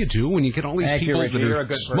is, what do you do when you get all these people that are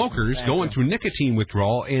smokers going through nicotine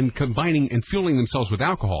withdrawal and combining and fueling themselves with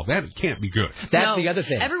alcohol? That can't be good. That's the other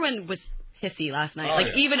thing. Everyone was pissy last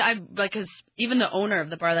night. Even the owner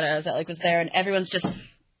of the bar that I was at was there, and everyone's just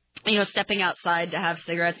stepping outside to have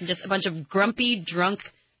cigarettes, and just a bunch of grumpy, drunk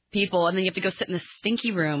people, and then you have to go sit in this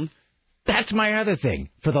stinky room. That's my other thing,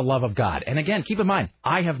 for the love of God. And again, keep in mind,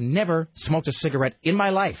 I have never smoked a cigarette in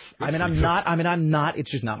my life. I'm not,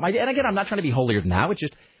 it's just not my, and again, I'm not trying to be holier than thou. It's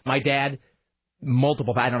just, my dad, I don't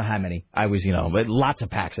know how many, I was, but lots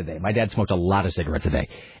of packs a day. My dad smoked a lot of cigarettes a day,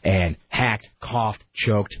 and hacked, coughed,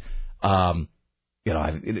 choked, and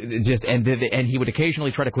he would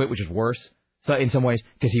occasionally try to quit, which is worse. So in some ways,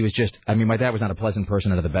 because he was just, my dad was not a pleasant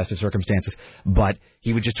person under the best of circumstances, but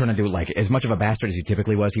he would just turn into, as much of a bastard as he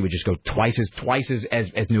typically was, he would just go twice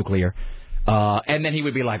as nuclear. And then he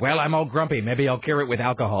would be like, "Well, I'm all grumpy, maybe I'll cure it with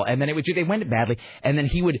alcohol." And then they went badly. And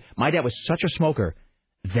then my dad was such a smoker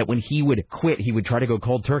that when he would quit, he would try to go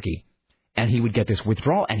cold turkey. And he would get this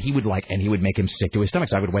withdrawal, and he would make him sick to his stomach.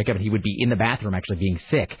 So I would wake up, and he would be in the bathroom actually being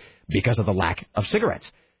sick because of the lack of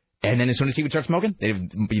cigarettes. And then as soon as he would start smoking,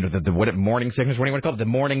 the morning sickness, what do you want to call it? The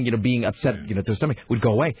morning, being upset, to the stomach would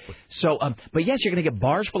go away. So, but yes, you're going to get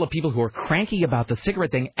bars full of people who are cranky about the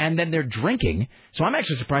cigarette thing, and then they're drinking. So I'm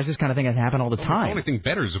actually surprised this kind of thing has happened all the time. The only thing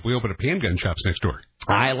better is if we open a handgun shops next door.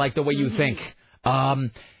 I like the way you think.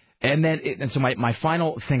 And so my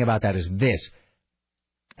final thing about that is this.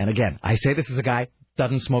 And again, I say this as a guy who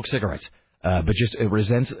doesn't smoke cigarettes. But just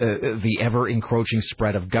resents the ever-encroaching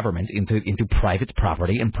spread of government into private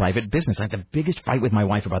property and private business. I had the biggest fight with my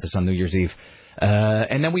wife about this on New Year's Eve.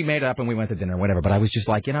 And then we made up and we went to dinner, whatever. But I was just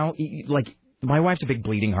like, my wife's a big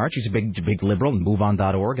bleeding heart. She's a big liberal and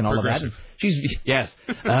MoveOn.org and all of that. Yes.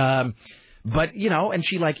 But, and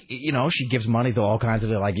she she gives money to all kinds of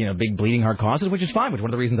big bleeding heart causes, which is fine, which is one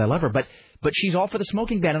of the reasons I love her. But she's all for the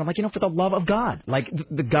smoking ban. And I'm like, for the love of God,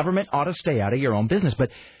 the government ought to stay out of your own business.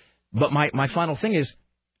 But my final thing is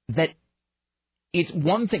that it's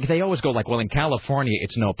one thing. They always go well, in California,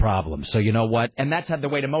 it's no problem. So you know what? And that's the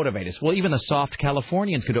way to motivate us. Well, even the soft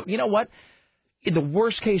Californians could do. You know what? In the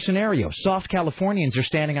worst case scenario, soft Californians are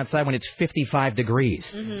standing outside when it's 55 degrees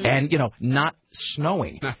and, not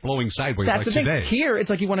snowing. Not blowing sideways that's the thing. Today. Here, it's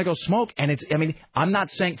like you want to go smoke. And I'm not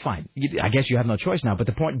saying, fine, I guess you have no choice now. But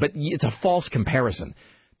it's a false comparison.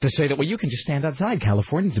 To say that, you can just stand outside.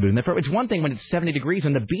 Californians have been there for. It's one thing when it's 70 degrees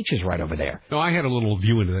and the beach is right over there. No, I had a little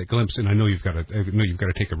view into that glimpse, and I know you've got to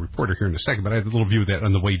take a reporter here in a second, but I had a little view of that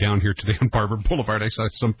on the way down here today on Barber Boulevard. I saw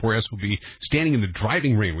some poor SOB standing in the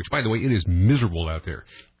driving rain, which, by the way, it is miserable out there.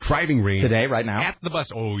 Driving rain. Today, right now? At the bus.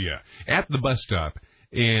 Oh, yeah. At the bus stop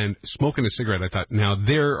and smoking a cigarette. I thought, now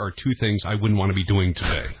there are two things I wouldn't want to be doing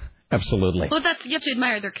today. Absolutely. Well, you have to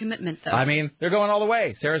admire their commitment, though. They're going all the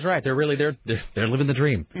way. Sarah's right. They're living the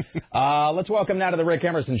dream. Let's welcome now to the Rick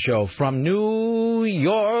Emerson Show from New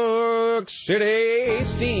York City,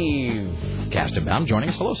 Steve Kastenbaum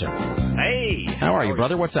joining us. Hello, sir. Hey. How are you,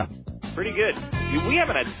 brother? What's up? Pretty good. We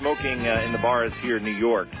haven't had smoking in the bars here in New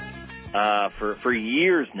York for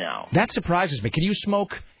years now. That surprises me. Can you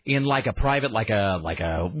smoke in like a private, like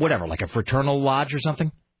a fraternal lodge or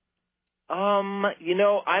something?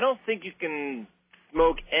 I don't think you can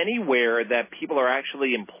smoke anywhere that people are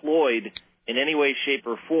actually employed in any way, shape,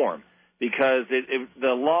 or form, because the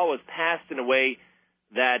law was passed in a way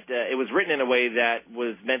that it was written in a way that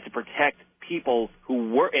was meant to protect people who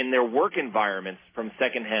were in their work environments from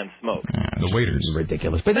secondhand smoke. The waiters are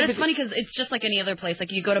ridiculous. But it's funny because it's just like any other place.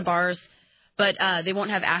 Like you go to bars, but they won't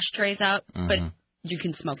have ashtrays out, but you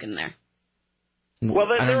can smoke in there. Well,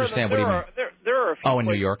 I don't understand. What do you mean? There are a few in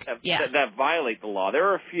New York? that violate the law. There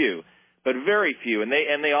are a few, but very few, and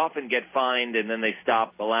they often get fined, and then they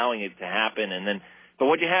stop allowing it to happen. But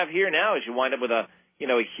what you have here now is you wind up with a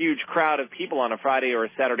huge crowd of people on a Friday or a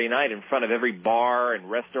Saturday night in front of every bar and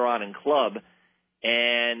restaurant and club,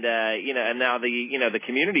 and now the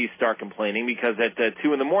communities start complaining because at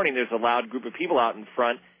 2 a.m. there's a loud group of people out in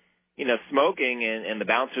front, smoking, and the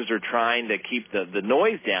bouncers are trying to keep the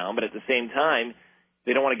noise down, but at the same time,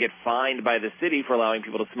 they don't want to get fined by the city for allowing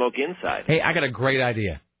people to smoke inside. Hey, I got a great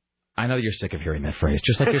idea. I know you're sick of hearing that phrase.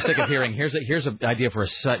 Just like you're sick of hearing, here's an idea for a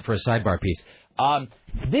sidebar piece.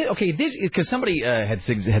 This because somebody had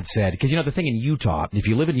said, because the thing in Utah, if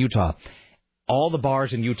you live in Utah, all the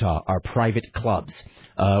bars in Utah are private clubs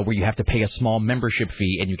where you have to pay a small membership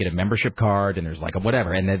fee and you get a membership card and there's like a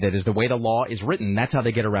whatever, and that is the way the law is written. That's how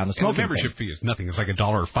they get around the smoking. And the membership fee is nothing. It's like $1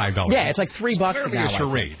 or $5. Yeah, it's like $3 now. It's a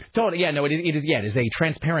charade. Totally. Yeah, no, it is. Yeah, it is a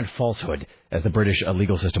transparent falsehood, as the British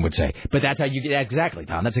legal system would say. But that's how you get exactly,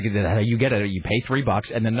 Tom. That's how you get it. You pay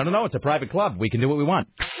 $3 and then no, it's a private club. We can do what we want.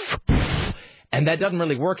 And that doesn't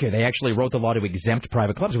really work here. They actually wrote the law to exempt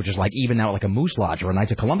private clubs, which is like even now like a Moose Lodge or a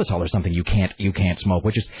Knights of Columbus Hall or something. You can't smoke.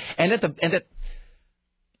 Which is and at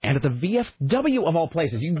the VFW of all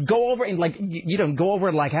places, you can go over and go over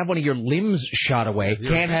and have one of your limbs shot away.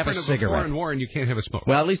 Can't have a cigarette. Foreign war and you can't have a smoke.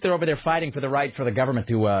 Well, at least they're over there fighting for the right for the government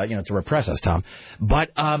to to repress us, Tom.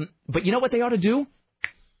 But you know what they ought to do?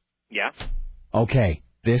 Yeah. Okay,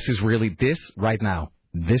 this right now,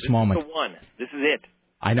 this moment. This is the one. This is it.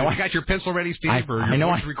 I know. I got your pencil ready, Steve, or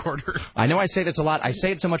your voice recorder. I know I say this a lot. I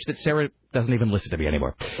say it so much that Sarah doesn't even listen to me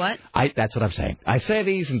anymore. What? That's what I'm saying. I say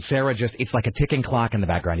these, and Sarah it's like a ticking clock in the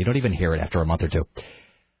background. You don't even hear it after a month or two.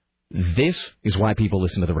 This is why people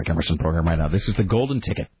listen to the Rick Emerson program right now. This is the golden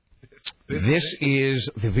ticket. This is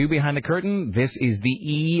the view behind the curtain. This is the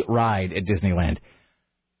E-ride at Disneyland.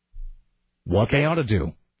 What they ought to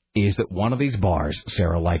do is that one of these bars,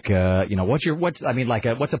 Sarah, like, what's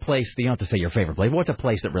a place, you don't have to say your favorite place, what's a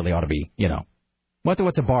place that really ought to be,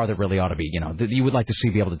 what's a bar that really ought to be, that you would like to see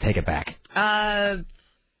be able to take it back? The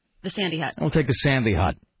Sandy Hut. We'll take the Sandy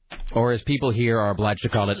Hut. Or as people here are obliged to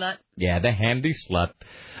call it, slut. Yeah, the handy slut.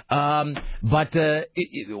 But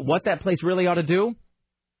what that place really ought to do,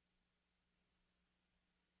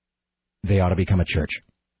 they ought to become a church.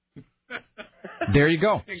 There you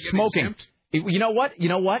go. Smoking. Exempt. You know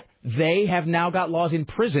what? They have now got laws in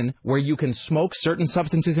prison where you can smoke certain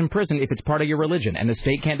substances in prison if it's part of your religion, and the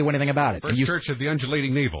state can't do anything about it. First Church of the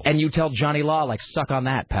Undulating Navel. And you tell Johnny Law, suck on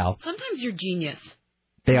that, pal. Sometimes you're genius.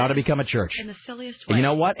 They ought to become a church. In the silliest way. And you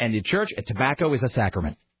know what? And the church, tobacco is a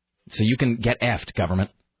sacrament. So you can get effed, government.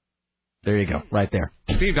 There you go, right there.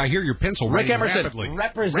 Steve, I hear your pencil Rick Emerson, rapidly.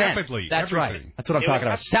 Represent. Rapidly. That's everything. Right. That's what I'm talking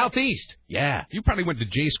about. Southeast. Yeah. You probably went to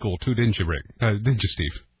J school too, didn't you, Rick? Didn't you,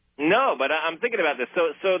 Steve? No, but I'm thinking about this.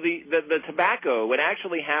 So the tobacco would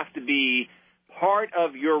actually have to be part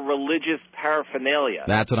of your religious paraphernalia.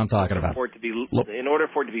 That's what I'm talking about. In order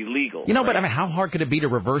for it to be legal. But I mean, how hard could it be to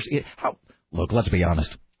reverse it? Look, let's be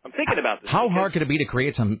honest. I'm thinking about this. How hard could it be to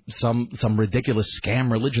create some ridiculous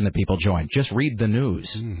scam religion that people join? Just read the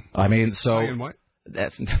news. I mean, so. What?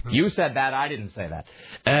 You said that. I didn't say that.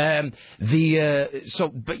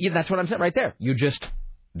 That's what I'm saying right there.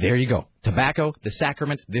 There you go. Tobacco, the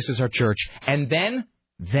sacrament, this is our church. And then,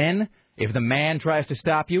 if the man tries to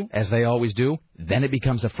stop you, as they always do, then it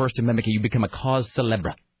becomes a First Amendment. You become a cause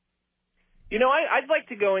célèbre. I'd like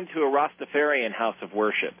to go into a Rastafarian house of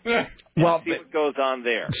worship. Well, see what goes on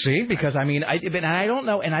there. See, because I don't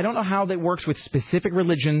know how that works with specific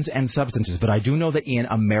religions and substances, but I do know that in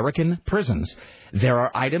American prisons there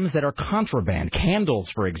are items that are contraband. Candles,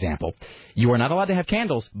 for example. You are not allowed to have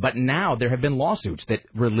candles, but now there have been lawsuits that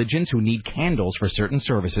religions who need candles for certain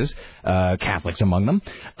services, Catholics among them,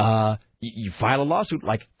 you file a lawsuit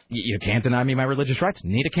like, you can't deny me my religious rights.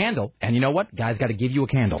 Need a candle. And you know what? Guy's got to give you a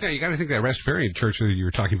candle. Yeah, you got to think that Rastafarian church that you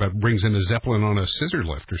were talking about brings in a Zeppelin on a scissor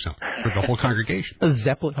lift or something for the whole congregation. A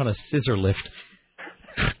Zeppelin on a scissor lift.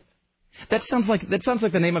 That sounds like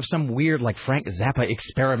the name of some weird, like, Frank Zappa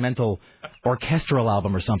experimental orchestral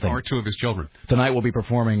album or something. Or two of his children. Tonight we'll be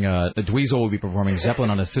performing, Dweezil will be performing Zeppelin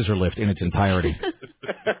on a Scissor Lift in its entirety.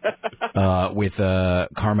 With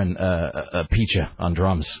Carmen Picha on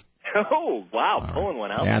drums. Oh, wow, pulling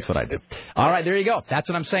one out. Yeah, that's what I do. All right, there you go. That's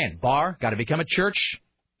what I'm saying. Bar, got to become a church.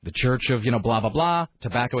 The church of, blah, blah, blah.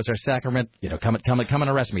 Tobacco is our sacrament. Come and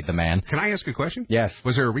arrest me, the man. Can I ask a question? Yes.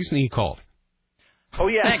 Was there a reason he called? Oh,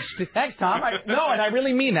 yeah. Thanks, Tom. No, and I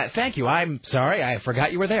really mean that. Thank you. I'm sorry. I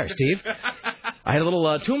forgot you were there, Steve. I had a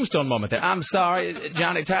little tombstone moment there. I'm sorry,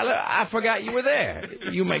 Johnny Tyler. I forgot you were there.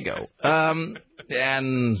 You may go.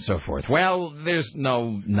 And so forth. Well, there's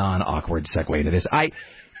no non-awkward segue into this.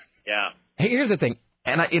 Yeah. Hey, here's the thing.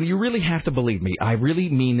 And you really have to believe me. I really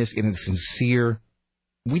mean this in a sincere...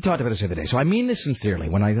 We talked about this the other day. So I mean this sincerely.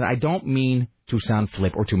 When I don't mean to sound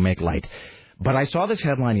flip or to make light. But I saw this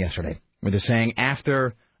headline yesterday where they're saying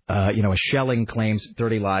after, a shelling claims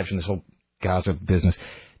 30 lives in this whole Gaza business,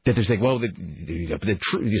 that they're saying, well, the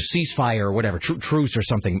ceasefire or whatever, truce or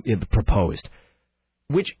something proposed,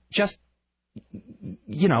 which just,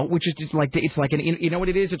 which is just like, it's like what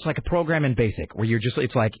it is? It's like a program in BASIC where you're just,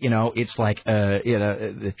 it's like,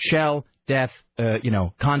 shell, death,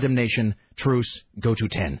 condemnation, truce, go to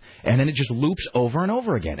 10. And then it just loops over and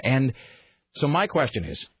over again. And so my question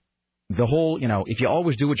is, the whole, if you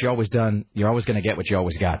always do what you always done, you're always going to get what you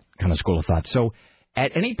always got kind of school of thought. So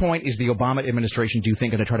at any point, is the Obama administration, do you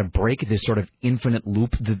think, going to try to break this sort of infinite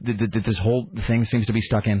loop that this whole thing seems to be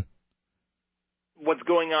stuck in? What's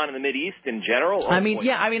going on in the Mideast in general? I mean,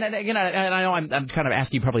 and I know I'm kind of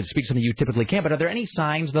asking you probably to speak something you typically can't, but are there any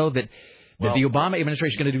signs, though, that the Obama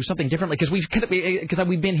administration is going to do something differently? Because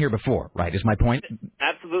we've been here before, right, is my point?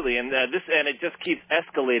 Absolutely, and it just keeps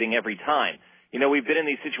escalating every time. We've been in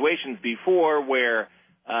these situations before where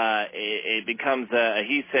it becomes a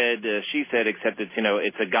he said, she said, except it's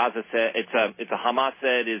it's a Gaza said, it's a Hamas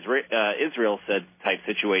said, Israel said type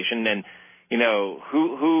situation, and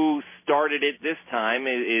who started it this time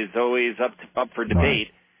is always up for debate,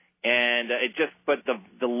 and but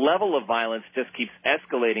the level of violence just keeps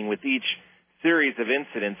escalating with each series of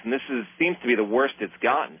incidents, and this seems to be the worst it's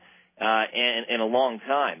gotten in a long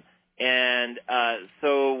time. And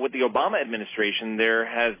so with the Obama administration, there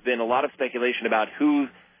has been a lot of speculation about who's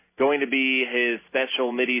going to be his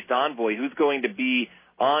special Mideast envoy, who's going to be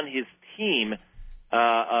on his team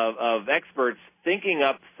of experts thinking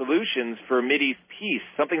up solutions for Mideast peace,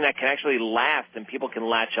 something that can actually last and people can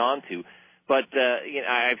latch on to. But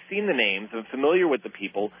I've seen the names. I'm familiar with the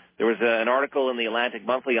people. There was an article in the Atlantic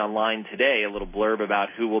Monthly online today, a little blurb about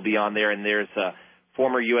who will be on there, and there's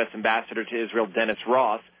former U.S. ambassador to Israel, Dennis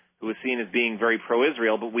Ross, who is seen as being very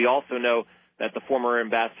pro-Israel, but we also know that the former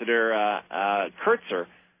ambassador Kurtzer,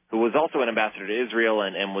 who was also an ambassador to Israel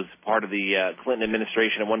and was part of the Clinton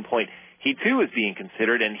administration at one point, he too is being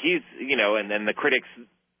considered, and he's, and then the critics,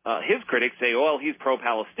 his critics say, well, he's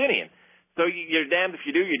pro-Palestinian. So you're damned if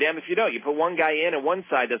you do, you're damned if you don't. You put one guy in and one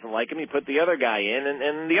side doesn't like him, you put the other guy in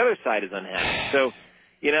and the other side is unhappy. So,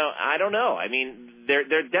 I don't know. I mean,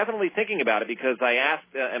 they're definitely thinking about it because I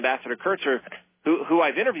asked Ambassador Kurtzer, who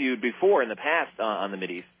I've interviewed before in the past on the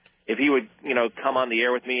Mideast, if he would, come on the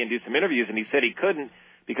air with me and do some interviews, and he said he couldn't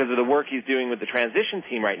because of the work he's doing with the transition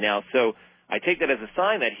team right now. So I take that as a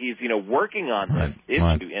sign that he's, working on this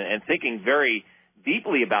issue and thinking very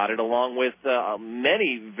deeply about it, along with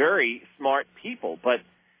many very smart people. But,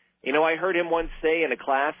 I heard him once say in a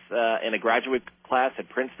class, in a graduate class at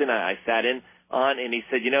Princeton, I sat in on, and he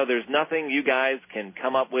said, there's nothing you guys can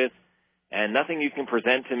come up with and nothing you can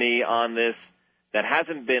present to me on this that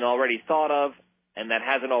hasn't been already thought of and that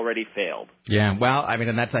hasn't already failed. Yeah, well, I mean,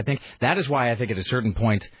 and I think that is why I think at a certain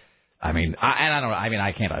point, I mean, I don't know. I mean,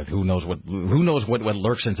 I can't. Who knows what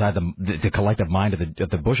lurks inside the collective mind of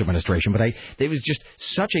the Bush administration? But it was just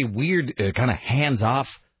such a weird kind of hands-off,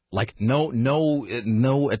 like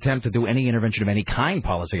no attempt to do any intervention of any kind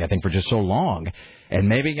policy. I think for just so long, and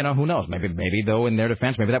maybe who knows? Maybe though in their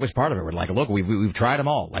defense, maybe that was part of it. We're like, look, we've tried them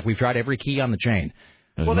all. Like we've tried every key on the chain.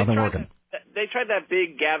 There's nothing working. They tried that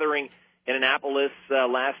big gathering in Annapolis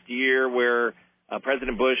last year where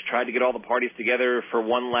President Bush tried to get all the parties together for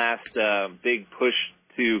one last big push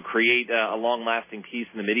to create a long-lasting peace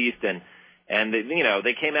in the Mideast, and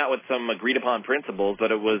they came out with some agreed-upon principles,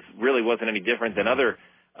 but it wasn't any different than other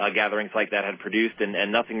gatherings like that had produced,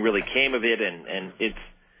 and nothing really came of it, and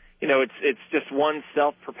it's just one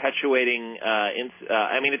self-perpetuating.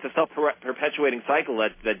 It's a self-perpetuating cycle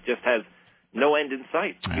that just has no end in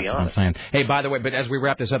sight, to be honest. I'm saying. Hey, by the way, but as we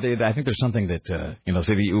wrap this up, I think there's something that,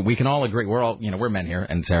 so we can all agree. We're all, we're men here,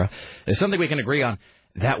 and Sarah. There's something we can agree on.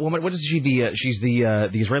 That woman, what is she? She's the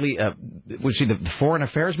Israeli. Was she the foreign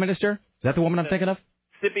affairs minister? Is that the woman I'm thinking of?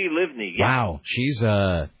 Tzipi Livni. Yeah. Wow,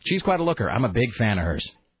 she's quite a looker. I'm a big fan of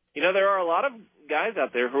hers. You know, there are a lot of guys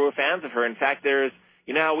out there who are fans of her. In fact, there's,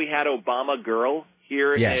 you know how we had Obama girl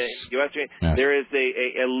here in the U.S.? Yes. There is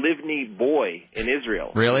a Livni boy in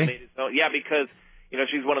Israel. Really? Yeah, because, you know,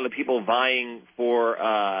 she's one of the people vying for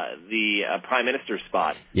the prime minister's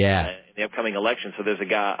spot. Yeah. In the upcoming election. So there's a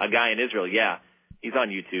guy in Israel. Yeah. He's on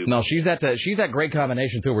YouTube. No, she's that great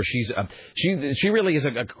combination too, where she really is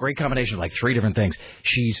a great combination of like three different things.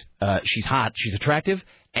 She's hot, she's attractive,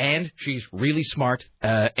 and she's really smart.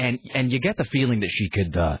 And you get the feeling that she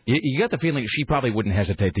could. You get the feeling that she probably wouldn't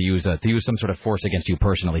hesitate to use some sort of force against you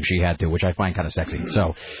personally if she had to, which I find kind of sexy.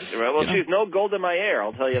 So. Well, she's no Golda Meir,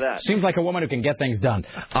 I'll tell you that. Seems like a woman who can get things done.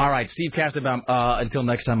 All right, Steve Kastenbaum. Until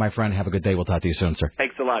next time, my friend. Have a good day. We'll talk to you soon, sir.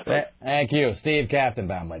 Thanks a lot. Thank you, Steve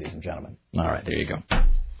Kastenbaum, ladies and gentlemen. All right, there you go.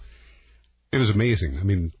 It was amazing. I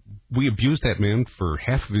mean, we abused that man for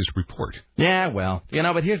half of his report. Yeah, well, you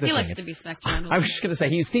know, but here's the thing. He likes to be smacked around. I was just going to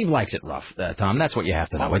say, Steve likes it rough, Tom. That's what you have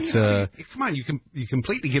to know. It's come on, you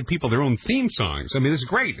completely give people their own theme songs. I mean, this is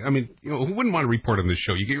great. I mean, you know, who wouldn't want to report on this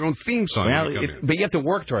show? You get your own theme song. Well, but you have to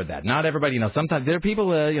work toward that. Not everybody, you know. Sometimes there are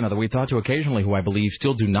people, you know, that we talk to occasionally who I believe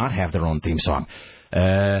still do not have their own theme song.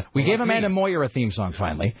 We gave Amanda Moyer a theme song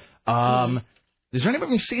finally. Is there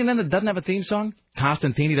anybody from CNN that doesn't have a theme song?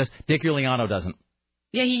 Constantini does. Dick Giuliano doesn't.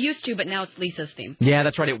 Yeah, he used to, but now it's Lisa's theme. Yeah,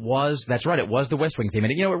 that's right. It was the West Wing theme.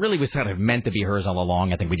 And, you know, it really was kind of meant to be hers all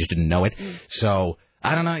along. I think we just didn't know it. So,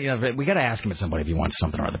 I don't know. You know, we got to ask him at some point if he wants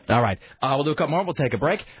something or other. All right. We'll do a couple more. We'll take a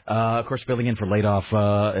break. Of course, filling in for laid-off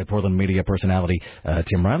Portland media personality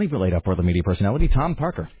Tim Riley, for laid-off Portland media personality Tom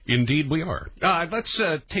Parker. Indeed we are. Let's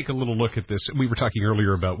take a little look at this. We were talking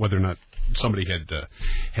earlier about whether or not somebody had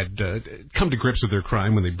come to grips with their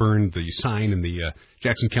crime when they burned the sign in the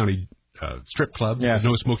Jackson County strip club,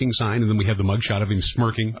 no smoking sign, and then we had the mugshot of him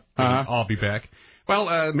smirking. I'll be back.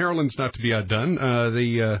 Well, Maryland's not to be outdone.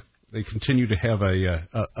 They continue to have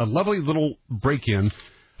a lovely little break-in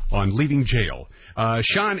on leaving jail.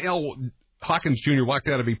 Sean L. Hawkins Jr. walked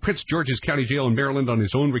out of a Prince George's County Jail in Maryland on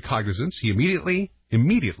his own recognizance. He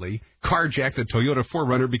immediately carjacked a Toyota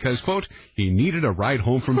 4Runner because, quote, he needed a ride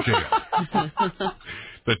home from jail.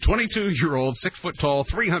 The 22-year-old, 6-foot-tall,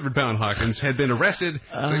 300-pound Hawkins had been arrested,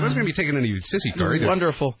 so he wasn't going to be taken any sissy car either.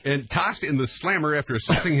 Wonderful. And tossed in the slammer after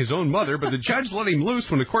assaulting his own mother, but the judge let him loose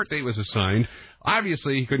when the court date was assigned.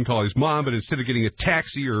 Obviously, he couldn't call his mom, but instead of getting a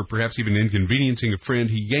taxi or perhaps even inconveniencing a friend,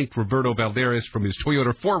 he yanked Roberto Valderas from his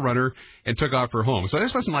Toyota 4Runner and took off for home. So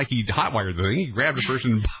this wasn't like he hotwired the thing. He grabbed a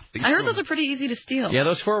person and... I heard those are pretty easy to steal. Yeah,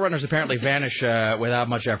 those 4Runners apparently vanish without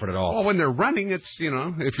much effort at all. Well, when they're running, it's, you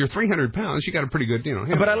know, if you're 300 pounds, you got a pretty good, you know...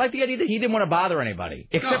 But I like the idea that he didn't want to bother anybody,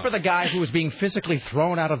 except for the guy who was being physically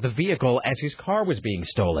thrown out of the vehicle as his car was being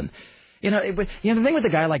stolen. You know, the thing with a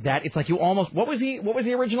guy like that, it's like you almost... What was he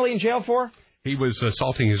originally in jail for? He was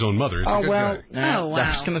assaulting his own mother. Oh, well. I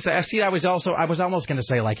was going to say, see, I was almost going to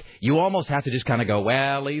say, like, you almost have to just kind of go,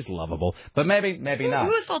 well, he's lovable. But maybe not.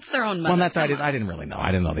 Who assaults their own mother? Well, I didn't really know.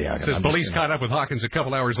 I didn't know the outcome. Says police caught up with Hawkins a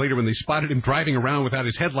couple hours later when they spotted him driving around without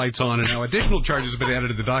his headlights on, and now additional charges have been added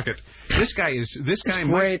to the docket. This guy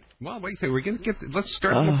might... Well, wait, we're going to get... Let's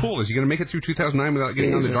start in the pool. Is he going to make it through 2009 without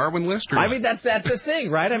getting on the Darwin list? Or I mean, that's the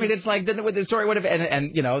thing, right? I mean, it's like the story would have...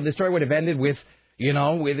 And, you know, the story would have ended with, you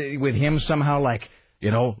know, with him somehow, like... You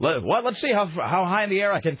know, let's see how high in the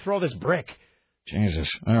air I can throw this brick. Jesus.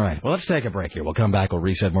 All right. Well, let's take a break here. We'll come back. We'll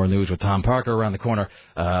reset more news with Tom Parker around the corner.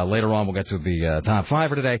 Later on, we'll get to the top 5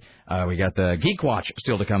 for today. We got the Geek Watch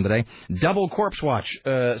still to come today. Double Corpse Watch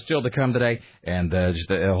still to come today. And just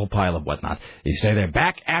a whole pile of whatnot. You stay there.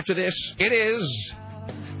 Back after this, it is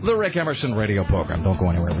the Rick Emerson radio program. Don't go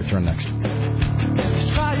anywhere. Return next.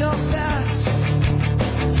 Try your best.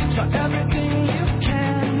 Try everything you can.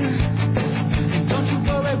 Don't you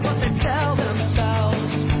worry what they tell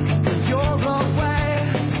themselves. You're away.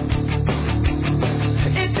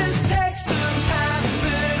 It just takes some time, a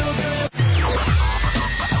little bit.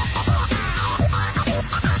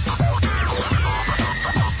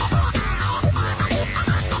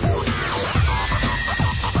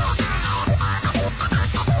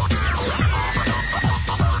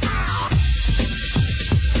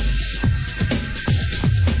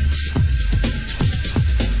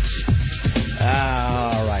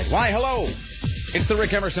 Why, hello. It's the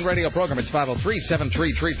Rick Emerson radio program. It's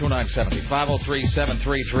 503-733-2970.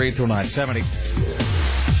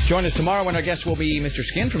 503-733-2970. Join us tomorrow when our guest will be Mr.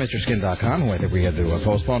 Skin from MrSkin.com, who I think we had to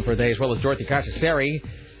postpone for a day, as well as Dorothy Casaseri.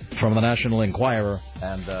 from the National Enquirer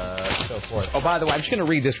and so forth. Oh, by the way, I'm just going to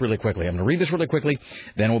read this really quickly.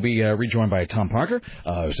 Then we'll be rejoined by Tom Parker,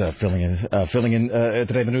 who's filling in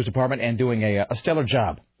today the news department and doing a stellar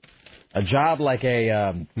job. A job like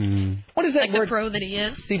a what is that like word? the pro that he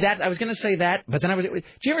is. See that I was going to say that, but then do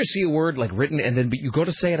you ever see a word like written and then you go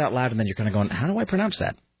to say it out loud and then you're kind of going, how do I pronounce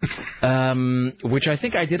that? Which I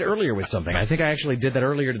think I did earlier with something. I think I actually did that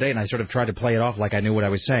earlier today, and I sort of tried to play it off like I knew what I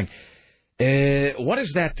was saying. What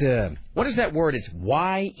is that? What is that word? It's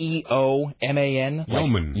Y-E-O-M-A-N.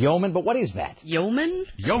 Yeoman. Yeoman, but what is that? Yeoman?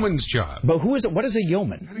 Yeoman's job. But who is it? What is a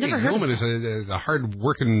yeoman? I think a yeoman is a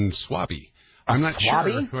hard-working swabby. I'm not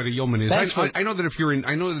sure what a yeoman is. I know that if you're in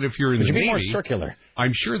the Navy, more circular.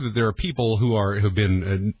 I'm sure that there are people who've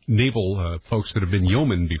been naval folks that have been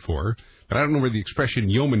yeomen before, but I don't know where the expression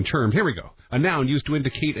yeoman term. Here we go. A noun used to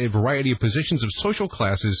indicate a variety of positions of social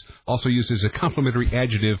classes, also used as a complimentary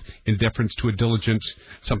adjective in deference to a diligent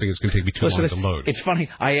something that's going to take me too long to load. It's funny.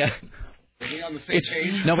 On the same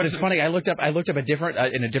page? No, but it's funny. I looked up a different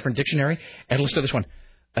in a different dictionary and listened to this one.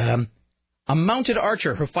 A mounted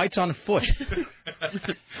archer who fights on foot.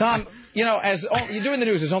 Tom, as you do in the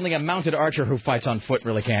news, there's only a mounted archer who fights on foot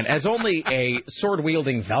really can. As only a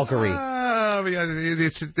sword-wielding Valkyrie.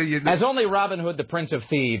 As only Robin Hood, the Prince of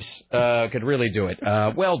Thieves, could really do it.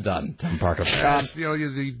 Well done, Tom Parker.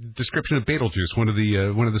 The description of Betelgeuse, one of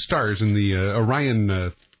the stars in the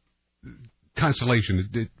Orion constellation.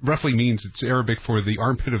 It roughly means it's Arabic for the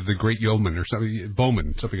armpit of the great yeoman or something,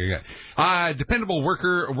 bowman, something like that. Dependable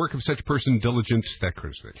worker, a work of such person, diligent, that kind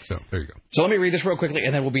of thing. So there you go. So let me read this real quickly,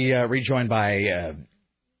 and then we'll be rejoined by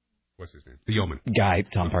what's his name? The yeoman guy,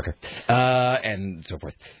 Tom Parker, and so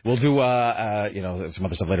forth. We'll do some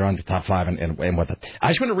other stuff later on, the top five and whatnot. I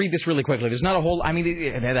just want to read this really quickly. There's not a whole. I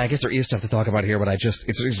mean, I guess there is stuff to talk about here, but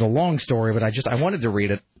it's a long story, but I wanted to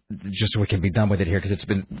read it just so we can be done with it here because it's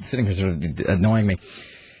been sitting here sort of annoying me.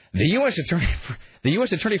 The U.S.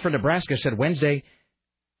 Attorney for Nebraska said Wednesday.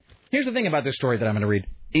 Here's the thing about this story that I'm going to read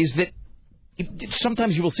is that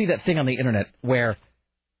sometimes you will see that thing on the internet where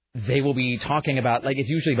they will be talking about, like, it's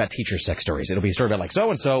usually about teacher sex stories. It'll be a story about, like,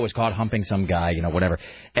 so-and-so was caught humping some guy, whatever.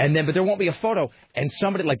 And then, but there won't be a photo. And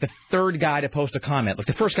somebody, like the third guy to post a comment, like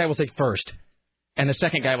the first guy will say first. And the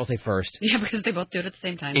second guy will say first. Yeah, because they both do it at the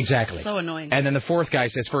same time. Exactly. So annoying. And then the fourth guy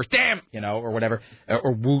says first, damn, or whatever,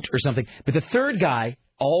 or woot or something. But the third guy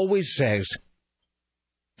always says,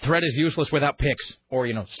 thread is useless without pics. Or,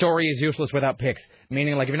 story is useless without pics.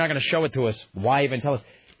 Meaning, like, if you're not going to show it to us, why even tell us?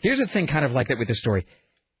 Here's the thing kind of like that with this story.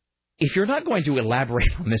 If you're not going to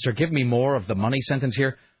elaborate on this or give me more of the money sentence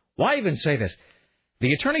here, why even say this?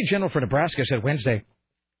 The Attorney General for Nebraska said Wednesday,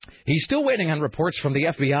 he's still waiting on reports from the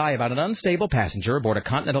FBI about an unstable passenger aboard a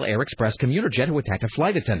Continental Air Express commuter jet who attacked a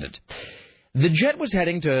flight attendant. The jet was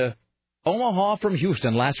heading to Omaha from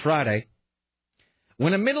Houston last Friday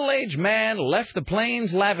when a middle-aged man left the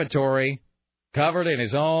plane's lavatory covered in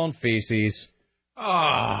his own feces.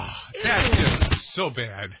 Oh, that's just so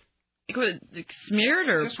bad. Like smeared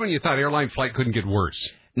or? Just when you thought airline flight couldn't get worse.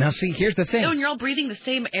 Now, see, here's the thing. No, and you're all breathing the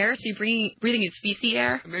same air, so you're breathing his feces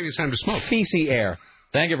air? Maybe it's time to smoke. Feces air.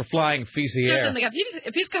 Thank you for flying feces air.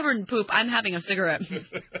 If he's covered in poop, I'm having a cigarette.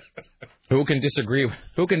 Who can disagree?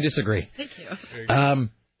 Thank you.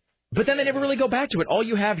 But then they never really go back to it. All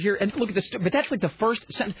you have here, and look at this, but that's like the first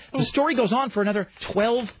sentence. The story goes on for another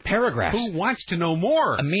 12 paragraphs. Who wants to know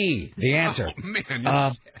more? Me, the answer. Oh,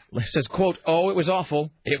 man. It says, quote, "Oh, it was awful.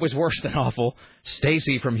 It was worse than awful."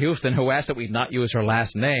 Stacy from Houston, who asked that we not use her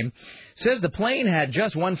last name, says the plane had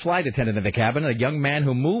just one flight attendant in the cabin, a young man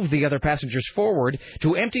who moved the other passengers forward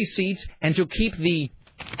to empty seats and to keep the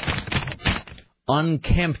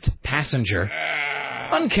unkempt passenger.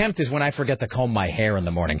 Unkempt is when I forget to comb my hair in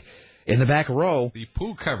the morning. In the back row. The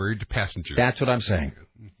poo-covered passenger. That's what I'm saying.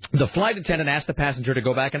 The flight attendant asked the passenger to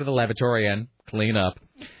go back into the lavatory and clean up.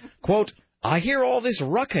 Quote, "I hear all this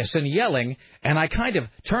ruckus and yelling, and I kind of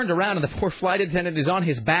turned around, and the poor flight attendant is on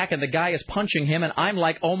his back, and the guy is punching him, and I'm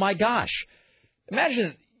like, oh, my gosh."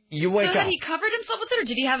 Imagine you wake up. So had he covered himself with it, or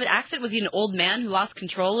did he have an accident? Was he an old man who lost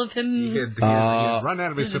control of him? He had run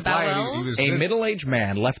out of his supply. A middle-aged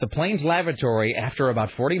man left the plane's lavatory after about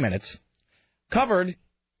 40 minutes, covered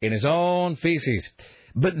in his own feces.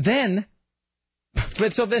 But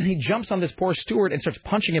so then he jumps on this poor steward and starts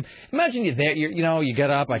punching him. Imagine you there, you get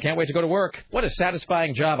up, I can't wait to go to work. What a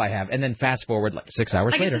satisfying job I have. And then fast forward like 6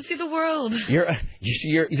 hours later. I get to see the world. You're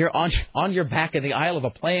on your back in the aisle of a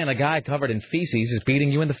plane, a guy covered in feces is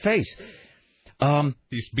beating you in the face.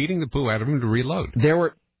 He's beating the poo out of him to reload.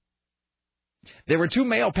 There were two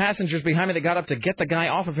male passengers behind me that got up to get the guy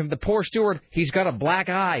off of him. The poor steward, he's got a black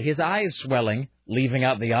eye. His eye is swelling, leaving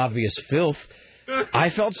out the obvious filth. I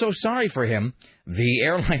felt so sorry for him. The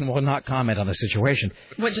airline will not comment on the situation.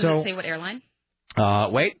 What does it say? What airline?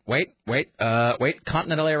 Wait.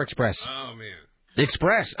 Continental Air Express. Oh, man.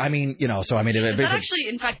 Express. I mean, so I mean... Is that actually,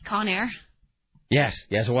 in fact, Con Air? Yes,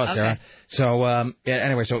 it was, okay. Sarah. So,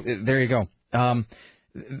 anyway, there you go.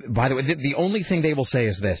 By the way, the only thing they will say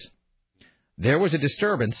is this. There was a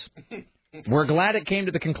disturbance. We're glad it came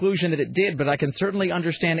to the conclusion that it did, but I can certainly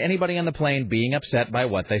understand anybody on the plane being upset by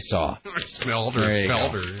what they saw. Smelled or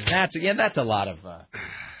felt or... That's a lot of...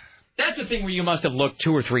 That's the thing where you must have looked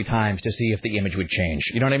 2 or 3 times to see if the image would change.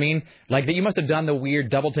 You know what I mean? Like, that you must have done the weird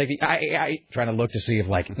double take. Trying to look to see if,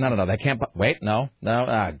 like, no, that can't... Wait, no.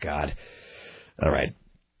 Oh, God. All right.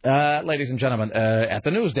 Ladies and gentlemen, at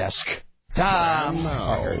the news desk... Tom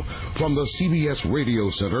Parker. From the CBS Radio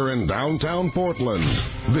Center in downtown Portland,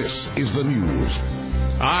 this is the news.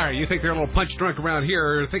 All right, you think they're a little punch drunk around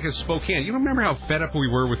here. Think of Spokane. You remember how fed up we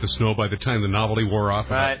were with the snow by the time the novelty wore off?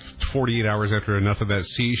 Right. 48 hours after enough of that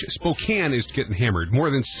siege. Spokane is getting hammered. More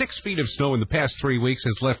than 6 feet of snow in the past 3 weeks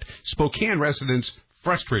has left Spokane residents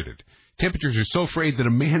frustrated. Temperatures are so frayed that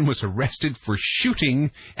a man was arrested for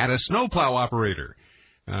shooting at a snowplow operator.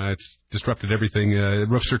 It's disrupted everything.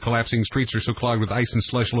 Roofs are collapsing. Streets are so clogged with ice and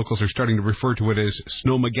slush, locals are starting to refer to it as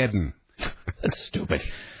Snowmageddon. That's stupid.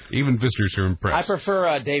 Even visitors are impressed. I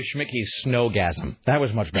prefer Dave Schmicke's Snowgasm. That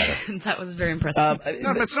was much better. That was very impressive.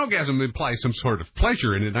 No, but Snowgasm implies some sort of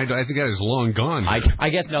pleasure in it. I think that is long gone. I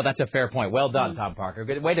guess, no, that's a fair point. Well done, Tom Parker.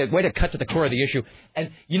 Good way to cut to the core of the issue.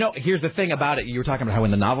 And, here's the thing about it. You were talking about how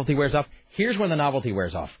when the novelty wears off. Here's when the novelty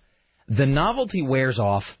wears off. The novelty wears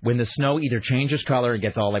off when the snow either changes color and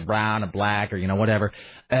gets all like brown or black or, whatever,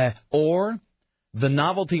 or the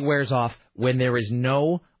novelty wears off when there is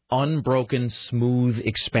no unbroken, smooth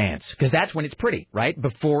expanse. Because that's when it's pretty, right?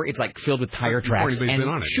 Before it's like filled with tire tracks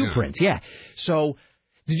and shoe prints. Yeah. So,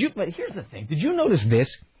 but here's the thing. Did you notice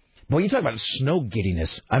this? Well, you talk about snow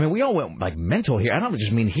giddiness. I mean, we all went like mental here. I don't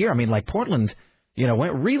just mean here. I mean, like Portland,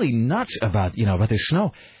 went really nuts about this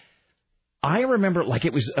snow. I remember, like,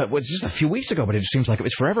 it was just a few weeks ago, but it just seems like it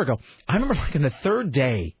was forever ago. I remember, like, in the third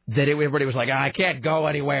day that everybody was like, I can't go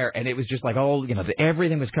anywhere. And it was just like,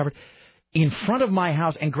 everything was covered. In front of my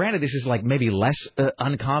house, and granted, this is, like, maybe less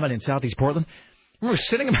uncommon in Southeast Portland. I remember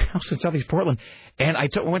sitting in my house in Southeast Portland, and I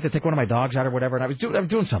went to take one of my dogs out or whatever, and I was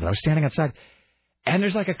doing something. I was standing outside, and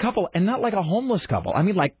there's, like, a couple, and not like a homeless couple. I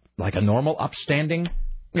mean, like a normal, upstanding,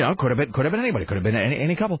 could have been anybody. Could have been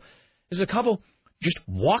any couple. There's a couple just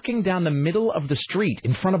walking down the middle of the street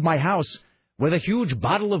in front of my house with a huge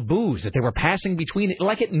bottle of booze that they were passing between,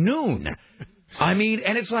 like at noon. I mean,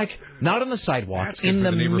 and it's like, not on the sidewalk, in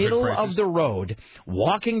the middle of the road,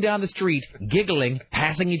 walking down the street, giggling,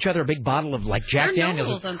 passing each other a big bottle of, like, Jack Daniels. There are no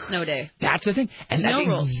rules on snow day. That's the thing. And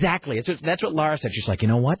exactly. That's what Laura said. She's like, you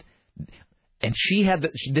know what? And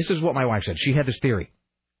this is what my wife said. She had this theory.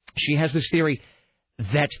 She has this theory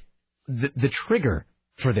that the trigger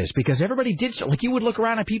for this, because everybody did so. Like, you would look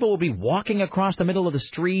around and people would be walking across the middle of the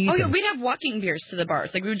street. Oh, yeah, we'd have walking beers to the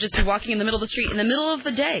bars. Like, we would just be walking in the middle of the street in the middle of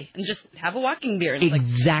the day and just have a walking beer. And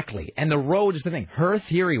exactly. And the road is the thing. Her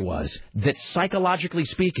theory was that, psychologically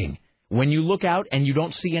speaking, when you look out and you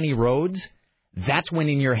don't see any roads, that's when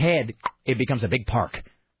in your head it becomes a big park.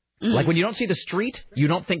 Mm-hmm. Like, when you don't see the street, you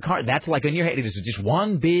don't think car. That's like in your head. It is just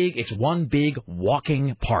one big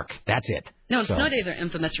walking park. That's it. No, snow days are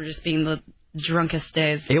infamous for just being the drunkest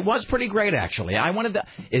days. It was pretty great, actually. I wanted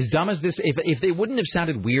as dumb as this, if they wouldn't have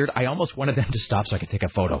sounded weird, I almost wanted them to stop so I could take a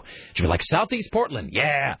photo. She'd be like, Southeast Portland,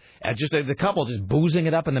 yeah. And just the couple just boozing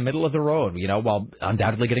it up in the middle of the road, while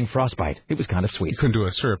undoubtedly getting frostbite. It was kind of sweet. You couldn't do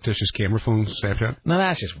a surreptitious camera phone snapshot? No,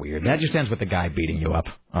 that's just weird. That just ends with the guy beating you up.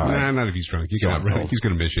 All right. Nah, not if he's drunk. He's going to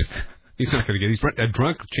miss you. He's not going to get. He's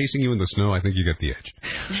drunk chasing you in the snow. I think you got the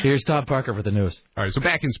edge. Here's Tom Parker for the news. All right, so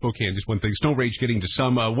back in Spokane, just one thing. Snow rage getting to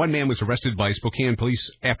some. One man was arrested by Spokane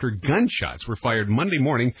police after gunshots were fired Monday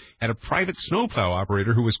morning at a private snowplow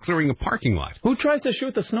operator who was clearing a parking lot. Who tries to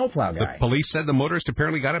shoot the snowplow guy? The police said the motorist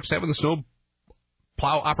apparently got upset when the snowplow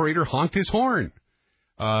operator honked his horn.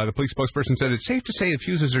 The police spokesperson said it's safe to say if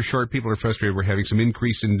fuses are short, people are frustrated. We're having some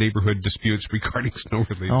increase in neighborhood disputes regarding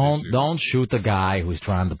snow-related issues. Don't shoot the guy who's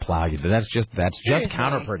trying to plow you. That's just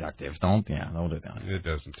counterproductive. Don't do that. It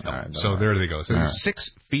doesn't. So there they go. So 6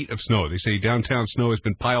 feet of snow. They say downtown snow has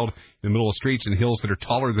been piled in the middle of streets and hills that are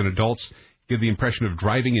taller than adults. Give the impression of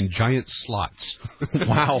driving in giant slots.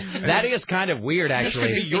 Wow, that is kind of weird, actually. That's going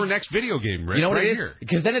to be your next video game, right? You know what right it is? Here.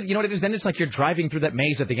 Because then, you know what it is? Then it's like you're driving through that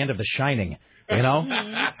maze at the end of The Shining.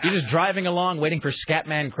 You're just driving along, waiting for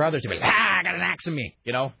Scatman Crothers to be, I got an axe in me.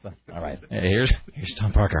 All right, here's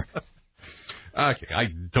Tom Parker. Okay, I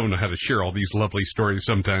don't know how to share all these lovely stories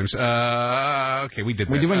sometimes. Okay, we did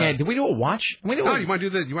that. Did we do a watch? You want to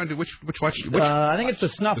do which watch? I think it's the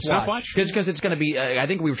Snuff Watch. Because it's going to be, I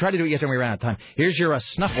think we tried to do it yesterday and we ran out of time. Here's your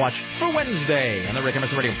Snuff Watch for Wednesday on the Rick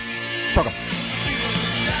Emerson Radio program.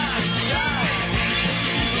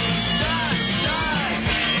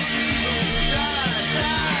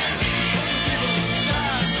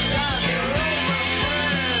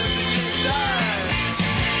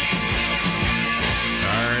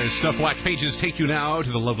 Snuff Watch pages take you now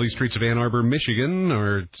to the lovely streets of Ann Arbor, Michigan,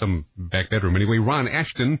 or some back bedroom anyway. Ron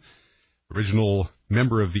Ashton, original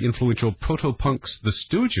member of the influential proto-punks The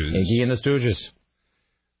Stooges. Iggy and the Stooges.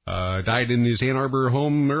 Died in his Ann Arbor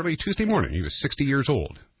home early Tuesday morning. He was 60 years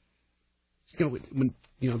old.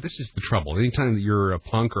 This is the trouble. Anytime that you're a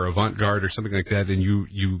punk or avant-garde or something like that and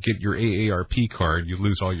you get your AARP card, you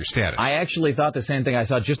lose all your status. I actually thought the same thing. I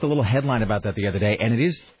saw just a little headline about that the other day, and it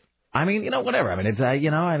is... I mean, whatever. I mean, it's,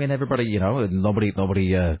 everybody,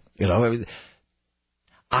 nobody,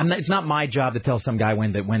 it's not my job to tell some guy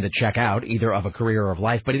when to check out, either of a career or of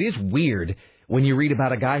life, but it is weird when you read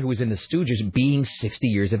about a guy who was in the Stooges being 60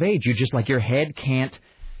 years of age. You just, your head can't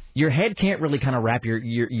really kind of wrap your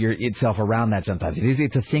itself around that sometimes.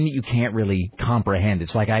 It's a thing that you can't really comprehend.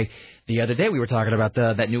 It's like the other day we were talking about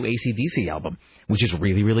that new AC/DC album, which is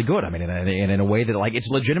really, really good. I mean, in a way that, it's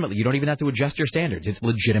legitimately, you don't even have to adjust your standards. It's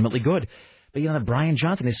legitimately good. But, that Brian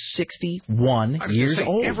Johnson is 61 years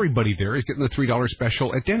old. Everybody there is getting the $3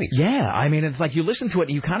 special at Denny's. Yeah, I mean, it's like you listen to it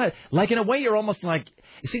and you kind of, in a way, you're almost like,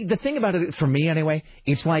 see, the thing about it, for me anyway,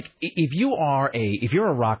 it's like if you're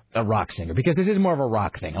a rock singer, because this is more of a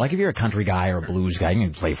rock thing. Like if you're a country guy or a blues guy, you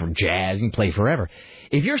can play from jazz, you can play forever.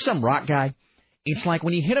 If you're some rock guy, it's like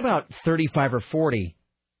when you hit about 35 or 40,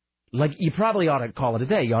 you probably ought to call it a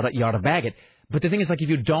day. You ought to bag it. But the thing is, if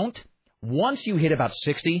you don't, once you hit about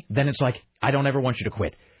 60, then it's like, I don't ever want you to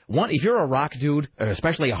quit. If you're a rock dude,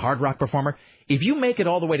 especially a hard rock performer, if you make it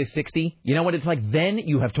all the way to 60, you know what it's like? Then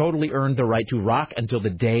you have totally earned the right to rock until the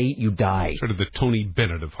day you die. Sort of the Tony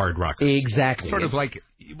Bennett of hard rock. Exactly. Sort of like,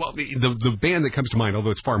 the band that comes to mind,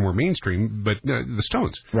 although it's far more mainstream, but the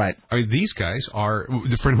Stones. Right. I mean, these guys are,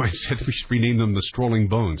 a friend of mine said we should rename them the Strolling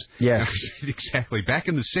Bones. Yeah. Exactly. Back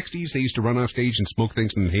in the 60s, they used to run off stage and smoke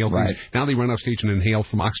things and inhale things. Now they run off stage and inhale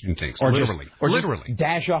from oxygen tanks. Literally. Just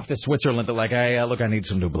dash off to Switzerland to I need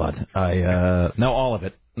some new blood. No, all of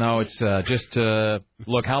it. No, it's just,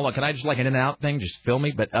 look, how long, can I just an in and out thing? Just fill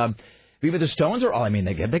me? But, the Stones are all,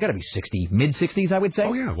 they got to be 60, mid-60s, I would say.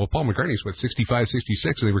 Oh, yeah. Well, Paul McCartney's, 65,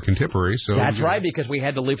 66, they were contemporaries. So that's right, because we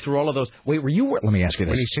had to live through all of those. Wait, let me ask you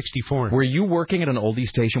this. When he's 64. Were you working at an oldie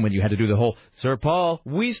station when you had to do the whole, Sir Paul,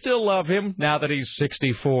 we still love him now that he's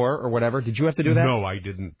 64 or whatever? Did you have to do that? No, I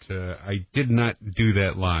didn't. I did not do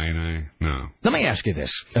that line. No. Let me ask you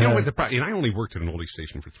this. And I only worked at an oldie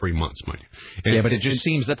station for 3 months, mind you. Yeah, but it just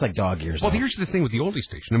seems that's like dog years. Well, here's the thing with the oldie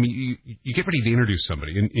station. I mean, you get ready to introduce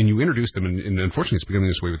somebody, and you introduce them, and unfortunately it's becoming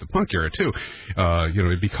this way with the punk era, too.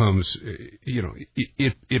 It becomes,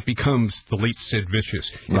 it becomes the late Sid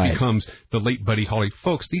Vicious. It becomes the late Buddy Holly.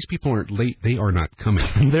 Folks, these people aren't late. They are not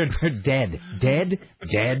coming. They're dead. Dead.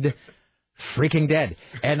 Freaking dead.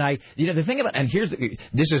 And the thing about, and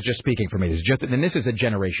this is just speaking for me, and this is a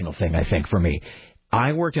generational thing, I think, for me.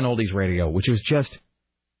 I worked in oldies radio, which was just,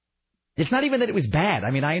 it's not even that it was bad.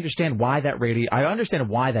 I mean, I understand why that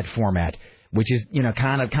format, which is,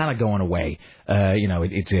 kind of going away.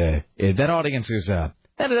 That audience is,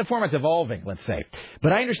 that format's evolving, let's say.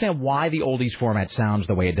 But I understand why the oldies format sounds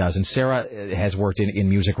the way it does. And Sarah has worked in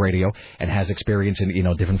music radio and has experience in,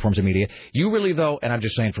 different forms of media. You really, though, and I'm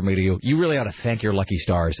just saying for me to you really ought to thank your lucky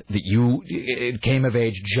stars that you came of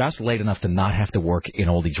age just late enough to not have to work in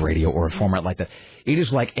oldies radio or a format like that. It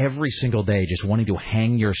is like every single day just wanting to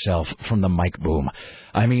hang yourself from the mic boom.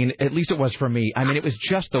 I mean, at least it was for me. I mean, it was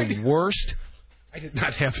just the worst. I did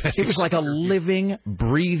not have that. It was like a living,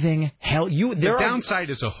 breathing hell. The downside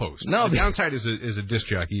as a host. No, the downside as a disc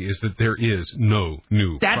jockey is that there is no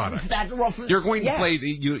new product. You're going to play.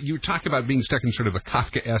 You talk about being stuck in sort of a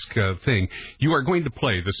Kafka-esque thing. You are going to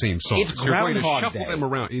play the same songs. It's Groundhog You're going to shuffle them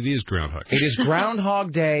around. It is Groundhog. It is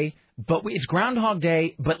Groundhog Day. But it's Groundhog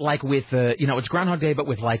Day, but with it's Groundhog Day, but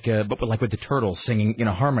with the turtles singing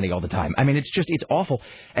harmony all the time. I mean, it's awful.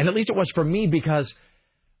 And at least it was for me because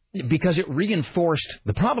it reinforced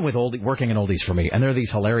the problem with working in oldies for me. And there are these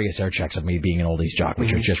hilarious air checks of me being an oldies jock,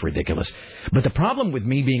 which are just ridiculous. But the problem with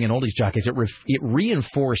me being an oldies jock is it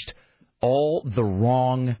reinforced all the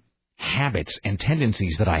wrong habits and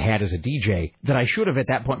tendencies that I had as a DJ that I should have at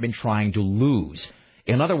that point been trying to lose.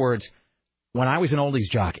 In other words, when I was an oldies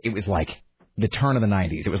jock, it was like the turn of the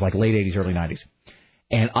 90s. It was like late 80s, early 90s.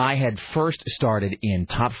 And I had first started in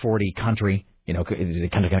top 40 country, you know,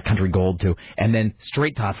 it kind of got country gold too, and then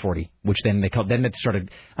straight top 40, which then it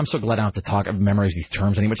started. I'm so glad I don't have to memorize these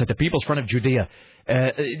terms anymore. It's like the People's Front of Judea.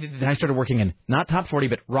 Then I started working in not top 40,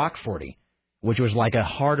 but rock 40, which was like a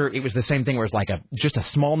harder. It was the same thing where it's like just a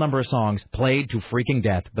small number of songs played to freaking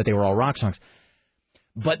death, but they were all rock songs.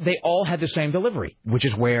 But they all had the same delivery, which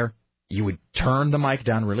is where you would turn the mic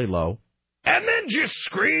down really low and then just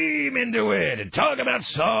scream into it and talk about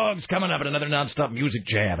songs coming up and another nonstop music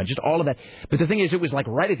jam and just all of that. But the thing is, it was like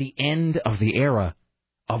right at the end of the era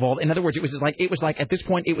of all. In other words, it was like at this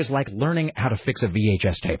point, it was like learning how to fix a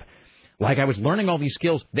VHS tape. Like I was learning all these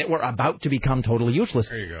skills that were about to become totally useless.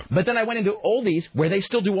 There you go. But then I went into oldies where they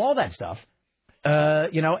still do all that stuff.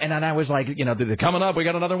 You know, and then I was like, you know, coming up, we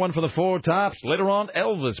got another one for the Four Tops. Later on,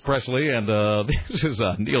 Elvis Presley, and this is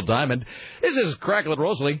Neil Diamond. This is Crackling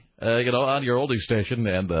Rosalie, you know, on your oldie station,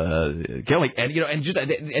 and Kelly, and you know,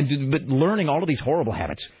 but learning all of these horrible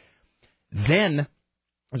habits. Then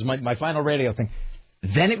was my final radio thing.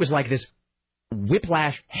 Then it was like this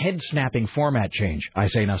whiplash, head-snapping format change. I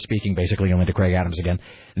say now, speaking basically only to Craig Adams again.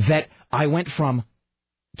 That I went from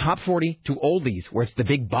top 40 to oldies, where it's the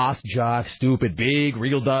big boss jock, stupid, big,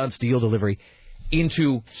 real Don Steele delivery,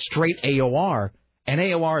 into straight AOR. And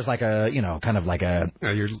AOR is like a, you know, kind of like a,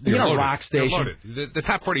 you're loaded. Rock station. You're loaded. The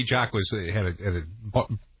top 40 jock had a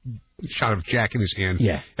shot of Jack in his hand.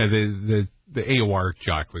 Yeah. And the AOR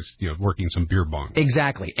jock was, you know, working some beer bong.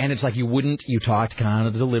 Exactly. And it's like you talked kind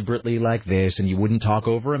of deliberately like this, and you wouldn't talk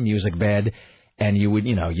over a music bed, and you would,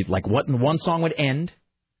 you know, you'd like one song would end,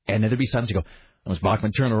 and then there'd be something you go, that was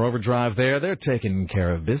Bachman Turner Overdrive there. They're taking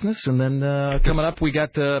care of business. And then coming up, we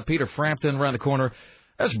got Peter Frampton around the corner.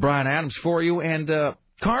 That's Brian Adams for you. And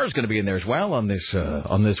Carr's going to be in there as well on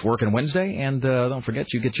this Working Wednesday. And don't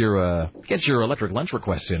forget, you get your electric lunch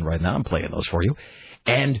requests in right now. I'm playing those for you.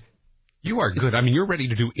 And you are good. I mean, you're ready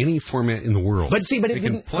to do any format in the world. But see, but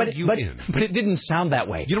it didn't sound that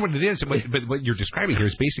way. You know what it is? But what you're describing here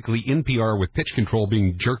is basically NPR with pitch control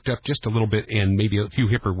being jerked up just a little bit and maybe a few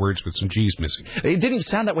hipper words with some G's missing. It didn't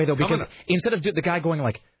sound that way, though, because instead of the guy going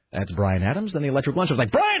like, that's Brian Adams, then the electric lunch, I was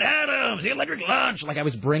like, Brian Adams, the electric lunch. Like I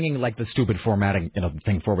was bringing like the stupid formatting, you know,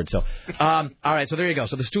 thing forward. So, all right, so there you go.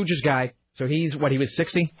 So the Stooges guy, so he was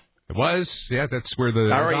 60? It was, yeah, that's where the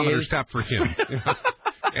odometer stopped for him.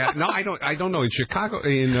 Yeah, no, I don't know. In Chicago,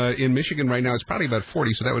 in Michigan right now, it's probably about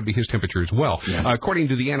 40, so that would be his temperature as well. Yes. According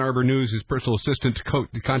to the Ann Arbor News, his personal assistant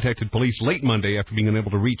contacted police late Monday after being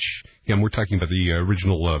unable to reach him. We're talking about the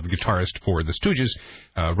original guitarist for the Stooges,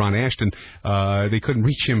 Ron Ashton. They couldn't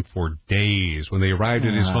reach him for days. When they arrived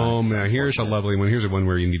at his home, here's a lovely one. Here's a one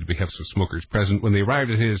where you need to have some smokers present. When they arrived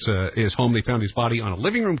at his home, they found his body on a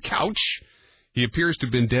living room couch. He appears to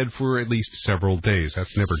have been dead for at least several days.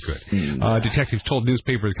 That's never good. Detectives told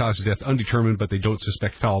newspaper the cause of death undetermined, but they don't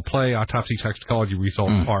suspect foul play. Autopsy toxicology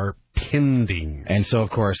results are pending. And so, of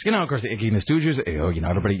course, the Iggy and the Stooges,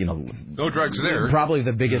 everybody, no drugs there. Probably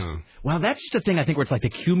the biggest. No. Well, that's just the thing, I think, where it's like the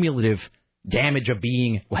cumulative damage of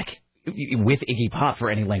being, like, with Iggy Pop for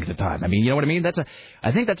any length of time. I mean, you know what I mean?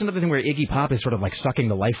 I think that's another thing where Iggy Pop is sort of like sucking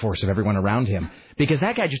the life force of everyone around him, because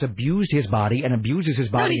that guy just abused his body and abuses his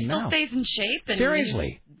body now. He still stays in shape. And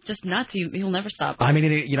seriously. Just nuts. He'll never stop. I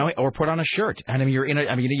mean, or put on a shirt. And I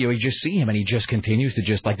mean, you just see him and he just continues to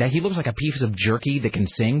just like that. He looks like a piece of jerky that can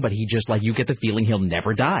sing, but he just like, you get the feeling he'll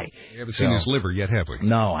never die. We haven't seen his liver yet, have we?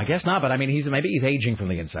 No, I guess not. But I mean, maybe he's aging from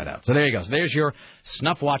the inside out. So there you go. So there's your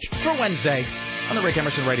Snuff Watch for Wednesday on the Rick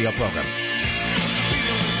Emerson radio program.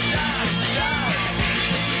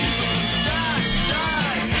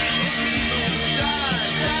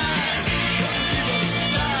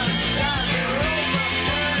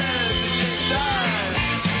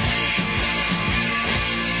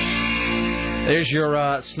 There's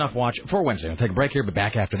your Snuff Watch for Wednesday. I'll take a break here, but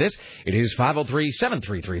back after this. It is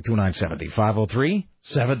 503-733-2970.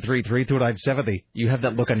 503-733-2970. You have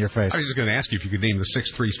that look on your face. I was just going to ask you if you could name the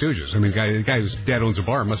 6 Three Stooges. I mean, the guy whose dad owns a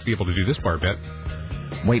bar must be able to do this bar bet.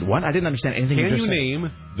 Wait, what? I didn't understand anything you just said. said. Can you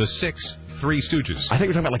name the 6 Three Stooges? I think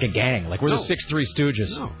we're talking about like a gang. Like, we're the 6 Three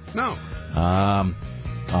Stooges. No. I'm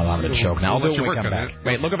going to choke now. I'll do it when we come back. That.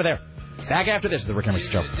 Wait, look over there. Back after this is the Rick Emerson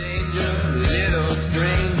Show. Little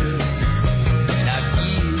stranger.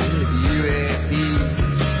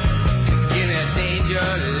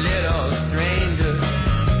 Little stranger,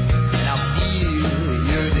 and I'll feel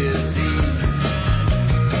your disease.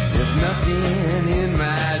 There's nothing in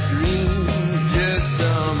my dreams, just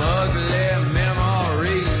some ugly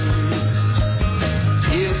memories.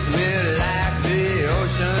 Kiss me like the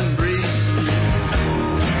ocean breeze.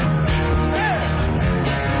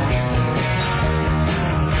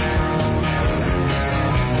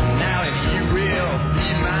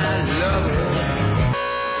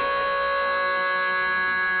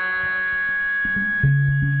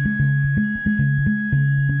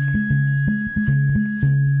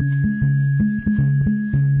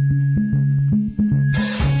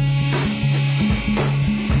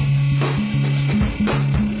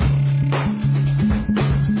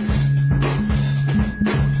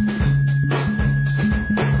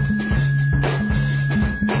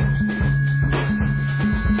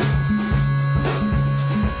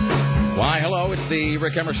 the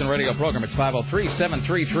Rick Emerson radio program. It's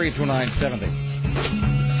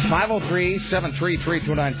 503-733-2970.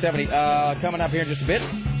 503-733-2970. Coming up here in just a bit,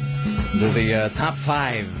 do the top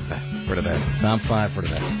 5 for today. Top 5 for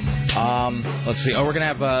today. Let's see. We're going to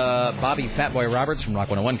have Bobby Fatboy Roberts from Rock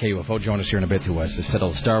 101 KUFO join us here in a bit to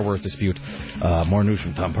settle the Star Wars dispute. More news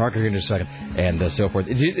from Tom Parker here in just a second, and so forth.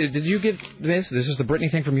 Did you get this? This is the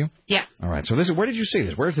Britney thing from you? Yeah. All right. So where did you see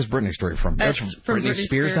this? Where's this Britney story from? It's from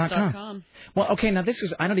BritneySpears.com. Well, okay. Now this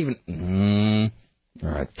is. I don't even. All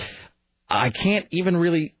right. I can't even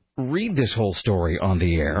really read this whole story on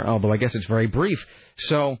the air, although I guess it's very brief.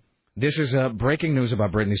 So this is breaking news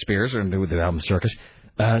about Britney Spears and the album Circus.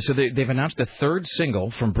 So they've announced the third single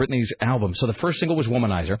from Britney's album. So the first single was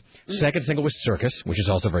Womanizer. Second single was Circus, which is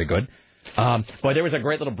also very good. Boy, there was a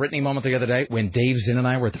great little Britney moment the other day when Dave Zinn and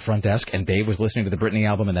I were at the front desk, and Dave was listening to the Britney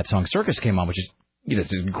album, and that song Circus came on, which is,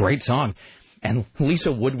 it's a great song. And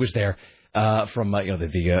Lisa Wood was there from,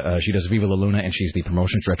 she does Viva La Luna, and she's the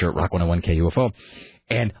promotions director at Rock 101 KUFO.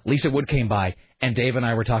 And Lisa Wood came by, and Dave and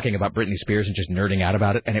I were talking about Britney Spears and just nerding out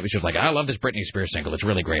about it. And it was just like, I love this Britney Spears single. It's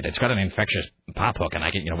really great. It's got an infectious pop hook, and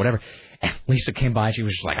I get, whatever. And Lisa came by, and she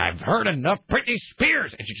was just like, I've heard enough Britney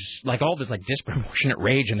Spears. And she just, like, all this, like, disproportionate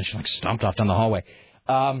rage, and then she, like, stomped off down the hallway.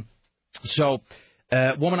 Womanizer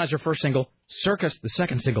first single, Circus the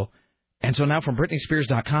second single. And so now from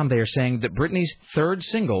BritneySpears.com, they are saying that Britney's third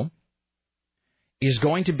single is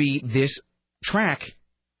going to be this track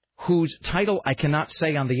whose title I cannot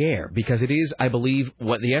say on the air because it is, I believe,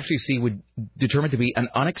 what the FCC would determine to be an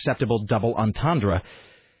unacceptable double entendre.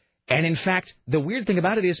 And, in fact, the weird thing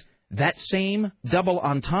about it is that same double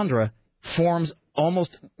entendre forms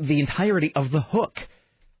almost the entirety of the hook.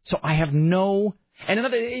 So I have no... And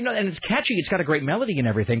another, and it's catchy. It's got a great melody and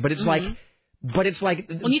everything, but it's like... But it's like...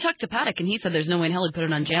 When you talked to Paddock, and he said there's no way in hell he'd put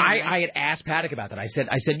it on jam. I had asked Paddock about that. I said,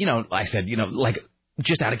 like...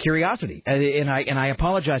 Just out of curiosity, and I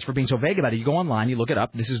apologize for being so vague about it. You go online, you look it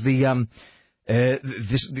up. This is the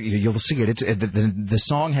you'll see it. It's the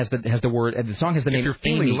song has the word. The song has the name. If you're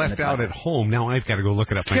feeling left out at home, now I've got to go look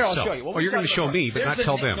it up myself. I'll show you. You're going to show me, but not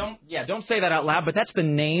tell them. Don't say that out loud. But that's the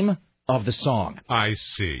name of the song. I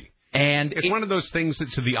see. And it's one of those things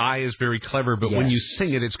that to the eye is very clever, but when you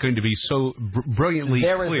sing it, it's going to be so brilliantly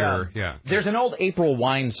clear. There's an old April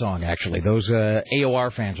Wine song, actually. Those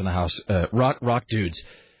AOR fans in the house, rock dudes,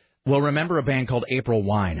 will remember a band called April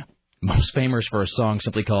Wine, most famous for a song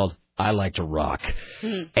simply called I Like to Rock.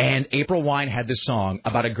 And April Wine had this song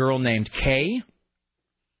about a girl named Kay,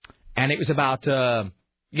 and it was about,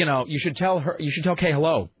 you should tell Kay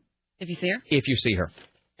hello. If you see her? If you see her.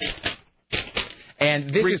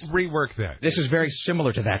 And this rework that. This is very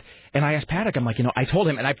similar to that. And I asked Paddock, I'm like, I told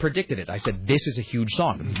him, and I predicted it. I said, this is a huge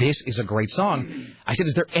song. This is a great song. I said,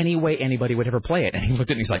 is there any way anybody would ever play it? And he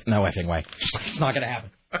looked at me, he's like, no effing way. It's not going to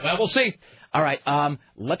happen. Well, we'll see. All right,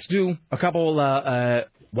 let's do a couple,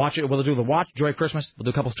 watch it. We'll do the Watch, Joy of Christmas. We'll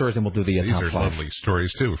do a couple stories, and we'll do the These top are 5. lovely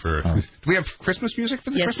stories, too. Do we have Christmas music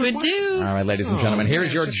for the Christmas one? Yes, we do. All right, ladies and gentlemen,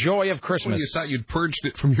 here's your Joy of Christmas. Well, you thought you'd purged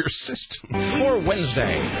it from your system. For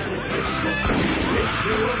Wednesday.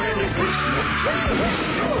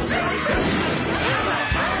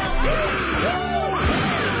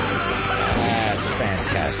 That's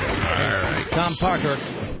fantastic. All right. Tom Parker,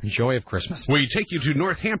 Joy of Christmas. We take you to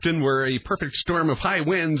Northampton, where a perfect storm of high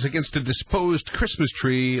winds against a disposed Christmas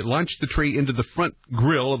tree launched the tree into the front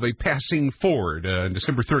grille of a passing Ford. On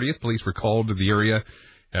December 30th, police were called to the area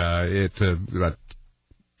at about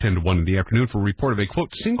 10 to 1 in the afternoon for a report of a,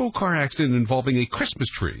 quote, single-car accident involving a Christmas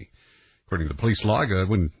tree. According to the police log,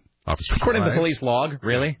 when officers According to arrived, the police log,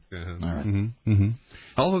 really? Yeah. All right.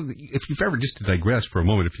 Although, if you've ever, just to digress for a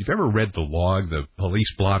moment, if you've ever read the log, the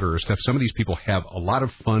police blotter or stuff, some of these people have a lot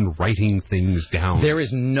of fun writing things down. There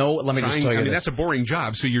is no, let me just tell you I mean, that's a boring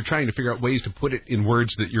job, so you're trying to figure out ways to put it in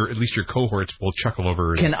words that at least your cohorts will chuckle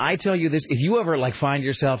over. Can I tell you this? If you ever, find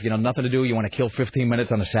yourself, nothing to do, you want to kill 15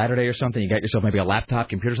 minutes on a Saturday or something, you got yourself maybe a laptop,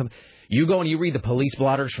 computer or something, you go and you read the police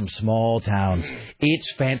blotters from small towns.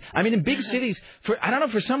 It's I mean, in big cities, I don't know,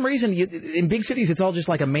 for some reason, in big cities, it's all just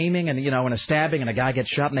like a maiming and, and a stabbing and a guy gets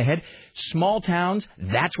shot in the head. Small towns,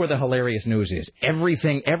 that's where the hilarious news is.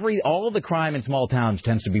 All of the crime in small towns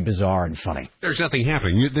tends to be bizarre and funny. There's nothing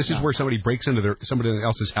happening. This is where somebody breaks into somebody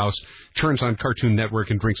else's house, turns on Cartoon Network,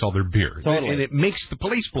 and drinks all their beer. Totally. And it makes the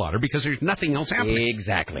police blotter because there's nothing else happening.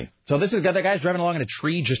 Exactly. So this is the guy's driving along in a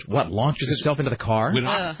tree, just launches itself into the car?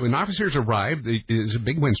 When officers arrived, it is a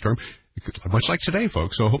big windstorm, much like today,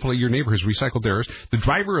 folks, so hopefully your neighbor has recycled theirs. The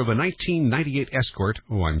driver of a 1998 Escort,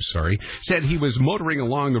 said he was motoring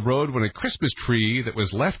along the road when a Christmas tree that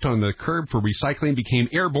was left on the curb for recycling became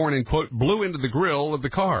airborne and, quote, blew into the grill of the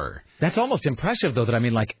car. That's almost impressive, though,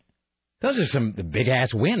 those are some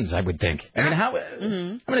big-ass winds, I would think. I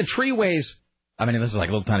mean, a tree weighs... I mean, this is like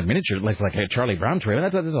a little tiny miniature. It's like a Charlie Brown tree.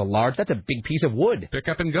 That's a big piece of wood. Pick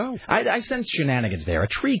up and go. I sense shenanigans there. A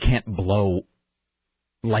tree can't blow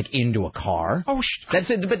into a car. Oh,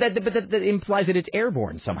 but that implies that it's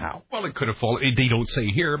airborne somehow. Well, it could have fallen. They don't say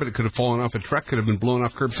here, but it could have fallen off a truck. Could have been blown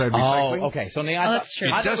off curbside recycling. Oh, okay. So that's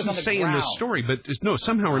true. It doesn't say in the story, but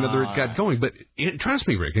somehow or another it got going. But trust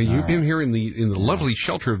me, Rick, you've been here in the lovely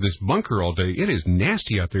shelter of this bunker all day. It is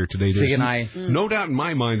nasty out there today. See, no doubt in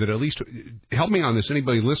my mind that at least help me on this.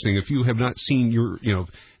 Anybody listening, if you have not seen your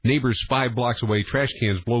neighbors 5 blocks away trash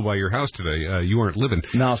cans blow by your house today, you aren't living.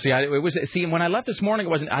 No, when I left this morning,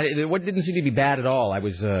 it didn't seem to be bad at all. I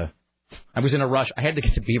was in a rush. I had to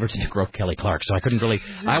get to Beaverton to grow Kelly Clark, so I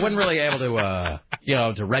wasn't really able to,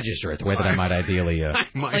 to register it the way that I might ideally.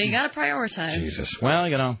 Well, you got to prioritize. Jesus.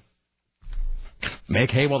 Well,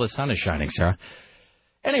 make hay while the sun is shining, Sarah.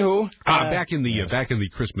 Anywho, back in the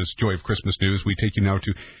Christmas joy of Christmas news, we take you now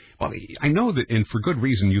to. Well, I know that, and for good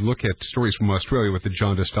reason, you look at stories from Australia with the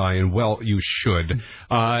jaundiced eye, and, well, you should.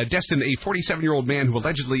 Destin, a 47-year-old man who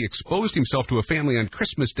allegedly exposed himself to a family on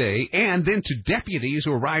Christmas Day and then to deputies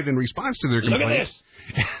who arrived in response to their complaints,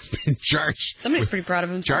 has been charged. Somebody's pretty proud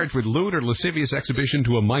of him. Charged with lewd or lascivious exhibition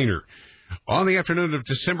to a minor. On the afternoon of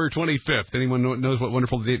December 25th, anyone knows what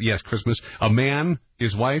wonderful day? Yes, Christmas. A man,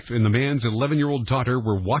 his wife, and the man's 11-year-old daughter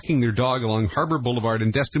were walking their dog along Harbor Boulevard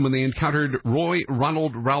in Destin when they encountered Roy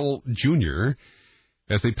Ronald Rowell Jr.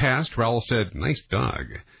 As they passed, Rowell said, "Nice dog."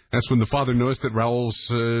 That's when the father noticed that Rowell's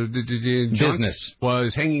business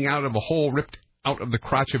was hanging out of a hole ripped out of the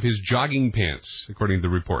crotch of his jogging pants, according to the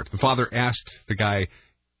report. The father asked the guy,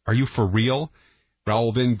 "Are you for real?"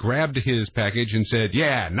 Rowell then grabbed his package and said,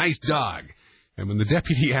 "Yeah, nice dog." And when the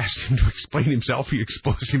deputy asked him to explain himself, he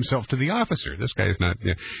exposed himself to the officer. This guy is not...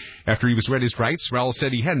 After he was read his rights, Rowell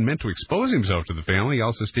said he hadn't meant to expose himself to the family. He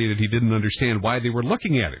also stated he didn't understand why they were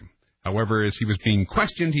looking at him. However, as he was being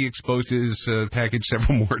questioned, he exposed his package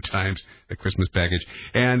several more times, the Christmas package,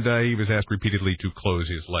 and he was asked repeatedly to close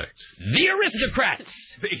his legs. The aristocrats!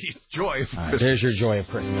 The joy of Christmas. There's your joy of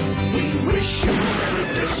Christmas. We wish you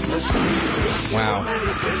Merry Christmas. Wow.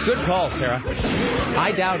 Good call, Sarah.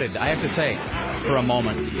 I doubted, I have to say, for a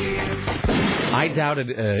moment. I doubted,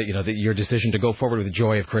 your decision to go forward with the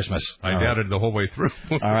joy of Christmas. I doubted the whole way through.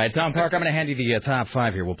 All right, Tom Parker, I'm going to hand you the top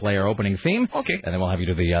 5 here. We'll play our opening theme. Okay. And then we'll have you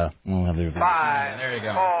do the... 5, there you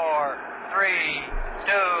go. 4, 3,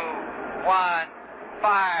 2, 1,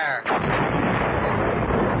 fire.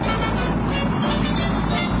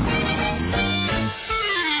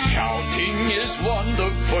 Counting is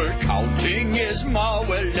wonderful, counting is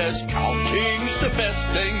marvelous, counting's the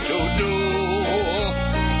best thing to do.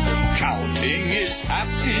 Counting is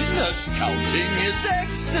happiness, counting is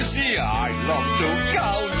ecstasy. I love to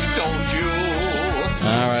count, don't you?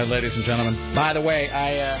 All right, ladies and gentlemen. By the way,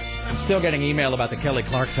 I'm still getting email about the Kelly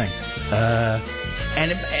Clark thing.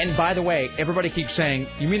 And by the way, everybody keeps saying,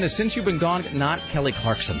 you mean the Since You've Been Gone, not Kelly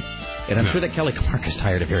Clarkson. And I'm sure that Kelly Clark is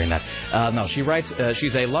tired of hearing that. No, she writes,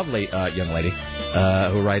 she's a lovely young lady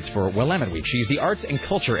who writes for Willamette Week. She's the arts and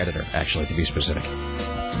culture editor, actually, to be specific.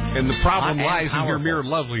 And the problem lies in your mere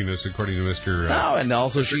loveliness, according to Mr. and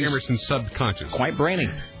also she's Emerson's subconscious. Quite brainy.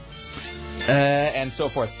 And so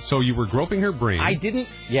forth. So you were groping her brain. I didn't.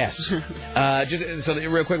 Yes. So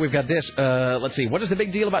real quick, we've got this. Let's see. What is the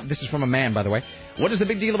big deal about... This is from a man, by the way. What is the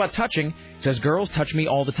big deal about touching? It says, girls touch me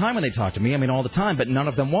all the time when they talk to me. I mean, all the time, but none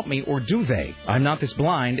of them want me, or do they? I'm not this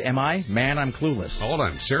blind, am I? Man, I'm clueless. Hold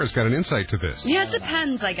on. Sarah's got an insight to this. Yeah, it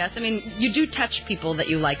depends, I guess. I mean, you do touch people that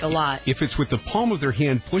you like a lot. If it's with the palm of their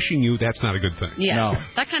hand pushing you, that's not a good thing. Yeah. No.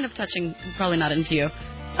 That kind of touching, probably not into you.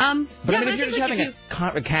 But I mean, if you're just having a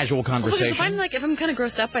casual conversation. Well, if I'm kind of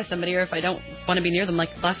grossed out by somebody, or if I don't want to be near them, the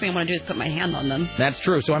last thing I want to do is put my hand on them. That's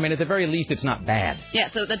true. So I mean, at the very least, it's not bad. Yeah.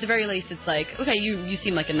 So at the very least, it's like, okay, you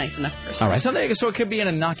seem like a nice enough person. All right. So it could be an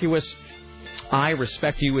innocuous, I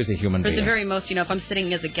respect you as a human being. At the very most, if I'm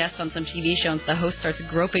sitting as a guest on some TV show and the host starts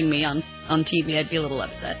groping me on TV, I'd be a little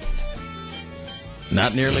upset.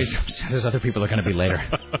 Not nearly as upset as other people are going to be later.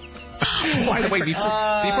 By the way,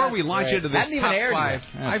 before we launch into this top five,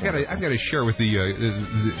 I've got to share with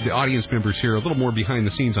the audience members here a little more behind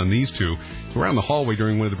the scenes on these two. We're out in the hallway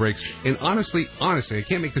during one of the breaks, and honestly, I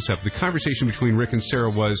can't make this up. The conversation between Rick and Sarah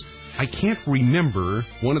was, I can't remember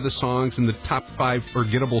one of the songs in the top 5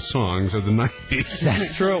 forgettable songs of the 90s.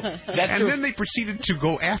 That's true. And then they proceeded to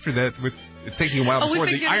go after that with taking a while before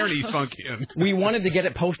the irony sunk in. We wanted to get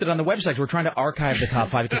it posted on the website. We're trying to archive the top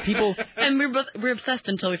 5 because people... And we're obsessed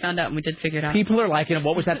until we found out, and we did figure it out. People are like,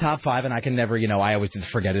 what was that top 5? And I can never, I always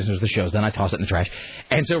forget it as soon as the show's done. I toss it in the trash.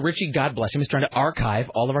 And so Richie, God bless him, is trying to archive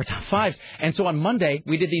all of our top 5s. And so on Monday,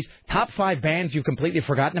 we did these top 5 bands you've completely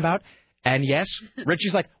forgotten about. And yes,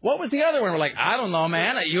 Richie's like, what was the other one? We're like, I don't know,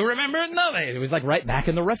 man. You remember it? No. It was like right back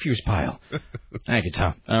in the refuse pile. Thank you,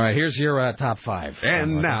 Tom. All right, here's your top 5.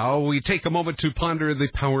 And now we take a moment to ponder the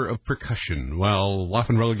power of percussion. While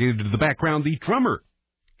often relegated to the background, the drummer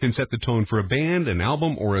can set the tone for a band, an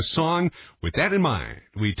album, or a song. With that in mind,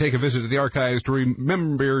 we take a visit to the archives to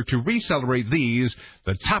remember to re-celebrate these,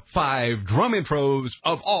 the top 5 drum intros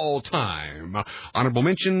of all time. Honorable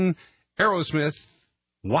mention, Aerosmith,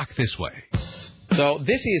 Walk This Way. So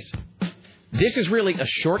this is really a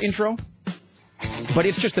short intro, but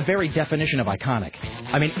it's just the very definition of iconic.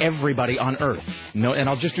 I mean, everybody on Earth knows, and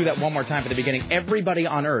I'll just do that one more time for the beginning. Everybody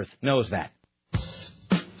on Earth knows that.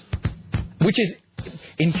 Which is,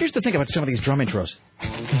 and here's the thing about some of these drum intros.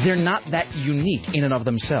 They're not that unique in and of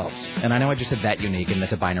themselves. And I know I just said that unique, and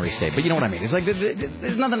that's a binary state, but you know what I mean. It's like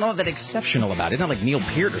there's nothing all that exceptional about it. It's not like Neil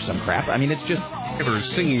Peart or some crap. I mean, it's just... Ever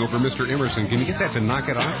singing over Mr. Emerson. Can you get that to knock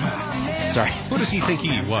it off? Sorry. Who does he think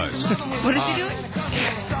he was? What is he doing?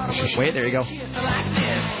 Wait, there you go.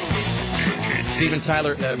 Steven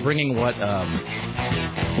Tyler bringing what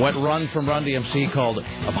Run from Run DMC called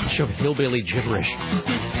a bunch of hillbilly gibberish.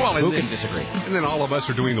 Well, who can disagree? And then all of us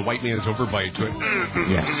are doing the white man's overbite to it.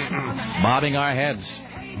 Yes. Bobbing our heads.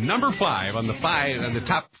 Number 5 on the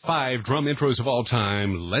top 5 drum intros of all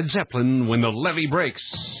time, Led Zeppelin, When the Levee Breaks.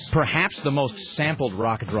 Perhaps the most sampled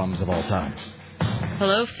rock drums of all time.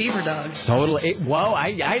 Hello, Fever Dog. Totally. Whoa,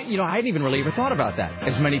 I hadn't even really ever thought about that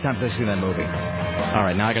as many times as I've seen that movie. All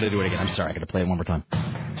right, now I got to do it again. I'm sorry, I got to play it one more time.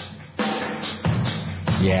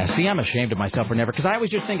 Yeah, see, I'm ashamed of myself for never, because I always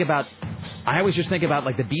just think about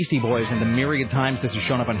like the Beastie Boys and the myriad times this has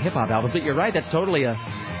shown up on hip hop albums. But you're right, that's totally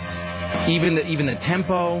even the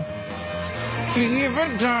tempo.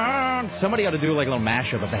 Somebody ought to do like a little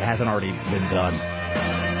mashup if it hasn't already been done.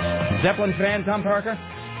 Zeppelin fan, Tom Parker?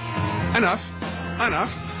 Enough.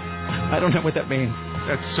 I don't know what that means.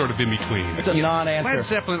 That's sort of in between. It's a non-answer. Led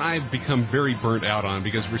Zeppelin I've become very burnt out on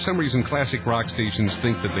because for some reason classic rock stations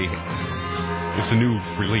think that it's a new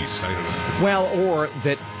release. I don't know. Well, or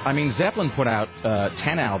that, I mean, Zeppelin put out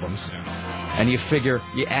 10 albums, and you figure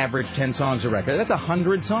you average 10 songs a record. That's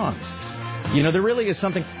 100 songs. There really is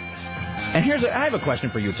something. And I have a question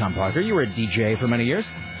for you, Tom Parker. You were a DJ for many years.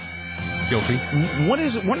 Guilty. What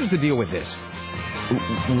is the deal with this?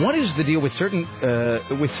 What is the deal with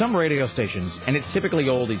with some radio stations, and it's typically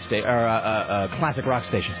oldies classic rock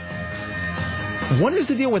stations? What is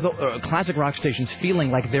the deal with classic rock stations feeling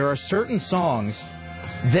like there are certain songs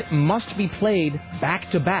that must be played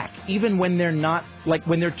back to back, even when they're not, like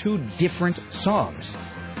when they're two different songs?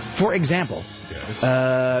 For example,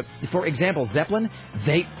 Zeppelin,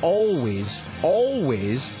 they always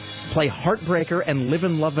play Heartbreaker and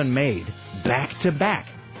Livin' Lovin' Maid back to back.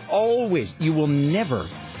 Always. You will never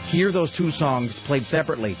hear those two songs played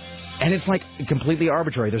separately. And it's like completely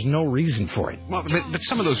arbitrary. There's no reason for it. Well, but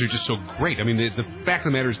some of those are just so great. I mean, the fact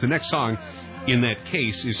of the matter is the next song in that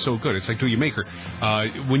case is so good. It's like Do You Maker.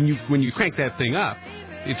 When you crank that thing up,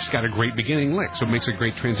 it's got a great beginning lick, so it makes a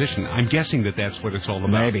great transition. I'm guessing that's what it's all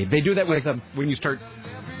about. Maybe. They do that with when you start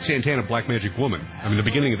Santana, Black Magic Woman. I mean, the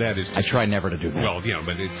beginning of that is... I try never to do that. Well,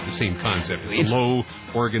 but it's the same concept. It's a low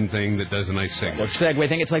organ thing that does a nice segue. The segue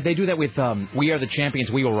thing. It's like they do that with We Are the Champions,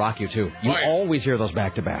 We Will Rock You, too. You always hear those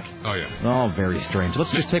back to back. Oh, yeah. Oh, very strange.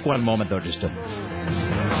 Let's just take one moment, though, just to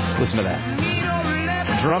listen to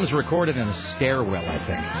that. The drums recorded in a stairwell, I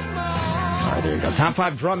think. All right, there you go. Top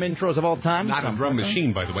 5 drum intros of all time. Not a drum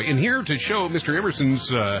machine, by the way. And here to show Mr.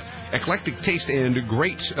 Emerson's eclectic taste and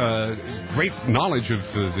great knowledge of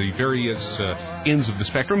the various ends of the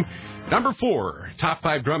spectrum. Number 4, top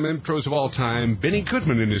 5 drum intros of all time. Benny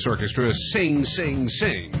Goodman and his orchestra, Sing, Sing,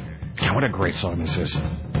 Sing. God, what a great song this is.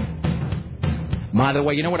 By the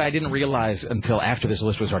way, you know what I didn't realize until after this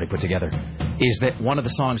list was already put together? Is that one of the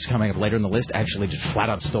songs coming up later in the list actually just flat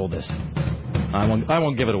out stole this. I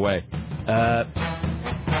won't give it away.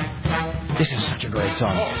 This is such a great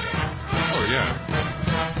song. Oh,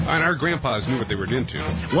 yeah. And our grandpas knew what they were into.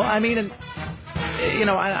 Well, I mean,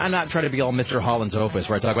 I'm not trying to be all Mr. Holland's Opus,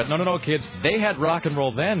 where I talk about, no, kids, they had rock and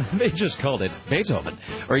roll then. They just called it Beethoven.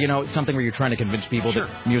 Or, something where you're trying to convince people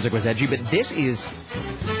that music was edgy. But this is,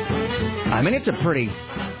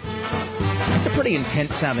 it's a pretty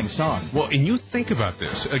intense-sounding song. Well, and you think about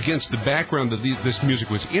this against the background that this music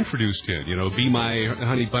was introduced in. Be My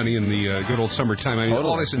Honey Bunny in the good old summertime.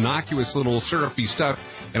 All this innocuous little syrupy stuff,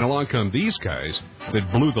 and along come these guys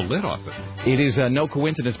that blew the lid off it. It is no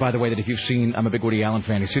coincidence, by the way, that if you've seen, I'm a big Woody Allen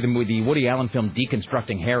fan, you see the Woody Allen film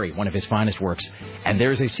Deconstructing Harry, one of his finest works, and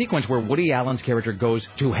there's a sequence where Woody Allen's character goes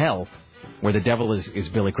to hell, where the devil is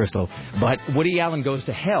Billy Crystal, but Woody Allen goes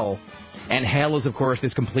to hell. And hell is, of course,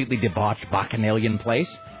 this completely debauched bacchanalian place.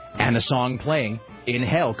 And the song playing in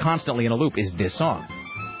hell constantly in a loop is this song.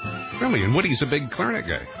 Really? And Woody's a big clarinet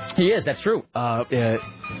guy. He is, that's true.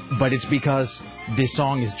 But it's because this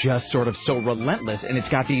song is just sort of so relentless. And it's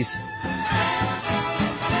got these...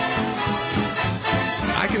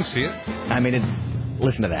 I can see it.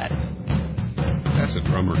 Listen to that. That's a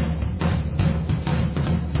drummer.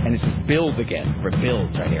 And it's this build again, for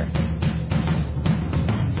builds right here.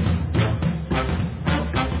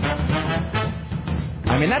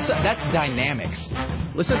 That's dynamics.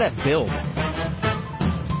 Listen to that build.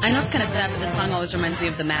 I know it's kind of sad, but this song always reminds me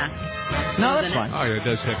of The Mask. No, that's fine. Oh, yeah, it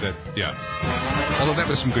does have that, yeah. Although that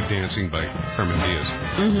was some good dancing by Carmen Diaz.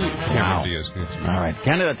 Mm-hmm. Wow. Diaz. All right.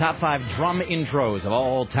 Canada top 5 drum intros of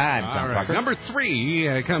all time. All right. Number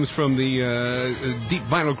 3 comes from the deep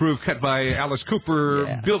vinyl groove cut by Alice Cooper,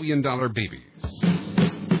 $1 Billion Babies.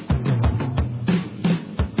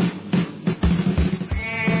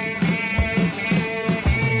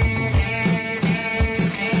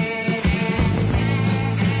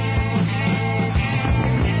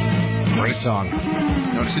 Song.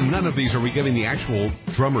 Notice in none of these are we giving the actual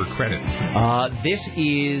drummer credit. This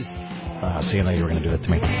is... see, I know you were going to do that to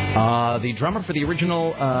me. The drummer for the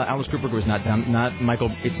original Alice Cooper was not Michael...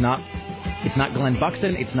 It's not Glenn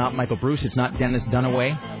Buxton. It's not Michael Bruce. It's not Dennis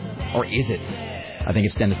Dunaway. Or is it? I think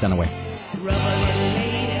it's Dennis Dunaway.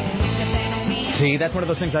 See, that's one of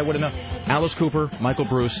those things I would have known. Alice Cooper, Michael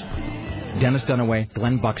Bruce, Dennis Dunaway,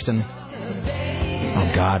 Glenn Buxton.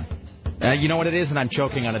 Oh, God. You know what it is, and I'm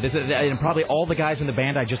choking on it. And probably all the guys in the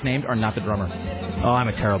band I just named are not the drummer. Oh, I'm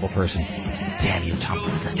a terrible person. Damn you, Tom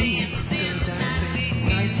Parker.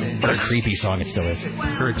 What a creepy song it still is.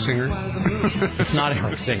 Eric Singer? It's not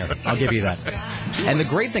Eric Singer. I'll give you that. And the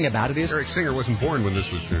great thing about it is... Eric Singer wasn't born when this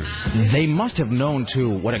was finished. They must have known,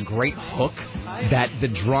 too, what a great hook that the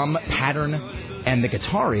drum pattern and the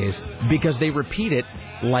guitar is, because they repeat it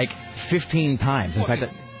like 15 times. In fact...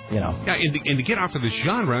 Yeah, and to get off of this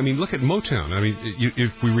genre, look at Motown.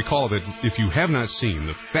 If we recall that, if you have not seen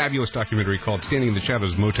the fabulous documentary called Standing in the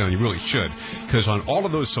Shadows of Motown, you really should, because on all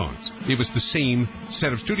of those songs, it was the same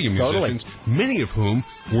set of studio musicians, many of whom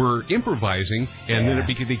were improvising, and then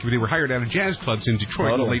they were hired out of jazz clubs in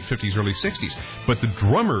Detroit in the late 50s, early 60s. But the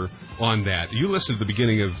drummer on that, you listen to the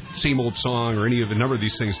beginning of Same Old Song or any of the number of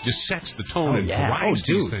these things, just sets the tone and drives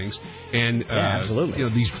these things. And absolutely.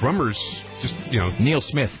 These drummers just Neil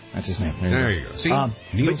Smith, that's his name. There you go. See,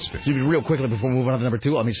 Neil Smith. Real quickly before we move on to number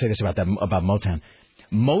 2, let me say this about Motown.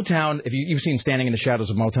 Motown, if you've seen Standing in the Shadows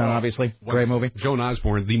of Motown, obviously, great movie. Joan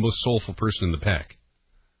Osborne, the most soulful person in the pack,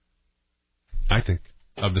 I think,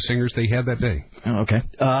 of the singers they had that day. Oh, okay.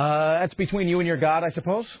 That's between you and your God, I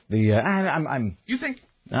suppose. You think?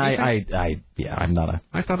 I'm not a...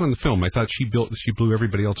 I thought on the film, I thought she blew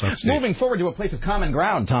everybody else off stage. Moving forward to a place of common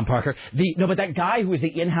ground, Tom Parker. But that guy who is the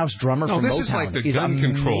in-house drummer for Motown... No, this is like the gun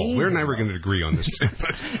control. We're never going to agree on this.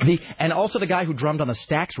 And also the guy who drummed on the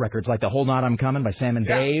Stax records, like the Whole Knot I'm Coming by Sam and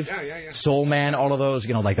Dave, Soul Man, all of those,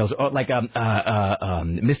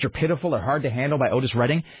 Mr. Pitiful or Hard to Handle by Otis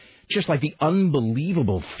Redding. Just like the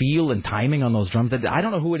unbelievable feel and timing on those drums. I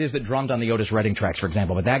don't know who it is that drummed on the Otis Redding tracks, for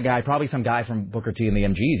example, but that guy, probably some guy from Booker T and the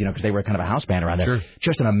MGs, because they were kind of a house band around there. Sure.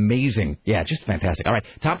 Just an amazing, just fantastic. All right,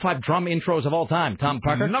 top 5 drum intros of all time. Tom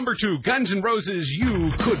Parker. Number 2, Guns N' Roses,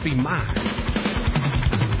 You Could Be Mine.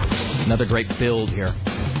 Another great build here.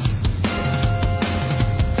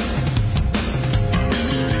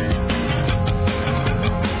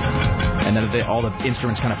 And then all the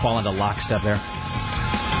instruments kind of fall into lockstep there.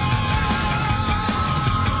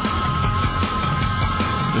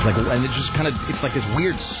 And it's just it's like this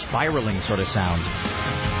weird spiraling sort of sound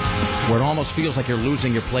where it almost feels like you're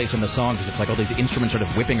losing your place in the song because it's like all these instruments sort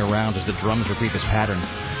of whipping around as the drums repeat this pattern.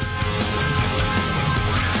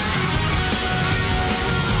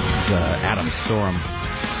 It's Adam Sorum,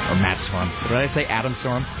 or Matt Sorum. Did I say Adam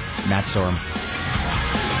Sorum? Matt Sorum.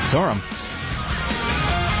 Sorum.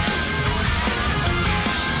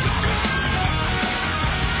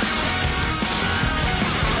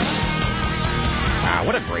 Wow,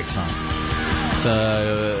 what a great song. It's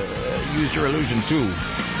Use Your Illusion 2.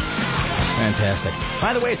 Fantastic.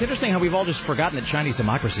 By the way, it's interesting how we've all just forgotten that Chinese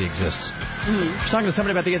democracy exists. I was talking to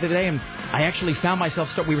somebody about the other day, and I actually found myself...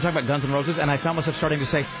 we were talking about Guns N' Roses, and I found myself starting to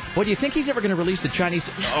say, well, do you think he's ever going to release the Chinese...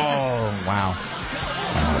 Oh, wow.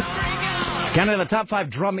 Counting the top 5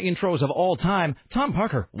 drum intros of all time, Tom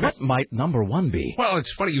Parker, what might number 1 be? Well,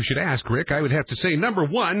 it's funny you should ask, Rick. I would have to say number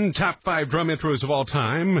 1, top 5 drum intros of all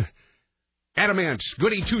time... Adamant,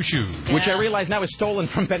 Goody Two Shoes. Which I realize now is stolen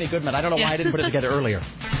from Benny Goodman. I don't know why I didn't put it together earlier.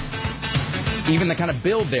 Even the kind of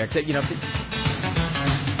build there, you know...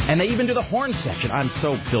 And they even do the horn section. I'm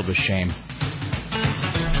so filled with shame.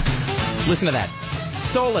 Listen to that.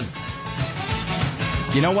 Stolen.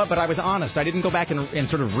 You know what? But I was honest. I didn't go back and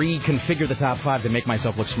sort of reconfigure the top 5 to make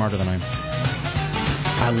myself look smarter than I am.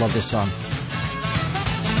 I love this song.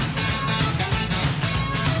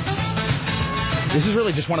 This is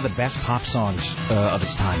really just one of the best pop songs of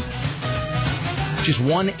its time. Just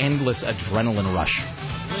one endless adrenaline rush.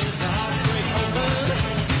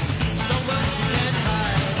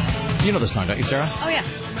 You know the song, don't you, Sarah? Oh, yeah.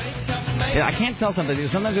 Yeah, I can't tell something.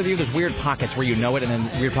 Sometimes with you, there's weird pockets where you know it, and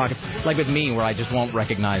then weird pockets, like with me, where I just won't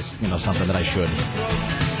recognize, something that I should.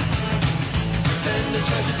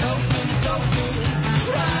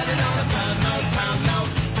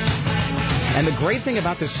 And the great thing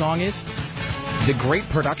about this song is, the great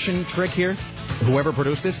production trick here, whoever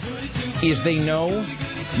produced this, is they know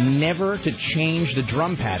never to change the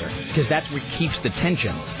drum pattern, because that's what keeps the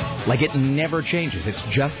tension. Like, it never changes. It's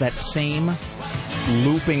just that same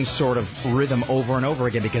looping sort of rhythm over and over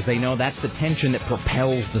again, because they know that's the tension that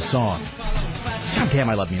propels the song. God damn,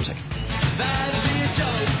 I love music.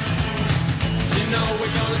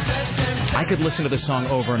 I could listen to this song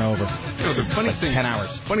over and over. The funny thing, 10 hours.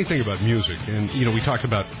 Funny thing about music, and we talked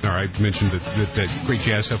about, or I mentioned that great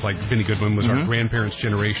jazz stuff like Benny Goodman was our grandparents'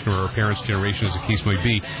 generation or our parents' generation, as the case might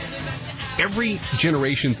be. Every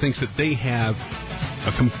generation thinks that they have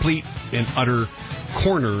a complete and utter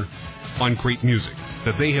corner on great music,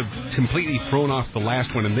 that they have completely thrown off the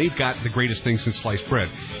last one, and they've got the greatest thing since sliced bread.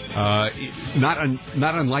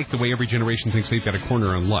 Not unlike the way every generation thinks they've got a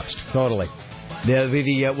corner on lust. Totally.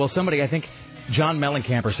 Well, somebody, I think John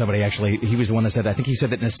Mellencamp or somebody, actually, he was the one that said, I think he said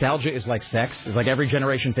that nostalgia is like sex. It's like every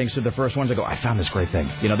generation thinks they're the first ones to go, I found this great thing.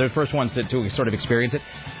 They're the first ones to sort of experience it.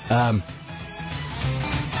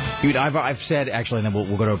 Dude, I've said, actually, and then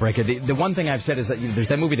we'll go to a break. The one thing I've said is that there's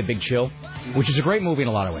that movie, The Big Chill, which is a great movie in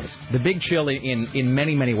a lot of ways. The Big Chill, in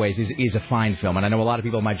many, many ways, is a fine film. And I know a lot of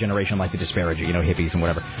people in my generation like to disparage it, hippies and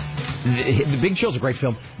whatever. The Big Chill is a great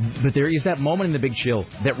film. But there is that moment in The Big Chill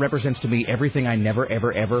that represents to me everything I never,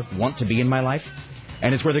 ever, ever want to be in my life.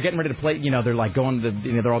 And it's where they're getting ready to play, they're like going,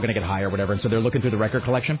 they're all going to get high or whatever. And so they're looking through the record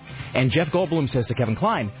collection. And Jeff Goldblum says to Kevin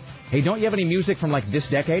Kline, hey, don't you have any music from like this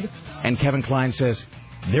decade? And Kevin Kline says,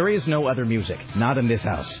 there is no other music, not in this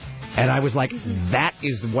house. And I was like, that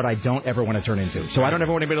is what I don't ever want to turn into. So I don't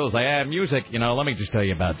ever want anybody else like, music, let me just tell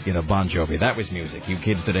you about, Bon Jovi. That was music. You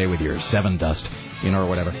kids today with your Seven Dust, or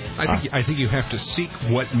whatever. I think you have to seek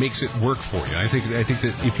what makes it work for you. I think that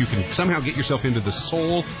if you can somehow get yourself into the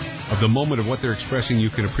soul of the moment of what they're expressing,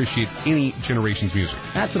 you can appreciate any generation's music.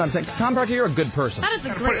 That's what I'm saying. Tom Parker, you're a good person. That is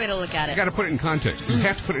a great way to look at it. You got to put it in context. You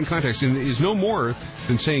have to put it in context. And it is no more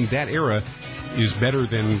than saying that era is better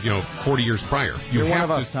than 40 years prior. You're one of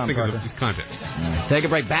us, Tom Parker. Think of the context. Take a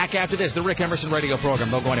break. Back after this, the Rick Emerson radio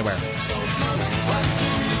program. Don't go anywhere.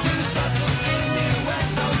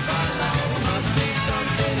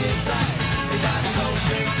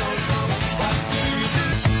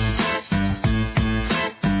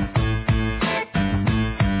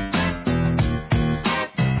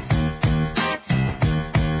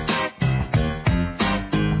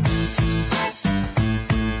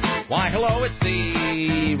 Why, hello, it's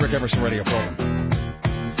the Rick Emerson radio program.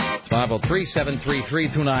 It's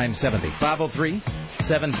 503-733-2970.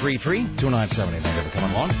 503-733-2970. Thank you for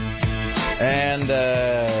coming along. And,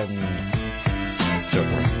 so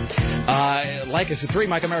forth. Like us at 3,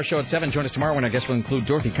 Mike Amaro Show at 7. Join us tomorrow when our guests will include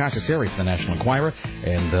Dorothy Casaseri from the National Enquirer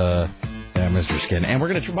and Mr. Skin. And we're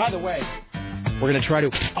going to, by the way, we're going to try to,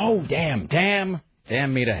 damn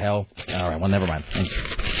me to hell. All right, well, never mind.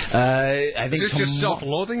 I think is this just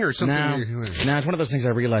self-loathing or something? No, it's one of those things I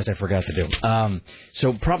realized I forgot to do.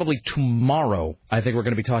 So probably tomorrow, I think we're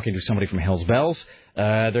going to be talking to somebody from Hell's Bells.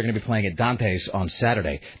 They're going to be playing at Dante's on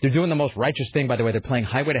Saturday. They're doing the most righteous thing, by the way. They're playing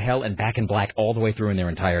Highway to Hell and Back in Black all the way through in their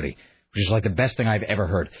entirety, which is like the best thing I've ever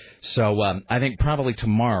heard. So I think probably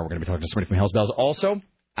tomorrow we're going to be talking to somebody from Hell's Bells. Also,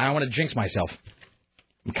 I don't want to jinx myself.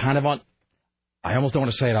 I almost don't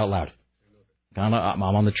want to say it out loud. I'm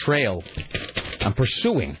on the trail. I'm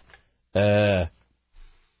pursuing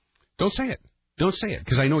Don't say it. Don't say it,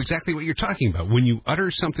 because I know exactly what you're talking about. When you utter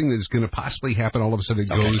something that is going to possibly happen, all of a sudden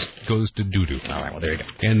it goes to doo-doo. All right, well, there you go.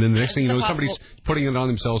 And then the next thing you know, somebody's putting it on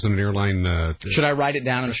themselves in an airline... Should I write it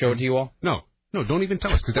down and show it to you all? No, don't even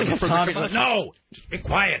tell us. Cause that no! Just be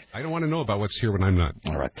quiet. I don't want to know about what's here when I'm not.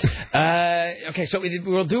 All right. Okay, so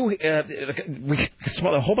we'll do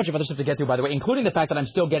a whole bunch of other stuff to get through, by the way, including the fact that I'm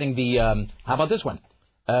still getting the... how about this one?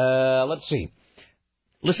 Let's see.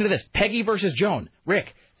 Listen to this. Peggy versus Joan.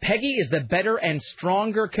 Rick... Peggy is the better and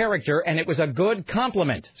stronger character, and it was a good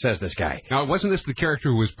compliment, says this guy. Now, wasn't this the character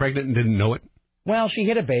who was pregnant and didn't know it? Well, she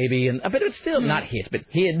hid a baby, but it's still not hit, but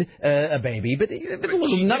hid a baby. But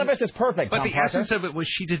none of us is perfect. But the essence of it was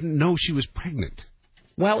she didn't know she was pregnant.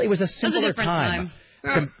 Well, it was a simpler time.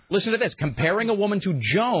 Listen to this. Comparing a woman to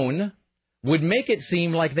Joan would make it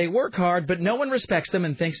seem like they work hard, but no one respects them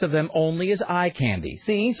and thinks of them only as eye candy.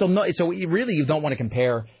 See? So you don't want to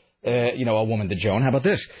compare... a woman to Joan. How about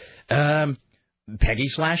this?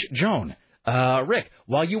 Peggy/Joan. Rick,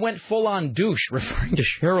 while you went full-on douche referring to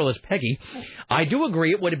Cheryl as Peggy, I do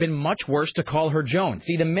agree it would have been much worse to call her Joan.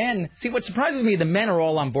 See, what surprises me, the men are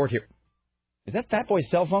all on board here. Is that Fat Boy's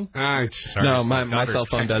cell phone? Sorry. No, my cell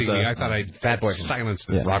phone does the... I thought I'd Fat Boy silence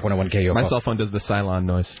this. Rock 101 KUFO. My cell phone does the Cylon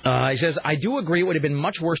noise. He says, I do agree it would have been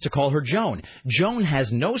much worse to call her Joan. Joan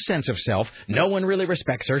has no sense of self. No one really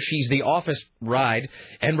respects her. She's the office ride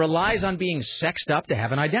and relies on being sexed up to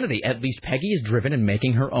have an identity. At least Peggy is driven and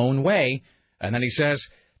making her own way. And then he says...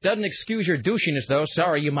 Doesn't excuse your douchiness, though.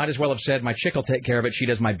 Sorry, you might as well have said, my chick will take care of it. She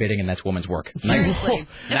does my bidding, and that's woman's work. Seriously.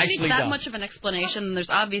 If Nicely you need that done. much of an explanation, there's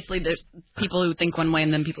people who think one way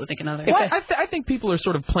and then people who think another. Well, I think people are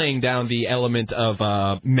sort of playing down the element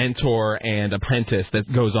of mentor and apprentice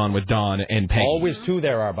that goes on with Don and Peggy. Always two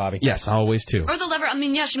there are, Bobby. Yes, always two. Or the lever. I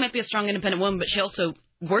mean, yeah, she might be a strong, independent woman, but she also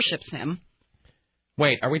worships him.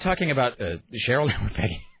 Wait, are we talking about Cheryl or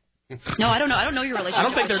Peggy? No, I don't know. I don't know your relationship. I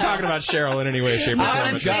don't think they're talking about Cheryl in any way, shape, or form.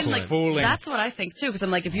 I'm just fooling. That's what I think too, because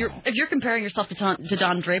I'm like, if you're comparing yourself to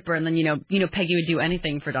Don Draper, and then you know Peggy would do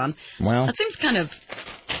anything for Don. Well, that seems kind of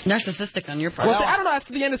narcissistic on your part. Well, I don't know.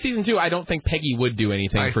 After the end of season 2, I don't think Peggy would do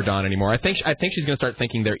anything for Don anymore. I think she's going to start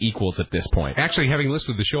thinking they're equals at this point. Actually, having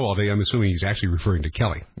listened to the show all day, I'm assuming he's actually referring to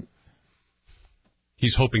Kelly.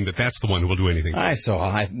 He's hoping that that's the one who will do anything. I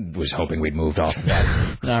was hoping we'd moved off of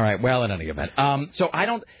that. All right. Well, in any event, so I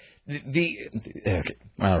don't. Okay,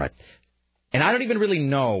 all right. And I don't even really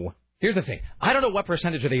know. Here's the thing. I don't know what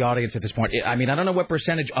percentage of the audience at this point. I mean, I don't know what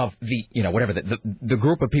percentage of the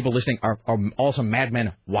group of people listening are also Mad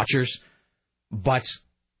Men watchers. But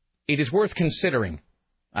it is worth considering.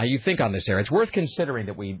 You think on this, Sarah. It's worth considering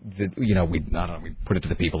that we put it to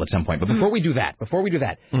the people at some point. But before we do that,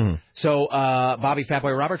 so Bobby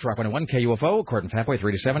Fatboy Roberts, Rock 101, KUFO, Court and Fatboy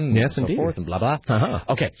 3 to 7, yes, so indeed, forth and blah blah. Uh-huh.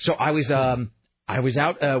 Okay, so I was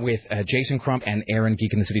out with Jason Crump and Aaron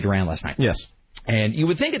Geek in the City Duran last night. Yes. And you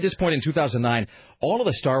would think at this point in 2009, all of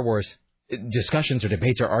the Star Wars discussions or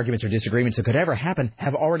debates or arguments or disagreements that could ever happen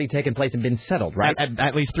have already taken place and been settled, right?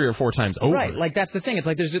 At least 3 or 4 times over. Right, like that's the thing. It's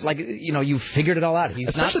like there's you figured it all out.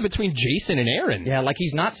 Especially between Jason and Aaron. Yeah, like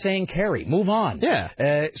he's not saying Carrie. Move on.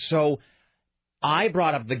 Yeah. So I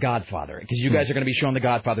brought up The Godfather because you guys are going to be showing The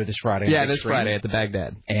Godfather this Friday. Yeah, this Friday at the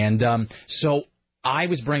Baghdad. And so I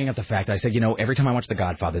was bringing up the fact, I said, every time I watch The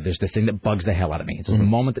Godfather, there's this thing that bugs the hell out of me. It's the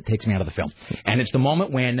moment that takes me out of the film. And it's the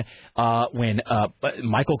moment when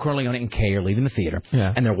Michael Corleone and Kay are leaving the theater,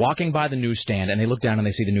 and they're walking by the newsstand, and they look down and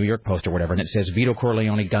they see the New York Post or whatever, and it says, Vito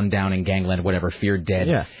Corleone gunned down in gangland, whatever, feared dead.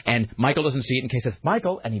 Yeah. And Michael doesn't see it, and Kay says,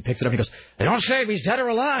 Michael, and he picks it up, and he goes, they don't say if he's dead or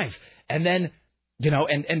alive. And then,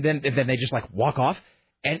 and then they just, walk off.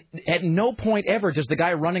 And at no point ever does the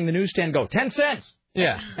guy running the newsstand go, 10 cents.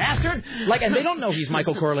 Yeah. Bastard! And they don't know he's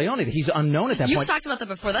Michael Corleone. He's unknown at that point. You've talked about that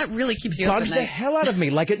before. That really keeps you up at Bugs night. the hell out of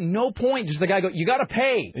me. At no point does the guy go, you got to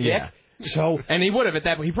pay. Yeah. So, and he would have at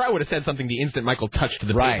that point. He probably would have said something the instant Michael touched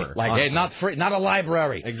the paper. Hey, not free, not a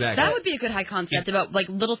library. Exactly. That would be a good high concept about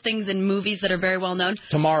little things in movies that are very well known.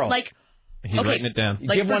 Tomorrow. He's writing it down. Can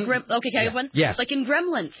I give one? Yes. Like in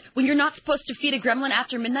Gremlins, when you're not supposed to feed a gremlin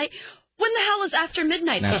after midnight. When the hell is after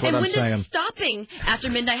midnight? That's and what when I'm saying. does stopping after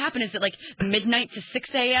midnight happen? Is it midnight to 6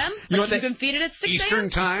 a.m.? You can feed it at 6 a.m.? Eastern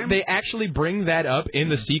time? They actually bring that up in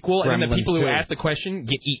the sequel, Gremlins and the people who too. ask the question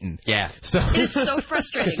get eaten. Yeah. So it is so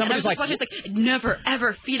frustrating. And I was just watching, never,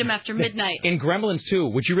 ever feed him after midnight. In Gremlins 2,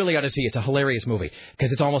 which you really ought to see, it's a hilarious movie,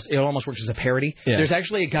 because it almost works as a parody. Yeah. There's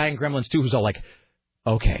actually a guy in Gremlins 2 who's all like,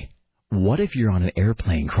 okay, what if you're on an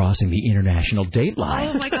airplane crossing the international date line?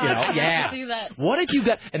 Oh, my God. I yeah. have to see that. What if you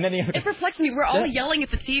got... And then it perplexed me. We're all yelling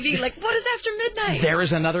at the TV, what is after midnight? There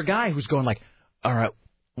is another guy who's going all right,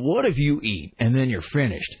 what if you eat and then you're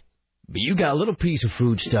finished, but you got a little piece of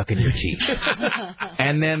food stuck in your teeth.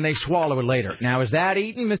 And then they swallow it later. Now, is that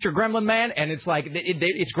eaten, Mr. Gremlin Man? And it's like,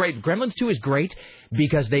 it's great. Gremlins 2 is great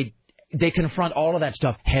because they confront all of that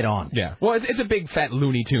stuff head on. Yeah. Well, it's a big fat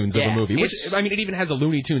Looney Tunes of a movie. Which, I mean, it even has a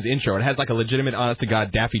Looney Tunes intro. It has like a legitimate,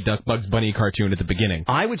 honest-to-God Daffy Duck Bugs Bunny cartoon at the beginning.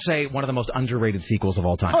 I would say one of the most underrated sequels of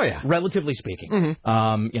all time. Oh, yeah. Relatively speaking.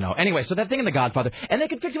 Mm-hmm. Anyway, so that thing in The Godfather. And they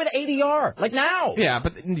could fix it with ADR. Like now. Yeah,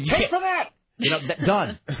 but pay for that.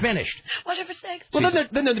 Done. Finished. Watch it for 6. Well,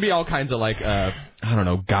 then there'd be all kinds of, like, I don't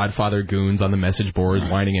know, Godfather goons on the message boards,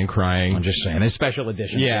 whining and crying. I'm just saying. There's special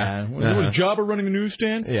edition. Yeah. Was Jabba running a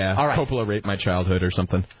newsstand? Yeah. All right. Coppola raped my childhood or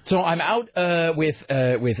something. So I'm out with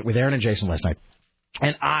Aaron and Jason last night,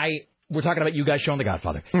 and we're talking about you guys showing The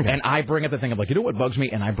Godfather. Okay. And I bring up the thing of, like, you know what bugs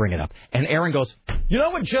me? And I bring it up. And Aaron goes, you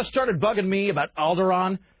know what just started bugging me about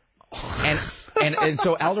Alderaan? And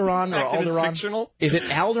so Alderaan or Alderaan, is it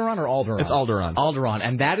Alderaan or Alderaan? It's Alderaan. Alderaan,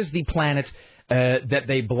 and that is the planet that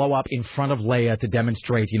they blow up in front of Leia to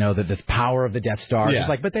demonstrate, the power of the Death Star. Yeah. It's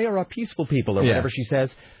like, but they are a peaceful people, or whatever she says.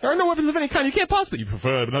 There are no weapons of any kind. You can't possibly. You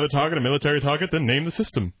prefer another target, a military target, then name the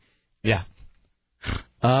system. Yeah.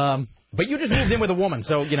 But you just moved in with a woman,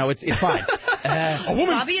 so it's fine. A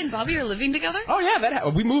woman. Bobby and Bobby are living together? Oh yeah,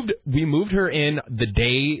 we moved her in the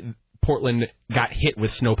day Portland got hit with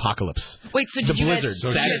snowpocalypse. Wait, so the blizzard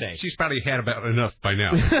Saturday. She's probably had about enough by now.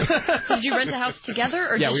 So did you rent a house together,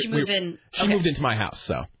 or did she move in? She moved into my house,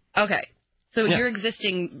 so. Okay. So your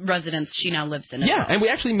existing residence, she now lives in. Yeah, and we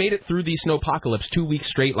actually made it through the snowpocalypse 2 weeks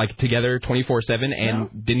straight, like together, 24/7,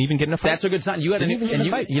 and didn't even get in a fight. That's a good sign. You got a new,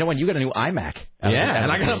 you got a new iMac.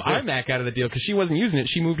 And I got an iMac out of the deal because she wasn't using it.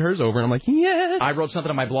 She moved hers over, and I'm like, yes. I wrote something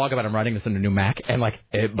on my blog about I'm writing this in a new Mac, and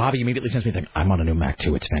Bobby immediately sends me a thing. I'm on a new Mac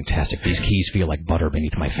too. It's fantastic. These keys feel like butter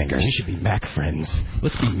beneath my fingers. We should be Mac friends.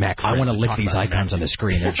 Let's be Mac friends. I want to lick these icons on the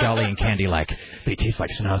screen. They're jolly and candy-like. They taste like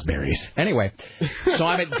snozberries. Anyway, so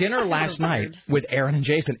I'm at dinner last night with Aaron and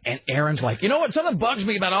Jason, and Aaron's like, you know what? Something bugs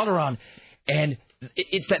me about Alderaan. And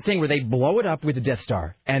it's that thing where they blow it up with the Death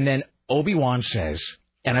Star, and then Obi-Wan says,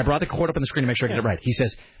 and I brought the quote up on the screen to make sure I get it right. He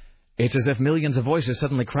says, it's as if millions of voices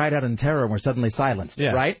suddenly cried out in terror and were suddenly silenced,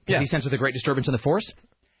 right? Yeah. He senses the great disturbance in the Force.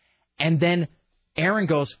 And then Aaron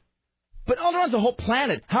goes, but Alderaan's a whole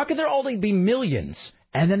planet. How could there only be millions?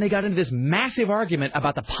 And then they got into this massive argument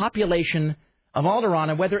about the population of Alderaan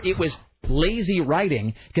and whether it was lazy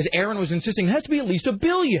writing, because Aaron was insisting it has to be at least 1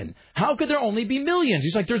 billion. How could there only be millions?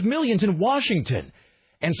 He's like, there's millions in Washington.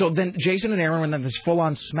 And so then Jason and Aaron went on this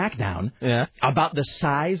full-on smackdown about the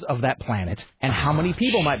size of that planet and how many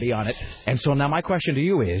people might be on it. And so now my question to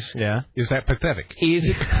you is... Yeah? Is that pathetic? Is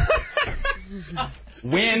it...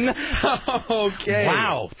 Win. Okay.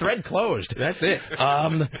 Wow. Thread closed. That's it.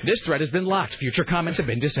 This thread has been locked. Future comments have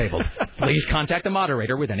been disabled. Please contact the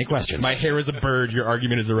moderator with any questions. My hair is a bird. Your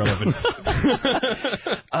argument is irrelevant.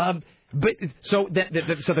 But so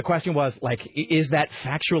the question was, like, is that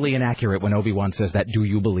factually inaccurate when Obi-Wan says that? Do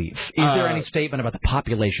you believe? Is there any statement about the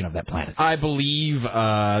population of that planet? I believe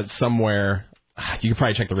somewhere. You could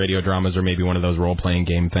probably check the radio dramas or maybe one of those role-playing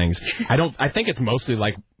game things. I think it's mostly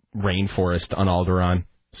like rainforest on Alderaan,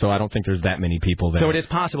 so I don't think there's that many people there. So it is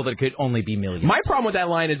possible that it could only be millions. My problem with that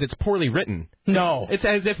line is it's poorly written. No. It's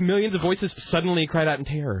as if millions of voices suddenly cried out in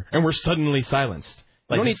terror and were suddenly silenced.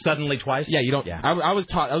 Like, you don't need suddenly twice? Yeah, you don't. Yeah. I was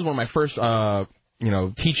taught, that was one of my first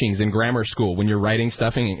teachings in grammar school. When you're writing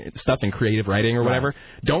stuff in creative writing or whatever,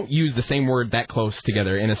 don't use the same word that close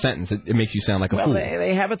together in a sentence. It makes you sound like a fool.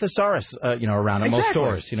 They have a thesaurus, around in most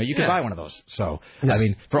stores. You can buy one of those. So, yes. I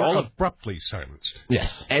mean, for all of abruptly silenced.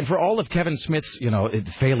 Yes. And for all of Kevin Smith's,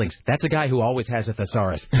 failings, that's a guy who always has a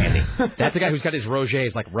thesaurus handy. That's a guy who's got his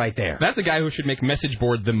Rogers, like, right there. That's a guy who should make Message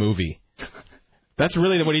Board the movie. That's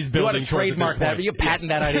really what he's building. You want to trademark that, but you patent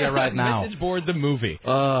that idea right now. Message Board the movie.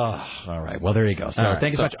 All right. Well, there you go. So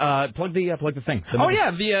thank you so much. Plug the thing.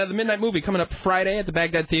 The Midnight Movie coming up Friday at the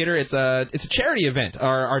Baghdad Theater. It's a charity event.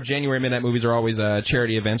 Our January Midnight Movies are always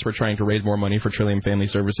charity events. We're trying to raise more money for Trillium Family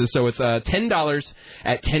Services. So it's $10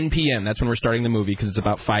 at 10 p.m. That's when we're starting the movie because it's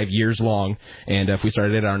about 5 years long. And if we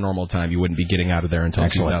started it at our normal time, you wouldn't be getting out of there until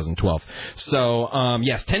 2012. So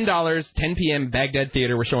yes, $10, 10 p.m. Baghdad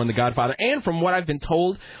Theater. We're showing The Godfather, and from what I've been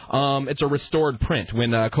told, it's a restored print. When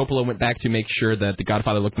Coppola went back to make sure that The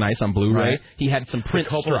Godfather looked nice on Blu-ray, he had some print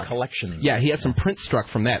struck. Collection. Yeah, he had some print struck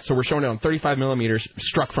from that. So we're showing it on 35 millimeters,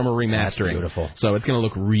 struck from a remastering. That's beautiful. So it's going to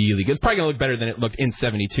look really good. It's probably going to look better than it looked in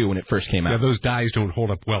 '72 when it first came out. Yeah, those dies don't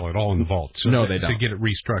hold up well at all in the vault. So no, they don't. To get it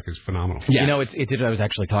restruck is phenomenal. Yeah. I was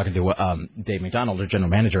actually talking to Dave McDonald, the general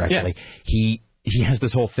manager. Actually, he has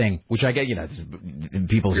this whole thing, which I get.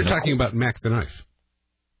 People. You're talking about Mac the Knife.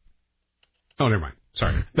 Oh, never mind.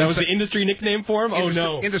 Sorry. That was the industry nickname for him?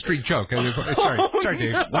 No. Industry joke. Sorry,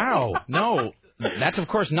 Dave. Wow. No. That's, of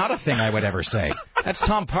course, not a thing I would ever say. That's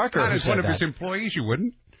Tom Parker. Not who as said one of that. his employees, you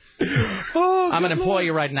wouldn't. I'm an employee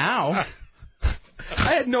right now.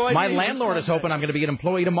 I had no idea. My landlord is hoping I'm going to be an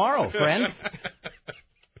employee tomorrow, friend.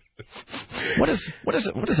 What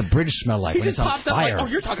does a bridge smell like when it's on fire? Like,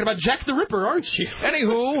 you're talking about Jack the Ripper, aren't you?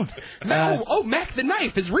 Anywho. Mac the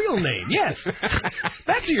Knife, his real name. Yes.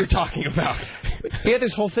 That's who you're talking about. He had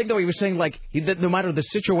this whole thing, though. He was saying, like, that no matter the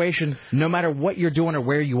situation, no matter what you're doing or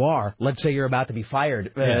where you are, let's say you're about to be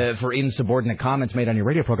fired for insubordinate comments made on your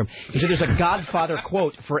radio program, he said there's a Godfather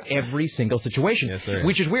quote for every single situation. Yes, there is.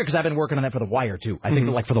 Which is weird, because I've been working on that for The Wire, too. I think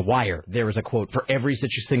that, like, for The Wire, there is a quote for every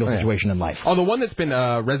single situation in life. Oh, the one that's been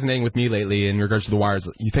resonating with me lately in regards to The Wire is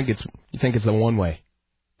you think it's the one way,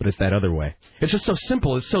 but it's that other way. It's just so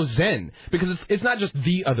simple. It's so zen because it's not just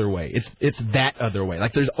the other way. It's that other way.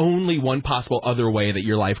 Like there's only one possible other way that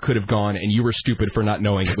your life could have gone, and you were stupid for not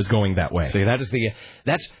knowing it was going that way. See,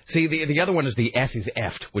 the other one is the S is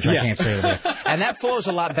effed, which I can't say today. And that flows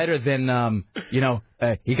a lot better than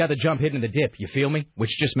he got the jump hidden in the dip. You feel me?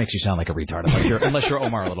 Which just makes you sound like a retard unless you're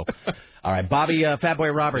Omar a little. All right, Bobby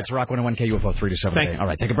Fatboy Roberts, Rock 101 KUFO 3 to 7. All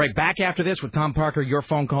right, take a break. Back after this with Tom Parker. Your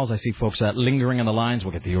phone calls. I see folks lingering on the lines.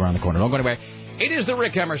 We'll get to you around the corner. Don't go anywhere. It is the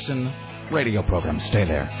Rick Emerson radio program. Stay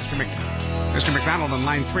there. Mr. McDonald on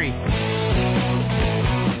line 3.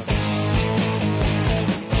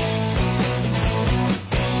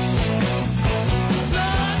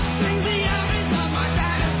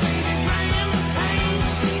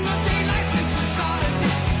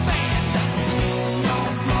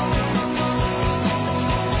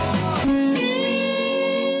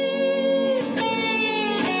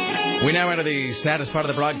 We now enter the saddest part of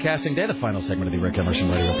the broadcasting day, the final segment of the Rick Emerson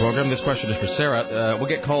radio program. This question is for Sarah. We'll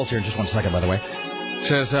get calls here in just 1 second, by the way.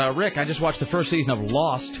 Says, Rick, I just watched the first season of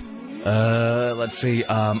Lost. Let's see.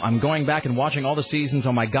 I'm going back and watching all the seasons.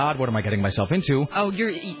 Oh, my God, what am I getting myself into? Oh,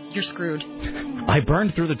 you're screwed. I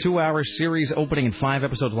burned through the 2-hour series opening in 5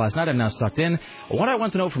 episodes last night. I'm now sucked in. What I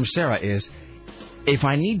want to know from Sarah is if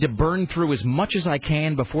I need to burn through as much as I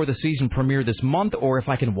can before the season premiere this month, or if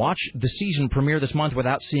I can watch the season premiere this month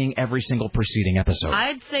without seeing every single preceding episode.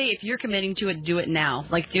 I'd say if you're committing to it, do it now.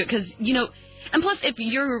 Like, do it because, and plus, if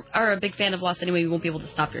you are a big fan of Lost anyway, you won't be able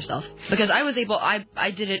to stop yourself. Because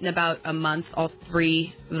I did it in about a month, all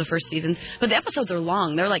 3 of the first seasons. But the episodes are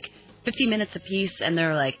long. They're like 50 minutes apiece, and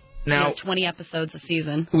they're like 20 episodes a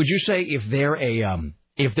season. Would you say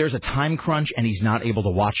if there's a time crunch and he's not able to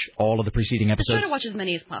watch all of the preceding episodes, try to watch as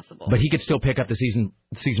many as possible. But he could still pick up the season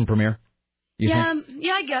premiere? Yeah,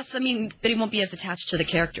 I guess. I mean, but he won't be as attached to the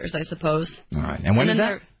characters, I suppose. All right. And when is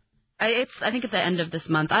that? I think it's the end of this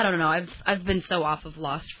month. I don't know. I've been so off of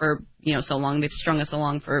Lost for so long. They've strung us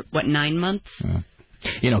along for 9 months.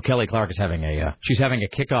 Kelly Clark is having a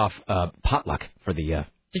kickoff potluck for the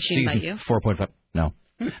Did she season invite you? 4.5. No.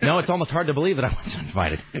 No, it's almost hard to believe that I wasn't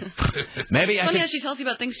invited. Maybe I funny could... how she tells you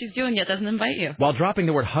about things she's doing yet doesn't invite you. While dropping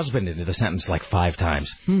the word husband into the sentence like 5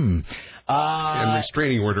 times. And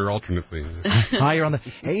restraining order alternately. Hi, you're on the...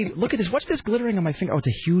 Hey, look at this. What's this glittering on my finger? Oh, it's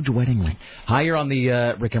a huge wedding ring. Hi, you're on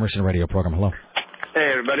the Rick Emerson radio program. Hello.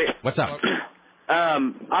 Hey, everybody. What's up?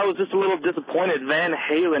 I was just a little disappointed Van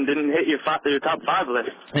Halen didn't hit your top 5 list.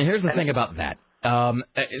 And here's the thing about that.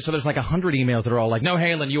 So there's like 100 emails that are all like, no,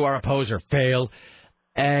 Halen, you are a poser. Fail.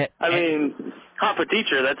 I mean, Hot for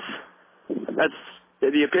Teacher, that's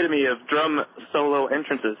the epitome of drum solo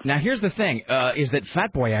entrances. Now, here's the thing, is that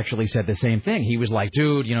Fat Boy actually said the same thing. He was like,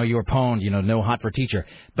 dude, you were pwned, no Hot for Teacher.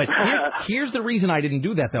 But here's the reason I didn't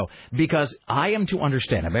do that, though, because I am to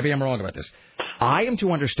understand, and maybe I'm wrong about this, I am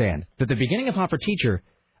to understand that the beginning of Hot for Teacher,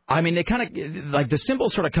 I mean, they kind of, like, the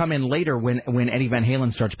cymbals sort of come in later when Eddie Van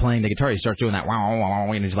Halen starts playing the guitar. He starts doing that, wow, wow,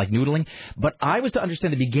 wow, and he's like noodling. But I was to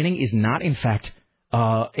understand the beginning is not, in fact,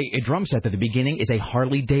 a drum set. That the beginning is a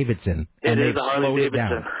Harley Davidson, and they've slowed it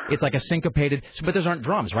down. It's like a syncopated, but those aren't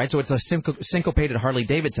drums, right? So it's a syncopated Harley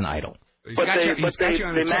Davidson idol. But they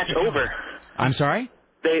match over. I'm sorry?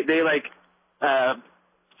 They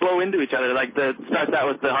flow into each other. Like starts out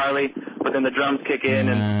with the Harley, but then the drums kick in,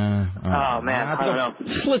 and oh man, I don't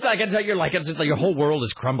know. Listen, I can tell you're like it's like your whole world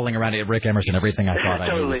is crumbling around it. Rick Emerson, everything I thought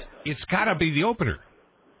totally. I knew. It's gotta be the opener.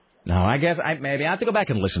 No, I guess maybe I have to go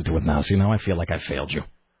back and listen to it now. So now I feel like I failed you.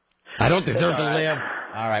 I don't deserve to live.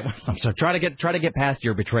 All right, I'm sorry. Try to get past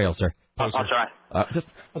your betrayal, sir. I'll try.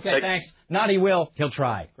 Okay, thanks. Not he will. He'll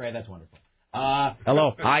try. Great, that's wonderful.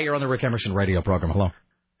 Hello. Hi, you're on the Rick Emerson radio program. Hello.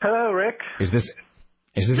 Hello, Rick. Is this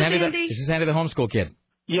Andy? Is this Andy the homeschool kid?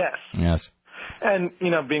 Yes. Yes. And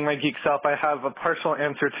being my geek self, I have a partial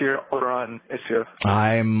answer to your Oleron issue.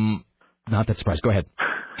 not that surprised. Go ahead.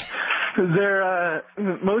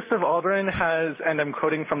 Most of Alderaan has, and I'm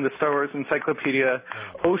quoting from the Star Wars Encyclopedia,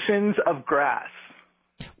 oceans of grass.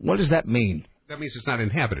 What does that mean? That means it's not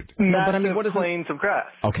inhabited. But I mean, what is plains of grass?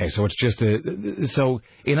 Okay, so it's just so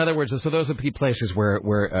in other words, so those are the places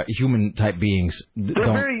where human type beings They're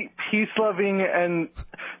don't. very peace-loving, and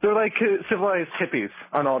they're like civilized hippies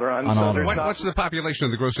on Alderaan. On Alderaan. What's the population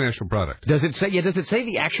of the gross national product? Does it say? Yeah, does it say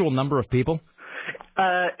the actual number of people?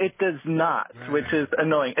 It does not, which is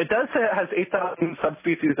annoying. It does say it has 8,000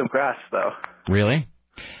 subspecies of grass, though. Really?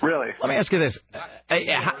 Really? Let me ask you this.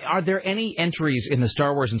 Are there any entries in the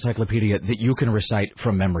Star Wars Encyclopedia that you can recite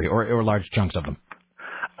from memory, or large chunks of them?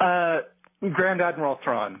 Grand Admiral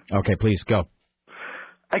Thrawn. Okay, please, go.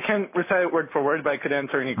 I can't recite it word for word, but I could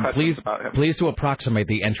answer any questions about him. Please to approximate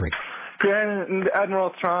the entry. Grand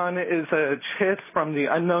Admiral Thrawn is a chit from the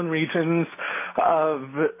unknown regions of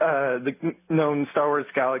the known Star Wars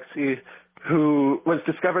galaxy who was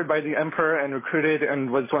discovered by the Emperor and recruited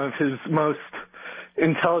and was one of his most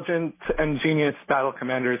intelligent and genius battle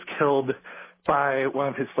commanders, killed by one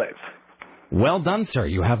of his slaves. Well done, sir.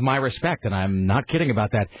 You have my respect, and I'm not kidding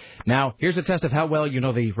about that. Now, here's a test of how well you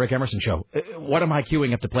know the Rick Emerson Show. What am I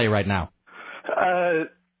queuing up to play right now?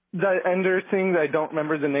 The Ender thing that I don't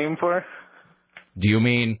remember the name for. Do you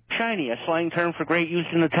mean? Shiny, a slang term for great use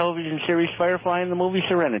in the television series Firefly and the movie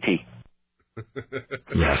Serenity.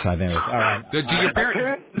 Yes, I think. All right. Do your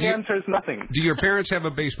parents? The answer is nothing. Do your parents have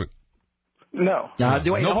a basement? No. No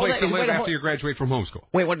place to live after you graduate from homeschool.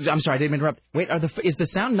 Wait, what? I'm sorry, I didn't interrupt. Wait, is the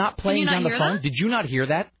sound not playing down the phone? that? Did you not hear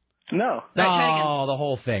that? No. Oh, the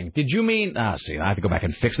whole thing. Did you mean... see, I have to go back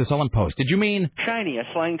and fix this all in post. Did you mean... Shiny, a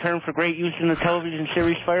slang term for great use in the television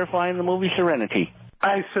series Firefly and the movie Serenity.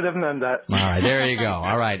 I should have known that. All right, there you go.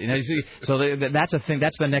 All right. So that's a thing.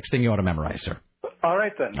 That's the next thing you ought to memorize, sir. All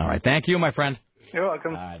right, then. All right. Thank you, my friend. You're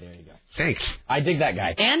welcome. All right, there you go. Thanks. I dig that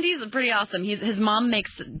guy. Andy's pretty awesome. His mom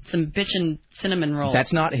makes some bitchin' cinnamon rolls.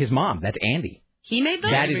 That's not his mom. That's Andy. He made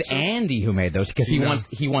those? That is Andy who made those because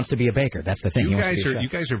he wants to be a baker. That's the thing. You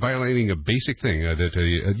guys are violating a basic thing.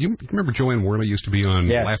 You remember Joanne Worley used to be on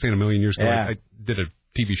Laughing a Million years ago? Yeah. I did a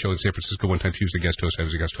TV show in San Francisco one time. She was a guest host. I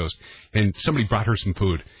was a guest host. And somebody brought her some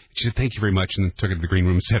food. She said, "Thank you very much," and then took it to the green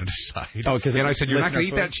room and set it aside. Oh, and I said, "You're not going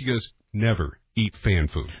to eat that?" She goes, "Never eat fan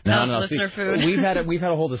food." No. Listener food. We've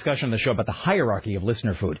had a whole discussion on the show about the hierarchy of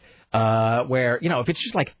listener food. Where, if it's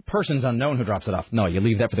just like persons unknown who drops it off, no, you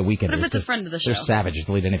leave that for the weekend. What if it's a friend of the show? They're savages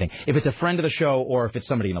to leave anything. If it's a friend of the show or if it's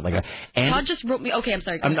somebody, like that. And Todd just wrote me. Okay, I'm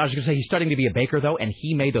sorry. I was going to say he's starting to be a baker, though, and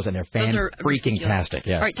he made those, and they're fan-freaking-tastic.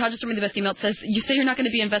 Yeah. All right, Todd just wrote me the best email. It says, you say you're not going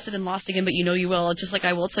to be invested in Lost again, but you know you will, just like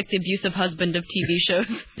I will. It's like the abusive husband of TV shows.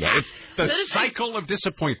 Yeah, it's the cycle of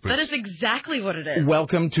disappointment. That is exactly what it is.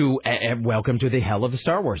 Welcome to the hell of the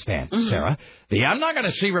Star Wars fan, Sarah. I'm not going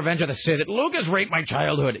to see Revenge of the Sith. Lucas raped my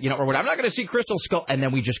childhood, or what. I'm not going to see Crystal Skull, and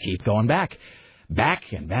then we just keep going back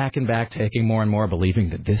and back, taking more and more,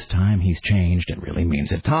 believing that this time he's changed and really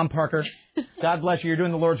means it. Tom Parker, God bless you. You're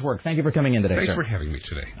doing the Lord's work. Thank you for coming in today, Thanks sir. for having me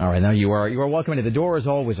today. All right, now you are welcome. The door is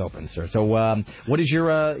always open, sir. So, what is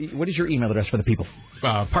your email address for the people?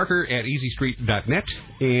 Parker@easystreet.net,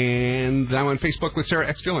 and I'm on Facebook with Sarah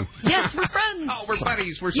X. Dillon. Yes, we're friends. Oh, we're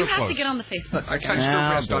buddies. We're so You close. have to get on the Facebook. I touched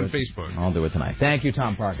your wrist on Facebook. I'll do it tonight. Thank you,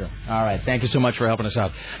 Tom Parker. All right, thank you so much for helping us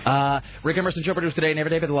out. Rick Emerson show produced today and every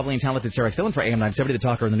day by the lovely and talented Sarah X. Dillon for AM 970, the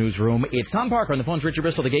talker in the newsroom. It's Tom Parker on the phones. Richard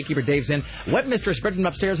Bristol, the gatekeeper, Dave's in. Web Mistress Brendan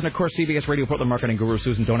upstairs, and of course CBS Radio Portland marketing guru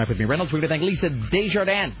Susan Donut with me. Reynolds. We're going to thank Lisa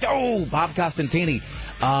Desjardins, Bob Costantini,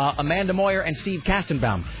 Amanda Moyer, and Steve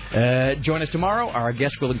Kastenbaum. Join us tomorrow. Our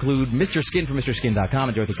guest will include Mr. Skin from MrSkin.com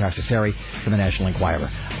and Dorothy Carsasari from the National Enquirer.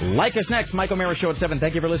 Like us next, Michael Mara Show at 7.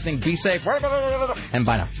 Thank you for listening. Be safe. And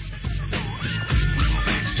bye now.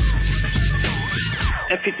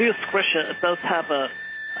 If you do squish it, it does have a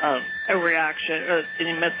reaction. It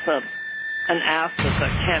emits an acid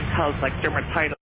that can cause like dermatitis.